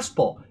the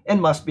gospel and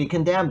must be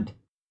condemned.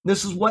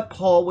 This is what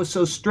Paul was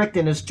so strict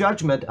in his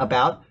judgment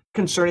about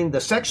concerning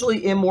the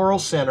sexually immoral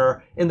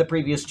sinner in the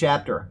previous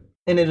chapter.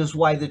 And it is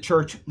why the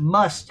church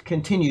must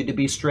continue to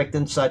be strict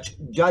in such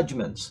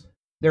judgments.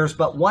 There's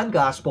but one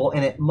gospel,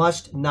 and it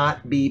must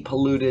not be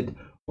polluted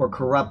or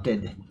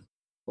corrupted.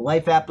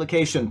 Life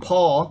application.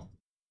 Paul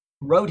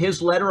wrote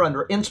his letter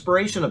under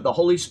inspiration of the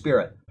Holy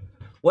Spirit.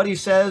 What he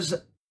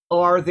says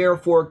are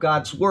therefore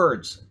God's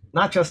words,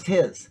 not just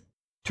his.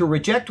 To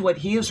reject what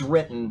he has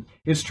written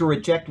is to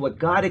reject what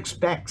God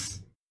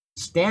expects.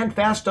 Stand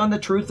fast on the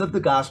truth of the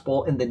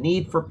gospel and the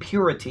need for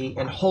purity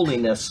and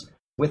holiness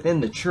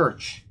within the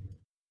church.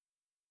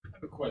 I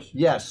have a question.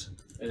 Yes.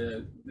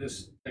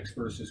 This next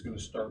verse is going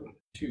to start with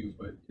 2,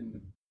 but in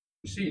the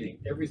preceding,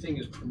 everything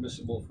is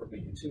permissible for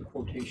me. It's in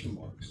quotation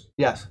marks.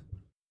 Yes.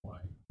 Why?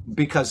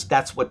 Because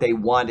that's what they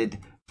wanted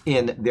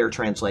in their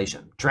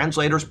translation.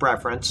 Translator's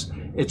preference.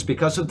 It's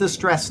because of the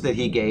stress that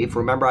he gave.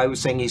 Remember, I was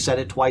saying he said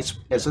it twice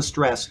as a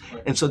stress.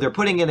 And so they're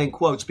putting it in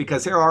quotes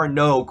because there are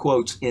no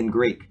quotes in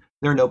Greek.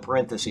 There are no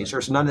parentheses.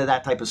 There's none of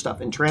that type of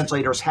stuff. And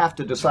translators have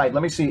to decide.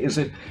 Let me see. Is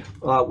it,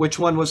 which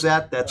one was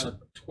that? That's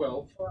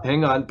 12.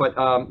 Hang on. But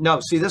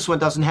no, see, this one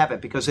doesn't have it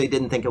because they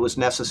didn't think it was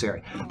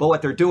necessary. But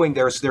what they're doing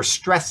there is they're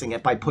stressing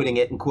it by putting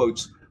it in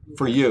quotes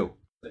for you.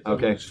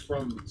 Okay. It's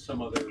from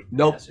some other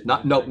Nope, passage.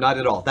 not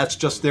at all. That's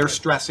just their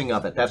stressing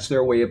of it. That's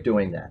their way of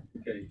doing that.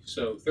 Okay,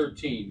 so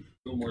 13,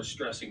 a little more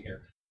stressing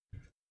here.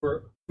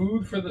 For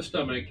food for the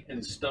stomach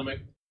and stomach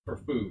for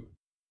food,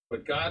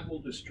 but God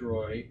will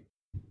destroy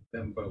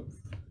them both.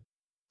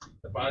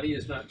 The body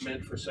is not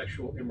meant for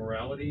sexual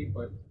immorality,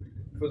 but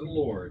for the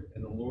Lord,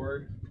 and the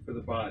Lord for the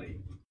body.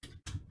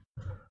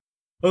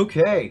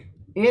 Okay.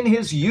 In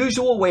his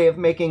usual way of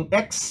making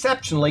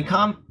exceptionally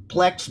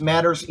complex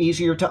matters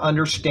easier to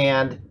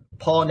understand,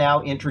 Paul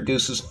now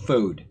introduces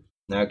food,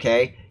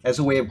 okay, as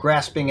a way of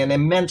grasping an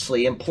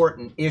immensely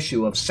important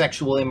issue of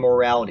sexual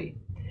immorality.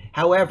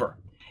 However,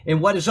 in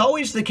what is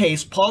always the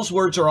case, Paul's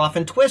words are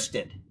often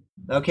twisted,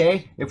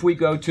 okay? If we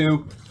go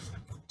to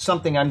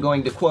something I'm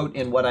going to quote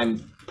in what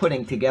I'm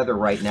putting together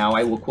right now,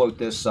 I will quote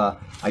this.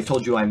 I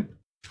told you I'm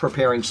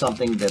preparing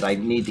something that I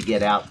need to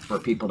get out for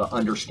people to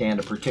understand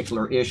a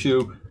particular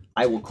issue.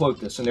 I will quote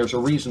this, and there's a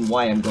reason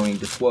why I'm going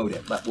to quote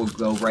it, but we'll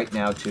go right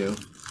now to,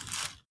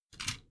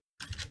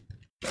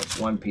 that's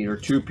 1 Peter,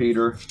 2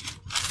 Peter,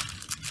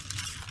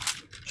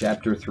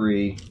 chapter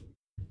 3,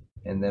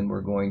 and then we're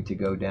going to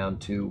go down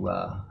to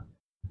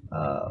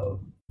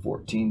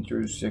 14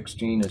 through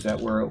 16. Is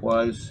that where it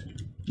was?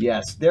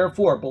 Yes.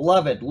 Therefore,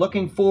 beloved,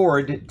 looking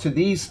forward to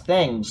these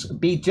things,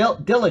 be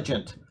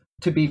diligent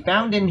to be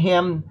found in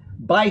him,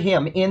 by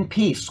him in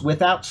peace,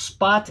 without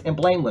spot and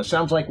blameless.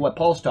 Sounds like what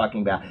Paul's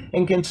talking about.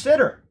 And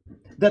consider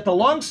that the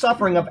long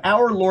suffering of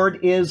our Lord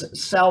is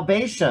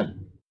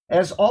salvation,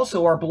 as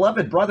also our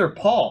beloved brother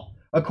Paul,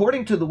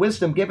 according to the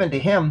wisdom given to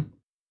him,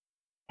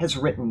 has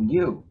written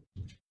you,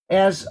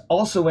 as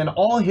also in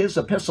all his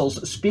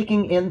epistles,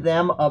 speaking in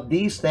them of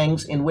these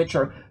things, in which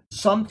are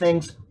some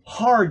things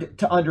hard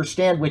to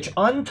understand, which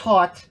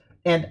untaught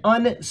and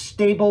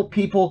unstable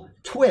people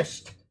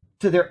twist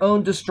to their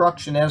own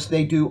destruction, as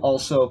they do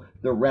also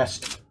the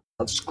rest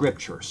of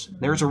scriptures.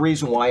 There's a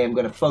reason why I'm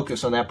going to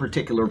focus on that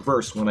particular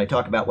verse when I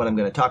talk about what I'm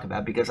going to talk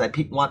about, because I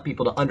want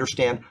people to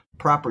understand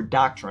proper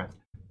doctrine.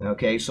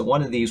 Okay, so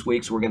one of these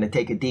weeks we're going to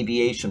take a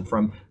deviation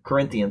from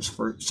Corinthians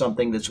for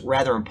something that's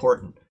rather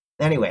important.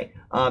 Anyway,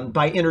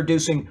 by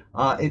introducing,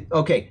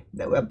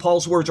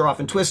 Paul's words are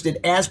often twisted,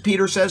 as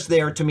Peter says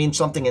there, to mean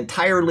something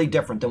entirely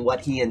different than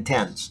what he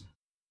intends.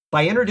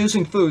 By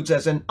introducing foods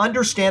as an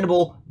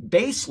understandable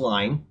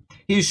baseline,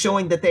 he is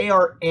showing that they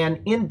are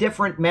an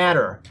indifferent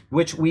matter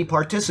which we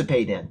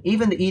participate in,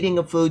 even the eating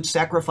of food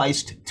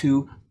sacrificed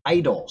to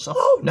idols.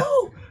 Oh,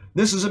 no!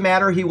 This is a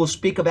matter he will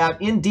speak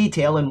about in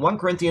detail in 1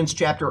 Corinthians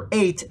chapter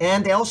 8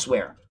 and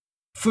elsewhere.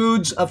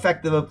 Foods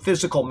affect the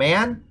physical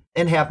man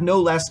and have no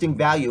lasting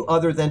value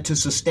other than to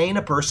sustain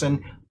a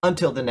person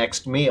until the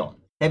next meal.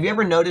 Have you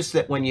ever noticed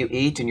that when you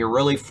eat and you're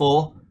really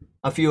full,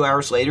 a few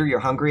hours later you're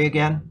hungry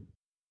again?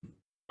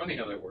 Funny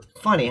how that works.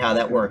 Funny how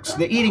that works.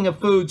 The eating of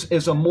foods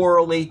is a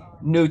morally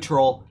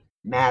neutral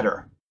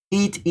matter.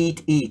 Eat,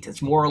 eat, eat.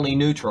 It's morally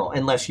neutral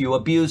unless you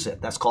abuse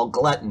it. That's called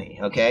gluttony,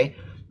 okay?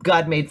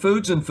 God made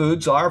foods, and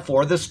foods are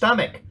for the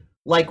stomach.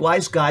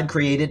 Likewise, God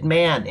created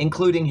man,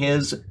 including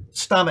his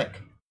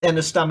stomach. And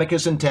the stomach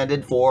is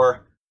intended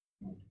for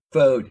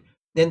food.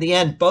 In the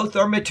end, both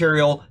are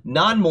material,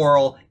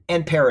 non-moral,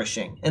 and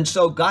perishing. And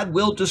so God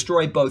will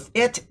destroy both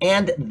it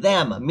and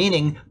them,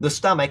 meaning the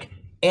stomach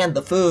and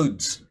the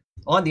foods.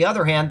 On the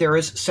other hand, there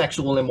is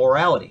sexual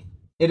immorality.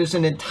 It is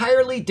an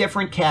entirely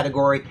different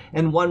category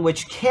and one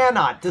which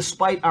cannot,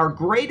 despite our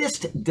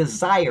greatest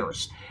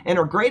desires and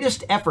our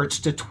greatest efforts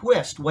to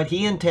twist what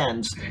he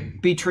intends,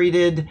 be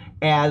treated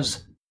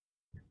as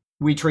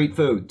we treat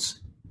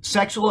foods.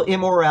 Sexual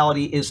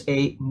immorality is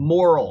a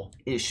moral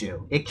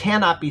issue. It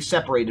cannot be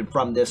separated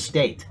from this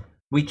state.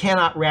 We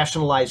cannot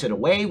rationalize it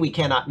away. We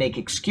cannot make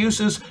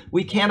excuses.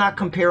 We cannot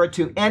compare it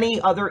to any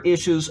other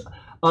issues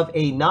of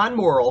a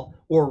non-moral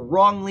or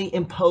wrongly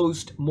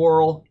imposed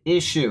moral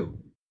issue.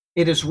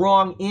 It is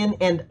wrong in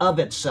and of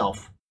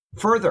itself.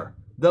 Further,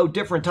 though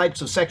different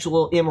types of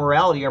sexual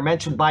immorality are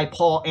mentioned by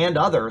Paul and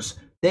others,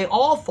 they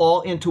all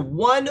fall into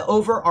one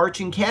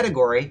overarching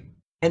category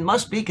and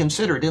must be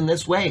considered in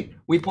this way.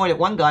 We point at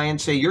one guy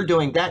and say, you're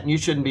doing that and you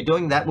shouldn't be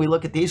doing that. We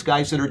look at these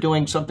guys that are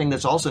doing something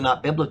that's also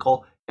not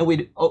biblical, and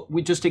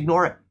we just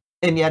ignore it.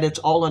 And yet it's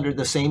all under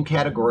the same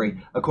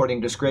category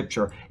according to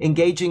Scripture.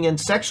 Engaging in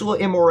sexual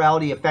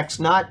immorality affects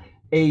not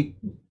a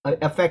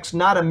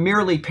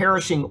merely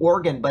perishing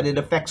organ, but it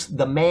affects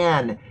the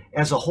man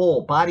as a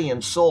whole, body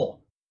and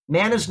soul.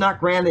 Man is not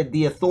granted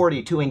the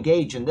authority to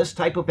engage in this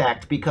type of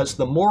act because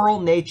the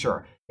moral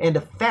nature and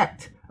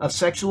effect of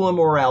sexual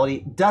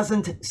immorality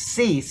doesn't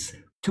cease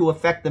to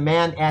affect the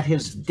man at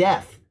his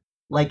death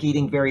like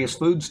eating various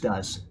foods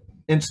does.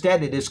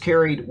 Instead, it is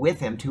carried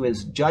with him to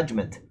his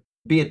judgment,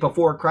 be it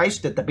before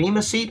Christ at the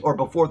Bema seat or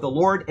before the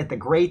Lord at the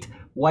great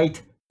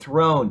white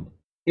throne.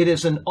 It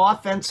is an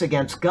offense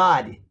against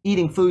God.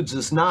 Eating foods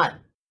is not.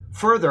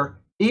 Further,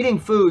 eating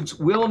foods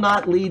will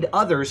not lead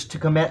others to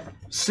commit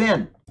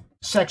sin.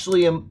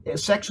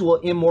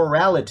 Sexual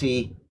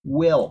immorality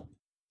will.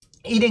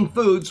 Eating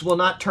foods will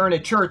not turn a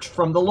church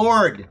from the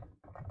Lord.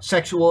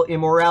 Sexual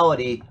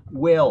immorality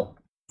will.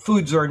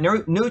 Foods are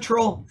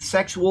neutral.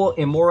 Sexual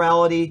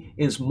immorality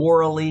is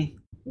morally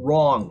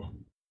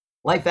wrong.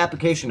 Life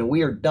application, and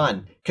we are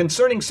done.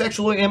 Concerning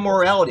sexual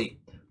immorality,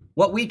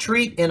 what we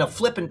treat in a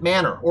flippant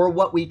manner, or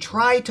what we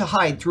try to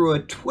hide through a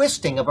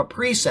twisting of a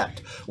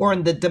precept, or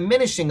in the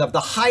diminishing of the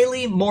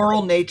highly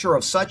moral nature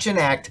of such an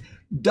act,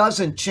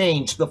 doesn't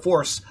change the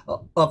force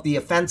of the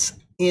offense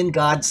in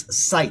God's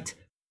sight,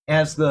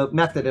 as the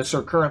Methodists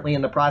are currently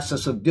in the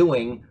process of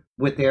doing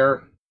with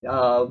their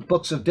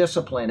books of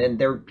discipline and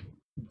their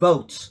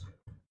votes.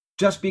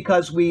 Just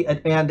because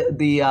and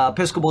the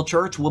Episcopal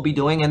Church will be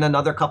doing in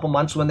another couple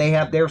months when they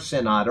have their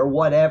synod or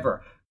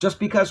whatever. Just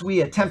because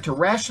we attempt to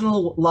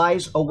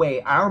rationalize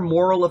away our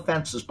moral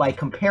offenses by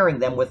comparing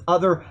them with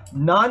other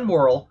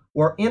non-moral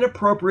or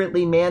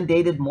inappropriately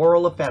mandated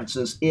moral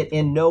offenses, it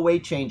in no way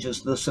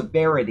changes the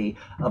severity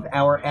of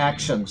our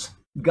actions.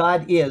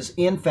 God is,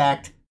 in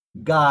fact,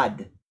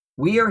 God.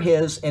 We are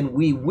his, and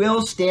we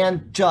will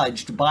stand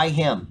judged by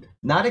him,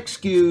 not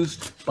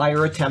excused by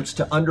our attempts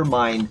to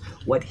undermine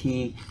what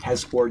he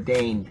has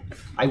ordained.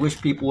 I wish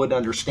people would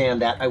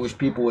understand that. I wish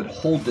people would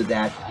hold to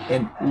that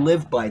and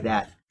live by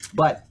that.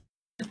 But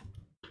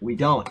we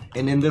don't.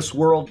 And in this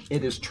world,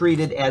 it is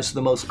treated as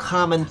the most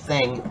common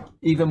thing,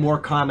 even more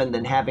common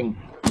than having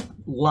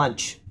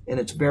lunch. And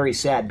it's very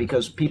sad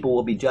because people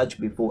will be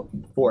judged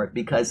for it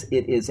because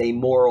it is a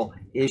moral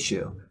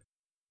issue.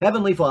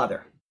 Heavenly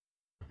Father,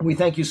 we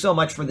thank you so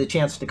much for the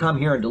chance to come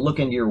here and to look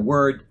into your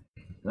word.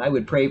 And I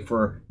would pray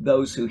for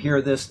those who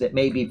hear this that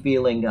may be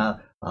feeling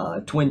a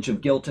twinge of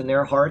guilt in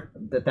their heart,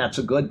 that that's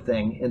a good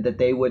thing, and that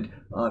they would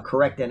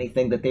correct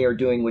anything that they are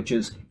doing which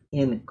is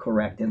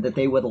incorrect, and that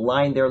they would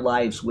align their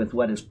lives with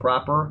what is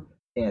proper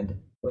and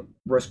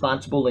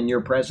responsible in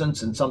your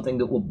presence and something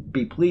that will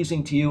be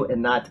pleasing to you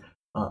and not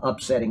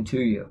upsetting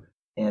to you.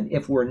 And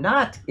if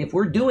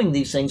we're doing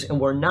these things and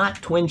we're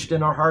not twinged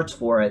in our hearts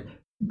for it,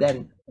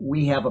 then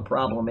we have a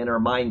problem in our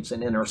minds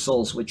and in our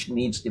souls which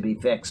needs to be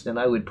fixed. And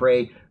I would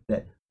pray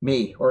that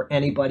me or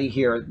anybody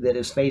here that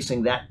is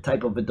facing that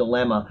type of a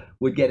dilemma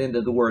would get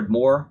into the word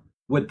more,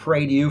 would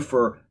pray to you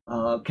for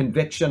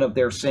conviction of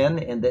their sin,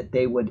 and that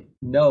they would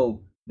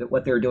know that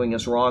what they're doing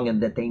is wrong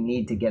and that they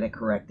need to get it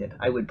corrected.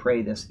 I would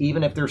pray this.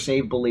 Even if they're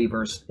saved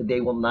believers,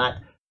 they will not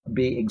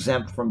be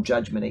exempt from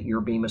judgment at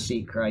your Bema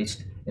seat,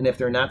 Christ. And if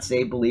they're not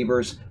saved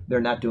believers, they're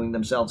not doing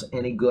themselves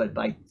any good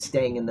by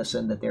staying in the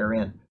sin that they're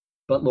in.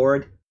 But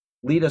Lord,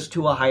 lead us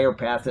to a higher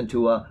path and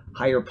to a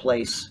higher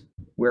place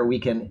where we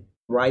can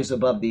rise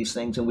above these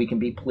things and we can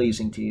be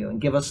pleasing to you,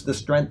 and give us the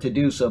strength to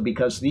do so,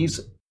 because these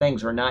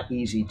things are not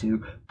easy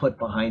to put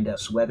behind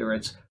us, whether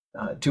it's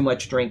too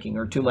much drinking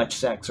or too much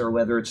sex, or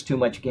whether it's too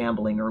much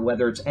gambling, or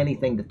whether it's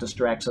anything that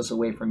distracts us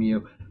away from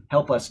you.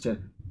 Help us to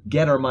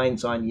get our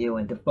minds on you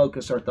and to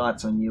focus our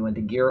thoughts on you and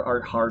to gear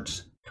our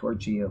hearts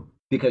towards you,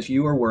 because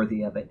you are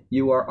worthy of it.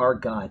 You are our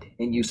God,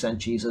 and you sent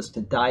Jesus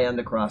to die on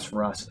the cross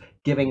for us,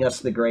 giving us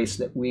the grace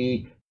that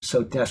we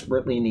so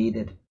desperately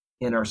needed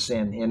in our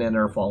sin and in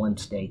our fallen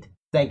state.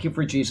 Thank you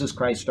for Jesus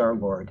Christ, our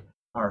Lord,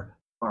 our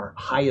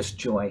highest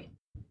joy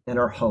and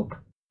our hope.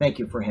 Thank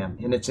you for him.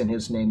 And it's in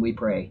his name we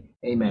pray.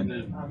 Amen.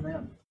 Amen.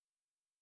 Amen.